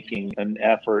 really making an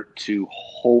effort to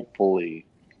hopefully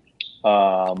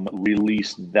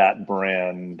release that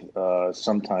brand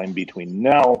sometime between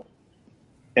now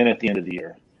and at the end of the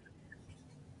year.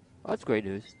 Oh, that's great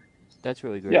news. That's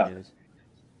really great news.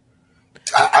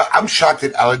 I'm shocked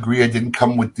that Alegria didn't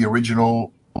come with the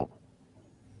original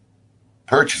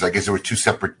purchase. I guess there were two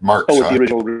separate marks. Oh, with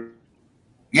the original.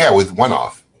 Yeah, with One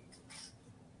Off.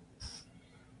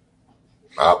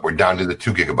 We're down to the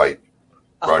 2 gigabyte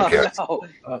broadcast. Oh,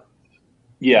 no.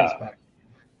 Yeah.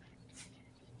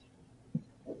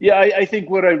 Yeah, I think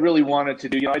what I really wanted to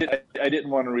do, I didn't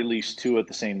want to release 2 at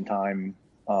the same time.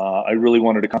 I really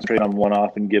wanted to concentrate on One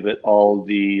Off and give it all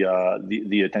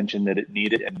the attention that it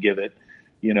needed, and give it,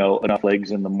 enough legs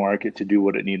in the market to do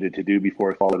what it needed to do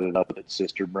before I followed it up with its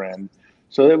sister brand.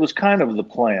 So it was kind of the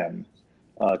plan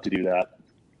to do that.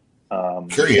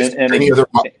 Curious, any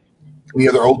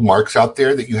other old marks out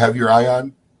there that you have your eye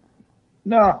on?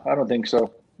 No, I don't think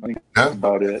so. I think that's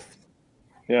about it.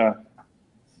 Yeah.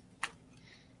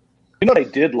 You know what I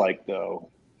did like, though,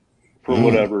 for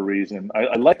whatever reason?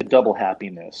 I like the Double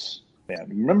Happiness, man.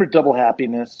 Remember Double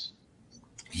Happiness?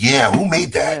 Yeah, who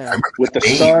made that? I with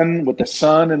the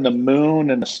sun and the moon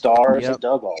and the stars. Yep. I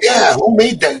dug all Yeah, who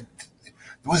made that?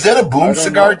 Was that a Boom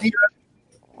cigar, Dion?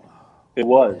 It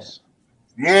was.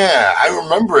 Yeah, I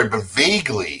remember it, but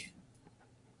vaguely.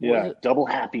 Yeah, Double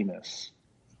Happiness.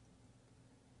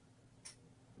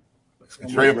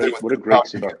 It's right up there with what a great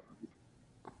cigar.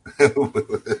 It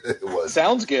was.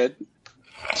 Sounds good.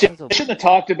 See, I shouldn't have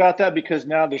talked about that, because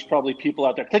now there's probably people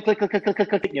out there click, click, click, click, click, click,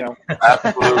 click,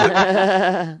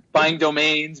 Absolutely. Buying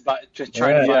domains, just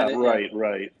trying to find it.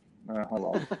 Right.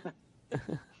 Hold on.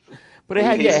 But it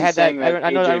had that.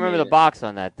 I remember the it. box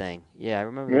on that thing. Yeah, I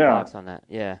remember the box on that.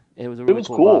 Yeah, it was a really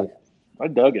cool. box. I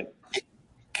dug it.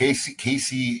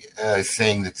 Casey is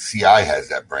saying that CI has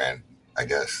that brand, I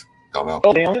guess. Don't know.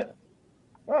 Oh, they own it?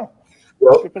 Oh,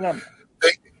 well, good for them.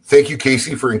 Thank you,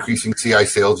 Casey, for increasing CI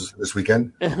sales this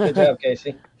weekend. Good job,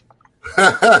 Casey.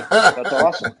 That's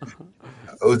awesome.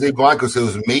 Jose Blanco says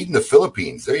it was made in the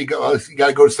Philippines. There you go. You got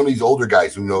to go to some of these older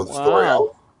guys who know the story.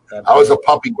 I was a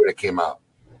puppy when it came out.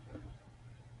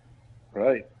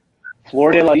 Right.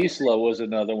 Flor de la Isla was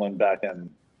another one back then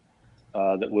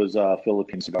that was a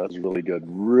Philippine cigar. It was really good.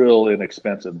 Real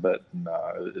inexpensive, but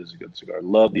it is a good cigar.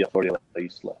 Love the Flor de la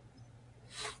Isla.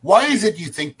 Why is it you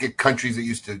think that countries that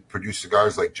used to produce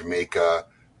cigars like Jamaica,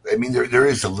 I mean, there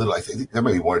is a little, I think there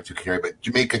might be 1 or 2 Canary, but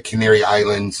Jamaica, Canary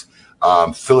Islands,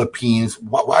 Philippines,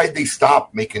 why did they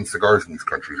stop making cigars in these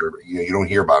countries? Or, you don't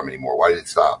hear about them anymore. Why did it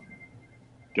stop?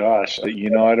 Gosh, I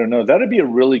don't know. That'd be a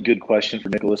really good question for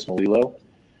Nicholas Melillo.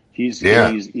 He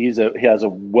has a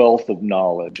wealth of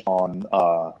knowledge on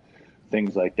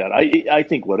things like that. I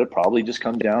think what it probably just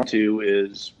comes down to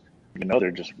is,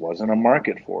 there just wasn't a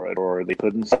market for it, or they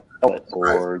couldn't sell it,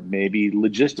 or maybe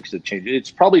logistics had changed. It's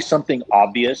probably something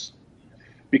obvious,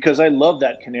 because I love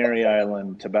that Canary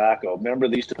Island tobacco. Remember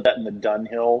they used to put that in the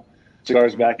Dunhill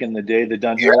cigars back in the day, the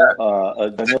Dunhill,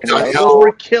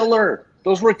 Dunhill.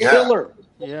 Those were killer.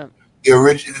 Yeah.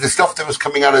 The stuff that was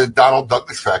coming out of the Donald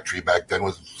Douglas factory back then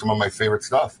was some of my favorite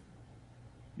stuff.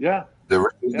 Yeah.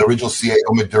 The original CAO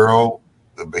Maduro,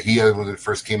 the Bahia when it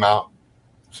first came out.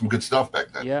 Some good stuff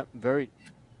back then. Yeah, very.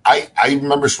 I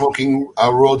remember smoking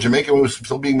Royal Jamaica when it was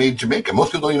still being made in Jamaica.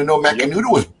 Most people don't even know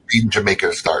Macanudo was made in Jamaica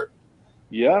to start.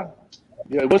 Yeah.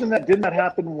 Yeah, didn't that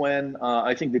happen when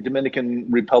I think the Dominican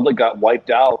Republic got wiped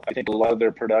out? I think a lot of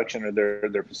their production or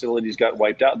their facilities got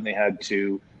wiped out, and they had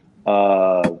to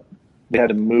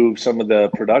move some of the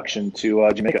production to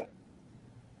Jamaica.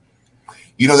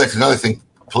 You know, that's another thing.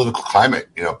 Political climate.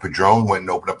 You know, Padron went and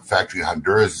opened up a factory in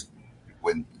Honduras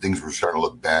when things were starting to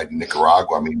look bad in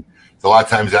Nicaragua. I mean, a lot of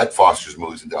times that fosters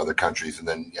moves into other countries, and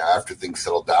then after things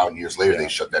settle down years later, they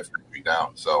shut that factory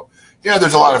down. So, yeah,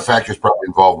 there's a lot of factors probably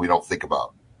involved we don't think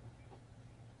about.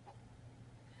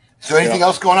 So, anything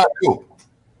else going on, too?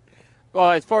 Well,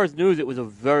 as far as news, it was a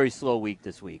very slow week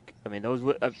this week. I mean, those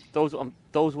were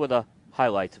the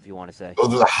highlights, if you want to say.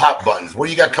 Those are the hot buttons. What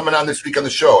do you got coming on this week on the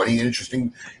show? Any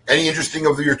interesting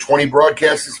of your 20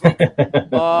 broadcasts this week?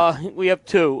 We have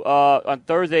 2. On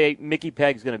Thursday, Mickey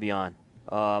Peg's going to be on.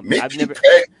 Mickey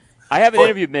Peg? I haven't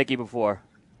interviewed Mickey before.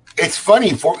 It's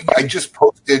funny. I just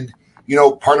posted,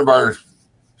 part of our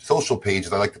social page,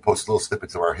 and I like to post little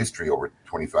snippets of our history over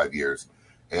 25 years.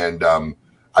 And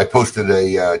I posted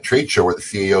a trade show where the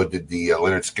CAO did the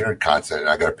Leonard Skinner concert, and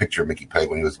I got a picture of Mickey Peg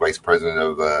when he was vice president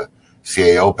of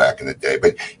CAO back in the day.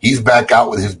 But he's back out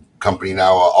with his company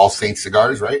now, All Saints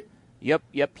Cigars, right? Yep.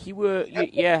 He was.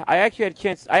 Yeah, I actually had a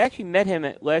chance. I actually met him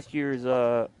at last year's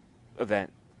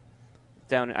event.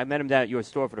 I met him down at your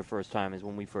store for the first time. Is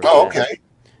when we first. Oh, okay.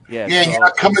 Yeah. Yeah, and you're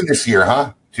not coming this year,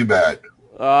 huh? Too bad.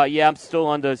 Yeah, I'm still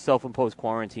under self-imposed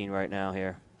quarantine right now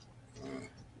here.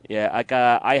 Yeah,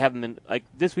 I haven't been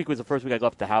this week was the first week I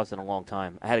left the house in a long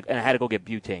time. I had to go get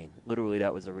butane. Literally,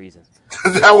 that was the reason.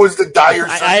 That was the dire.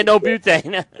 I had no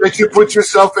butane. That you put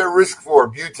yourself at risk for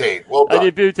butane. Well done. I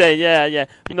did butane. Yeah.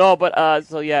 No, but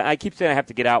so yeah, I keep saying I have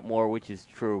to get out more, which is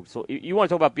true. So you want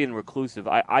to talk about being reclusive?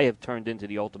 I have turned into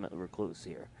the ultimate recluse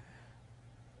here.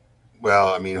 Well,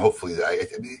 I mean, hopefully,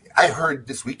 I heard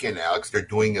this weekend, Alex, they're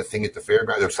doing a thing at the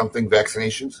fairground. There's something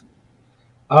vaccinations.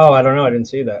 Oh, I don't know. I didn't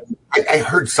see that. I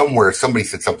heard somewhere somebody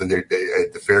said something there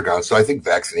at the fairground. So I think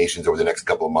vaccinations over the next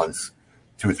couple of months,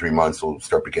 2 or 3 months, will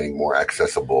start becoming more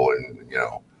accessible, and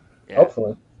Yeah.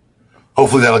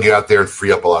 Hopefully that'll get out there and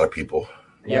free up a lot of people.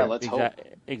 Yeah, let's hope.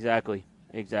 Exactly.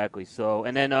 So,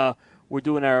 and then we're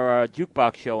doing our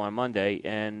jukebox show on Monday,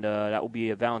 and that will be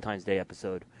a Valentine's Day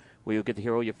episode where you'll get to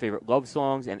hear all your favorite love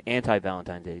songs and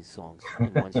anti-Valentine's Day songs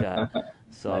in one shot.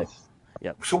 So, nice.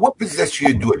 Yep. So what possessed you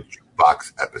to do a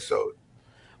jukebox episode?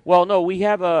 Well, no, we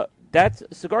have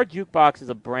Cigar Jukebox is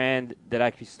a brand that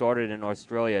actually started in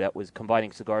Australia that was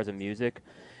combining cigars and music.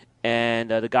 And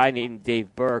the guy named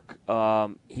Dave Burke,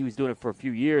 he was doing it for a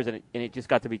few years, and it just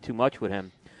got to be too much with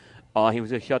him. He was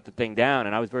going to shut the thing down,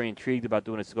 and I was very intrigued about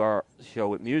doing a cigar show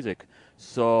with music.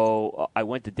 So I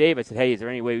went to Dave. I said, hey, is there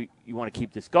any way you want to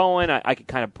keep this going? I could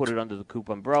kind of put it under the Coop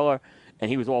umbrella. And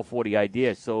he was all for the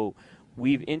idea. So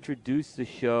we've introduced the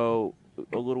show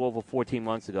a little over 14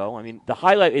 months ago. I mean, the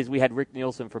highlight is we had Rick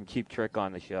Nielsen from Cheap Trick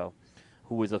on the show,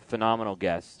 who was a phenomenal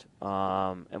guest.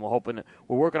 And we're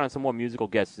working on some more musical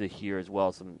guests this year as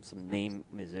well, some name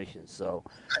musicians. So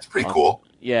that's pretty cool.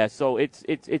 Yeah, so it's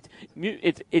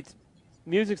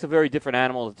music's a very different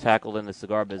animal to tackle than the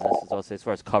cigar business, as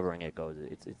far as covering it goes.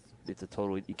 It's a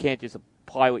totally, you can't just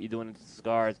apply what you're doing to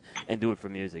cigars and do it for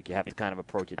music. You have to kind of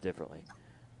approach it differently.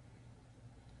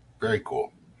 Very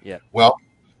cool. Yeah. Well,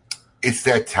 it's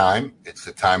that time. It's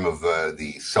the time of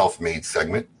the self-made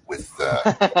segment with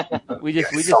we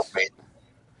just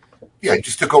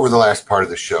took over the last part of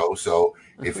the show. So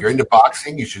if you're into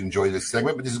boxing, you should enjoy this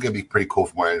segment. But this is going to be pretty cool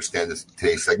from what I understand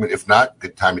today's segment. If not,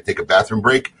 good time to take a bathroom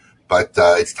break. But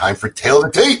it's time for Tail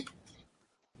of the Tape.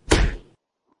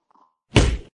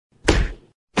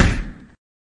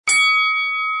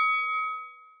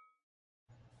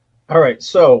 All right,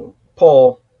 so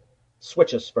Paul,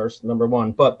 switch us first, number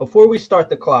one. But before we start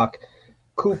the clock,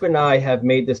 Coop and I have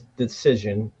made this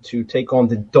decision to take on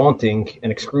the daunting and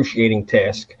excruciating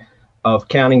task of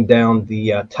counting down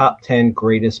the top 10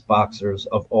 greatest boxers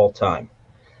of all time.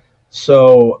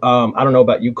 So I don't know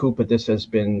about you, Coop, but this has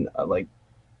been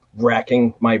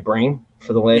racking my brain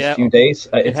for the last few days.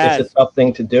 It's a tough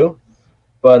thing to do,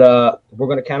 but we're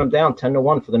going to count them down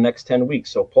 10-1 for the next 10 weeks.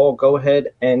 So Paul, go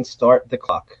ahead and start the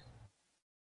clock.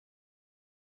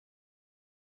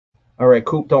 All right,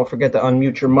 Coop, don't forget to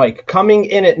unmute your mic. Coming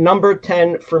in at number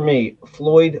 10 for me,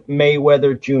 Floyd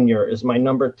Mayweather Jr. is my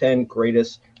number 10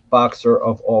 greatest boxer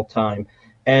of all time.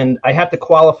 And I have to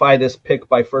qualify this pick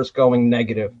by first going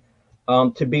negative.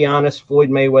 To be honest, Floyd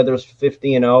Mayweather's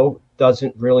 50-0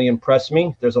 doesn't really impress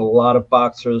me. There's a lot of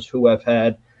boxers who have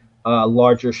had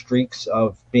larger streaks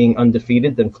of being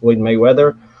undefeated than Floyd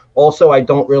Mayweather. Also, I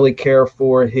don't really care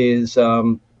for his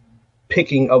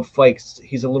picking of fights.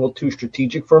 He's a little too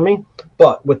strategic for me.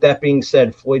 But with that being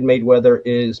said, Floyd Mayweather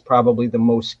is probably the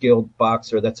most skilled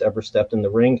boxer that's ever stepped in the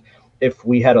ring. If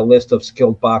we had a list of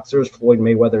skilled boxers, Floyd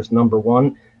Mayweather's number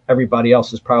one. Everybody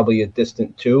else is probably a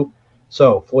distant two.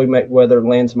 So Floyd Mayweather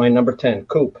lands my number 10.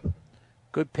 Coop.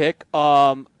 Good pick.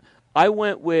 I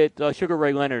went with Sugar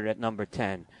Ray Leonard at number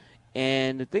 10.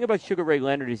 And the thing about Sugar Ray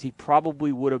Leonard is he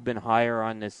probably would have been higher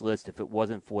on this list if it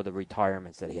wasn't for the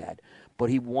retirements that he had. But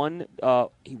he won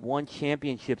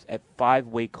championships at 5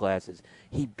 weight classes.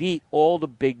 He beat all the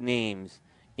big names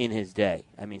in his day.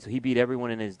 I mean, so he beat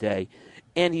everyone in his day.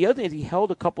 And the other thing is he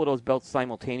held a couple of those belts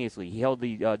simultaneously. He held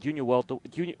the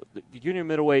junior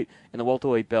middleweight and the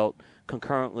welterweight belt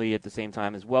concurrently at the same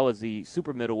time, as well as the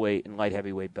super middleweight and light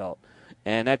heavyweight belt.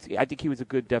 And I think he was a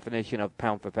good definition of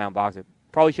pound-for-pound boxer.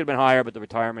 Probably should have been higher, but the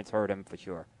retirements hurt him for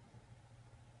sure.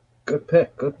 Good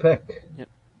pick. Yep.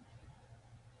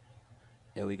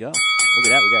 There we go. Look at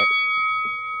that.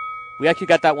 We actually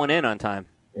got that one in on time.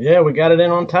 Yeah, we got it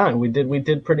in on time. We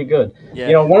did pretty good. Yeah.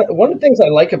 You know, one of the things I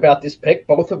like about this pick,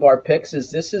 both of our picks, is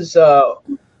this is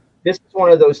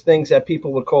one of those things that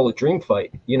people would call a dream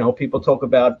fight. You know, people talk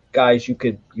about guys you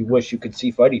wish you could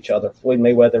see fight each other. Floyd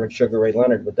Mayweather and Sugar Ray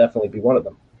Leonard would definitely be one of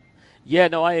them. Yeah,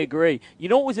 no, I agree. You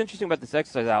know what was interesting about this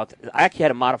exercise, Alex? I actually had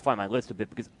to modify my list a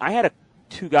bit because I had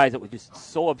two guys that were just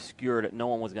so obscure that no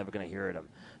one was ever going to hear them.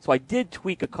 So I did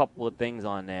tweak a couple of things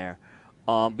on there.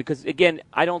 Because, again,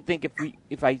 I don't think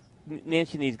if I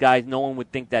mention these guys, no one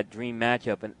would think that dream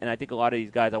matchup. And I think a lot of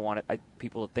these guys, I want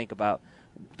people to think about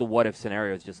the what-if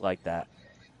scenarios just like that.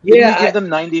 Yeah, give them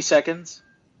 90 seconds.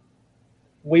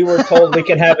 We were told we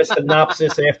could have a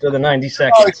synopsis after the 90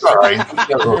 seconds. Oh, it's all right.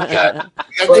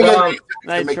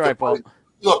 Nice try, Paul.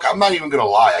 Look, I'm not even going to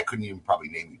lie. I couldn't even probably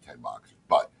name you 10 boxers.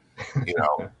 But, you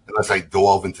know, unless I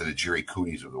delve into the Jerry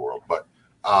Coonies of the world. But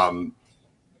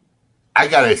I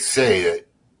got to say that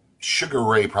Sugar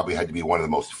Ray probably had to be one of the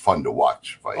most fun to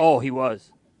watch fight. Oh, he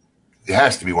was. It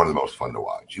has to be one of the most fun to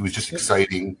watch. He was just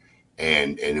exciting,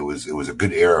 and it was a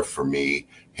good era for me.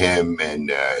 Him,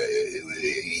 and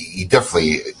he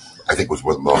definitely, I think, was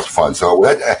one of the most fun. So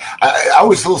I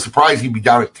was a little surprised he'd be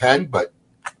down at 10, but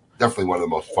definitely one of the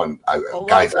most fun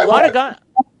guys. A lot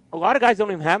of guys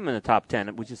don't even have him in the top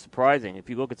 10, which is surprising if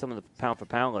you look at some of the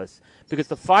pound-for-pound lists, because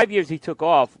the 5 years he took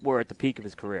off were at the peak of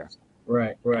his career.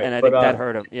 Right. And I think that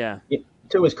hurt him, yeah.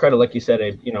 To his credit, like you said,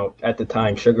 at the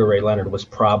time, Sugar Ray Leonard was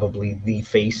probably the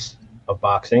face of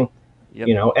boxing. Yep.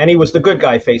 You know, and he was the good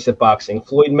guy face of boxing.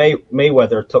 Floyd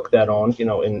Mayweather took that on, you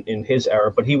know, in his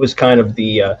era, but he was kind of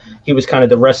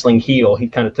the wrestling heel. He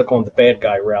kind of took on the bad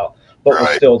guy route, but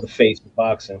was still the face of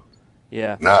boxing.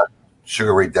 Yeah.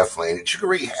 Sugar Ray definitely. And Sugar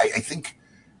Ray, I think,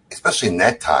 especially in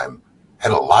that time,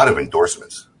 had a lot of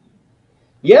endorsements.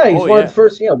 Yeah, he's one of the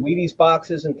first, Wheaties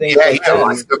boxes and things like that.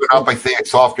 Yeah, he 7-Up, I think,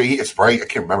 Softer. Sprite, I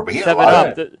can't remember, but he had a lot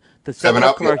of the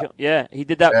 7-Up commercial. Yeah, he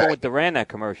did that one with Duran, that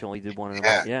commercial. He did one of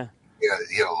them. Yeah. Yeah,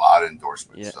 he had a lot of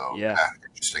endorsements.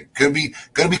 Interesting.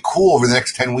 Gonna be cool over the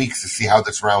next 10 weeks to see how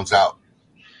this rounds out.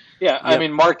 Yeah, I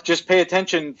mean, Mark, just pay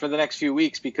attention for the next few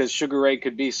weeks because Sugar Ray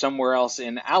could be somewhere else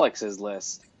in Alex's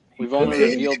list. We've only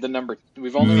revealed the number.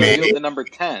 We've only revealed the number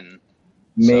 10.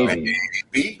 Maybe.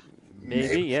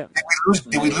 Yeah.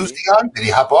 Did we lose Dion? Did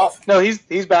he hop off? No,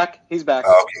 he's back. He's back.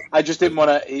 Oh, okay. I just didn't want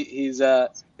to. He's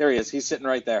there. He is. He's sitting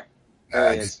right there.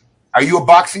 There he is. Are you a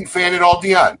boxing fan at all,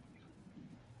 Dion?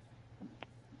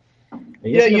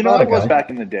 Yeah, I was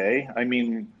back in the day. I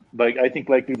mean, I think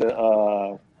through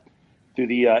the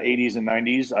 80s and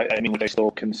 90s. I mean, I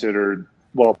still considered.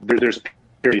 Well, there's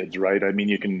periods, right? I mean,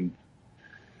 you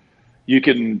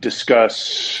can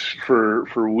discuss for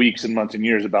weeks and months and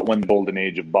years about when the golden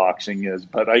age of boxing is,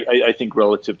 but I think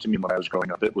relative to me when I was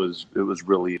growing up, it was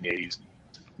really in the 80s,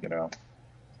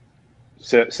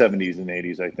 70s and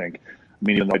 80s. I think. I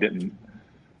mean, even though I didn't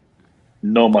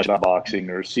know much about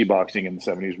boxing or see boxing in the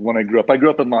 70s. When I grew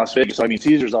up in Las Vegas. So, I mean,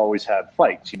 Caesars always had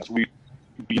fights. So we,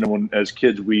 as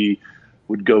kids, we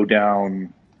would go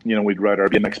down. We'd ride our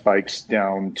BMX bikes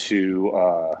down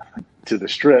to the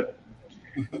Strip.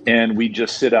 And we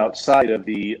just sit outside of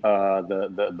the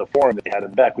forum that they had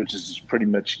in Beck, which is pretty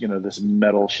much this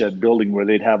metal shed building where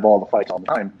they'd have all the fights all the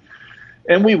time.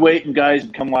 And we wait, and guys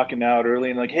would come walking out early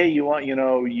and like, hey, you want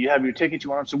you have your tickets,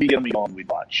 you want them? So we get them and we'd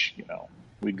watch.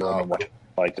 We'd go and watch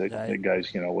fights that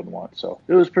guys wouldn't want. So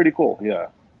it was pretty cool. Yeah,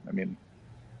 I mean,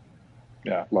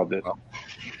 loved it. Well,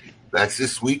 that's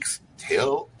this week's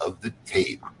Tale of the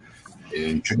Tape.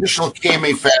 In traditional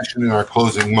KMA fashion, in our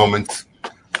closing moments,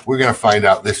 we're going to find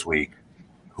out this week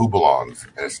who belongs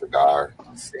in a cigar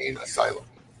insane asylum.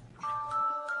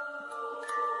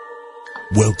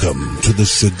 Welcome to the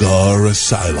Cigar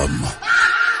Asylum,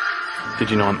 Did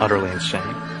you know I'm utterly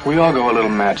insane? We all go a little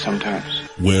mad sometimes.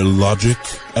 where logic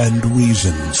and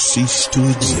reason cease to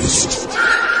exist.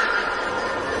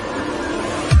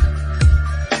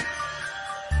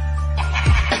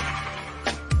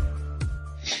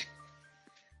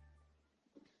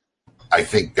 I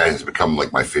think that has become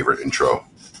like my favorite intro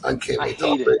on KMA I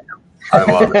Talk hate it. Radio. I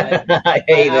love it. I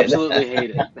hate it. Absolutely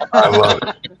hate it. I love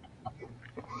it.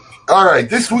 All right,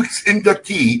 this week's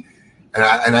inductee, and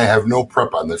I have no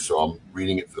prep on this, so I'm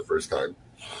reading it for the first time,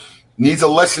 needs a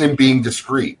lesson in being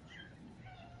discreet.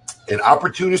 An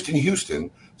opportunist in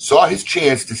Houston saw his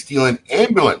chance to steal an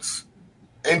ambulance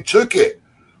and took it.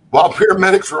 While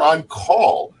paramedics were on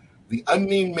call, the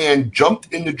unnamed man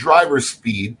jumped in the driver's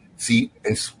seat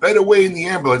and sped away in the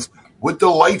ambulance with the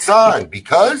lights on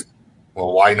because,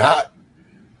 well, why not?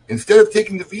 Instead of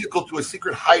taking the vehicle to a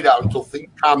secret hideout until things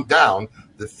calmed down,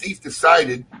 the thief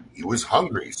decided he was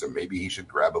hungry, so maybe he should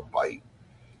grab a bite.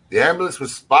 The ambulance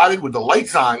was spotted with the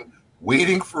lights on,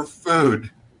 waiting for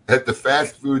food at the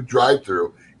fast food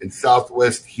drive-thru in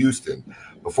Southwest Houston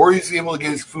before he was able to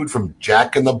get his food from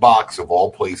Jack in the Box, of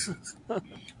all places.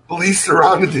 Police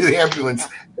surrounded the ambulance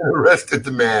and arrested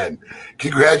the man.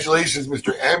 Congratulations,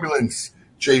 Mr. Ambulance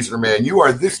Chaser Man. You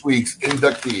are this week's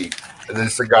inductee in the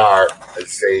Cigar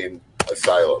Insane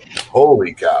Asylum.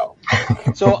 Holy cow.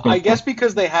 So I guess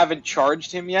because they haven't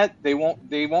charged him yet, they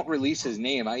won't release his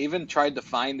name. I even tried to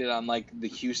find it on like the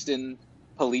Houston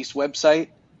police website,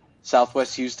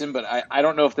 Southwest Houston, but I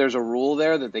don't know if there's a rule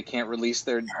there that they can't release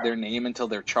their name until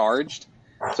they're charged.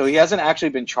 So he hasn't actually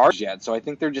been charged yet. So I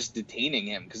think they're just detaining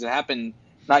him because it happened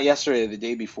not yesterday, the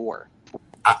day before.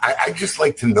 I just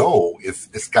like to know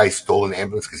if this guy stole an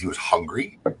ambulance because he was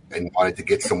hungry and wanted to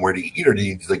get somewhere to eat, or did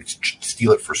he like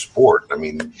steal it for sport? I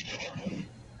mean,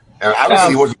 and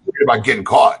obviously he wasn't worried about getting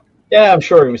caught. Yeah, I'm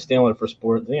sure he was stealing it for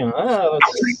sport. You know,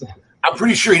 I'm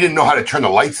pretty sure he didn't know how to turn the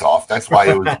lights off. That's why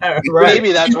it was. Right.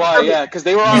 Maybe that's why, yeah, because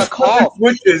they were on a call.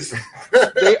 Switches.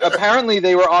 Apparently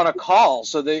they were on a call,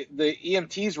 so the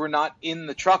EMTs were not in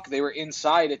the truck. They were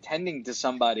inside attending to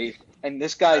somebody, and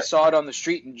this guy saw it on the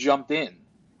street and jumped in.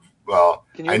 Well,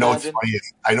 Can you I know imagine?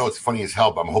 it's funny as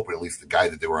hell, but I'm hoping at least the guy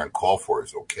that they were on call for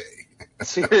is okay.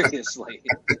 Seriously.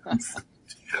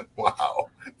 Wow.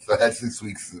 So that's this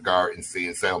week's Cigar Insane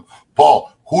Asylum.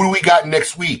 Paul, who do we got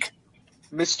next week?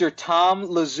 Mr. Tom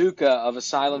Lazuka of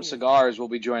Asylum Cigars will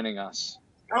be joining us.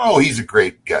 Oh, he's a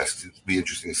great guest. It'll be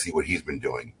interesting to see what he's been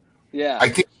doing. Yeah. I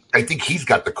think he's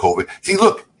got the COVID. See,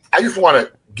 look, I just want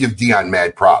to give Dion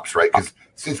mad props, right? Because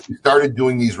since we started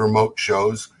doing these remote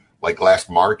shows, like last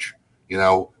March, you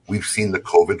know, we've seen the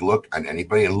COVID look on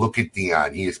anybody. And look at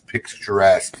Dion. He is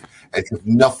picturesque as if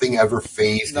nothing ever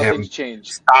phased him. Nothing's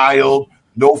changed. Styled,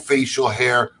 no facial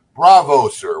hair. Bravo,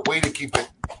 sir. Way to keep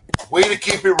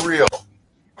it real.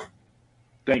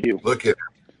 Thank you. Look at it.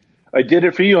 I did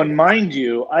it for you, and mind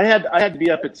you, I had to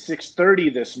be up at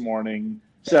 6:30 this morning,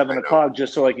 7 o'clock,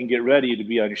 just so I can get ready to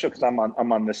be on your show because I'm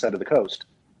on this side of the coast.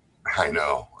 I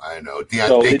know. Dion,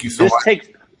 So thank you so much.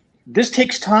 This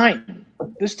takes time.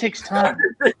 This takes time.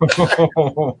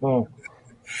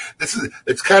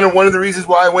 It's kind of one of the reasons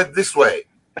why I went this way.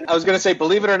 I was going to say,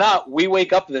 believe it or not, we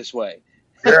wake up this way.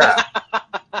 Yeah.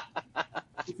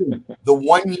 The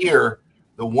one year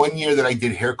that I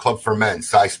did Hair Club for Men,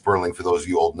 Cy Sperling, for those of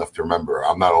you old enough to remember,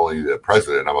 I'm not only the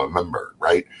president, I'm a member,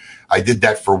 right? I did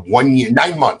that for 1 year,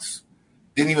 9 months.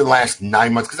 Didn't even last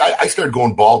 9 months because I started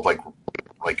going bald like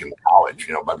in college,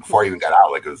 you know, but before I even got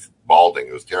out, like it was balding.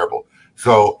 It was terrible.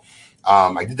 So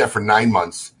I did that for 9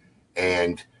 months,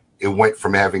 and it went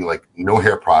from having like no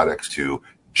hair products to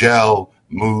gel,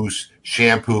 mousse,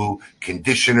 shampoo,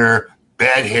 conditioner,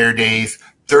 bad hair days,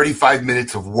 35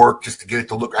 minutes of work just to get it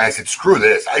to look. I said, screw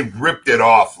this. I ripped it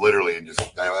off literally, and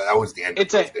that was the end.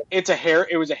 It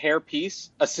was a hair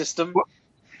piece, a system.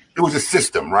 It was a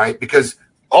system, right? Because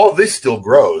all this still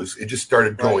grows. It just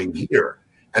started growing here.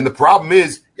 And the problem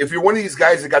is, if you're one of these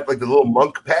guys that got like the little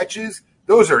monk patches,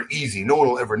 those are easy. No one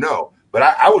will ever know. But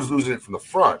I was losing it from the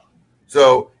front.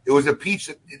 So it was a piece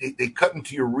that they cut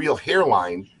into your real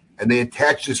hairline, and they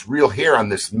attached this real hair on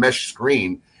this mesh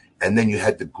screen, and then you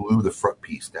had to glue the front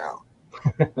piece down.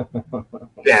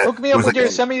 Yeah, Hook me up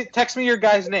with text me your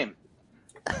guy's name.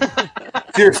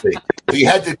 Seriously. So you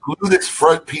had to glue this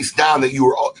front piece down that you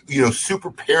were, super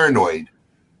paranoid,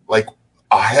 like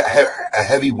a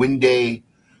heavy wind day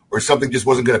or something just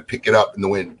wasn't going to pick it up in the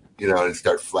wind, and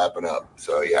start flapping up.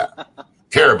 So, yeah.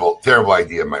 Terrible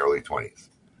idea in my early 20s.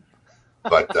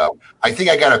 But I think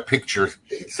I got a picture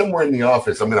somewhere in the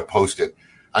office. I'm going to post it.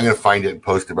 I'm going to find it and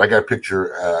post it. But I got a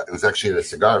picture. It was actually at a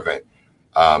cigar event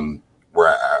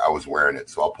where I was wearing it.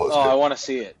 So I'll post it. I want to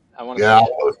see it.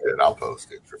 I'll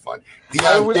post it for fun.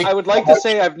 I would like to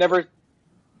say I've never.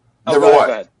 Never what?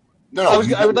 Go ahead. No.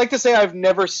 I would like to say I've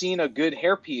never seen a good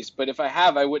hairpiece, but if I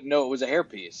have, I wouldn't know it was a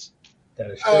hairpiece.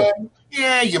 That is true.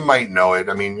 Yeah, you might know it.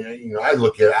 I mean, I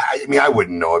look at it. I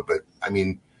wouldn't know it, but I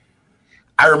mean,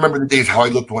 I remember the days how I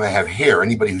looked when I have hair.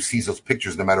 Anybody who sees those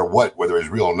pictures, no matter what, whether it's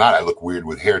real or not, I look weird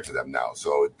with hair to them now.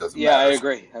 So it doesn't matter.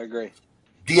 I agree.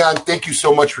 Dion, thank you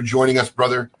so much for joining us,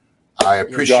 brother. I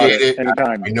appreciate it.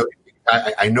 Anytime.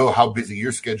 I know how busy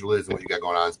your schedule is and what you got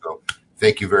going on. So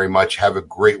thank you very much. Have a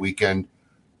great weekend.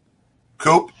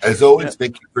 Coop, as always,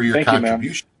 thank you for your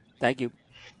contribution. Thank you.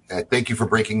 And thank you for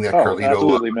breaking that Carlito.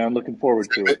 Absolutely, man. Looking forward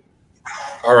to it.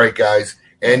 All right, guys.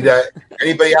 And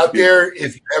anybody out there,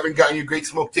 if you haven't gotten your Great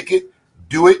Smoke ticket,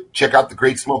 do it. Check out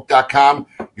thegreatsmoke.com.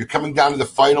 You're coming down to the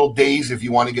final days if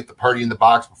you want to get the party in the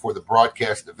box before the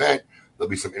broadcast event. There'll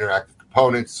be some interactive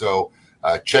components. So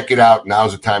check it out.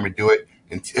 Now's the time to do it.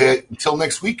 Until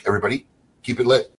next week, everybody, keep it lit.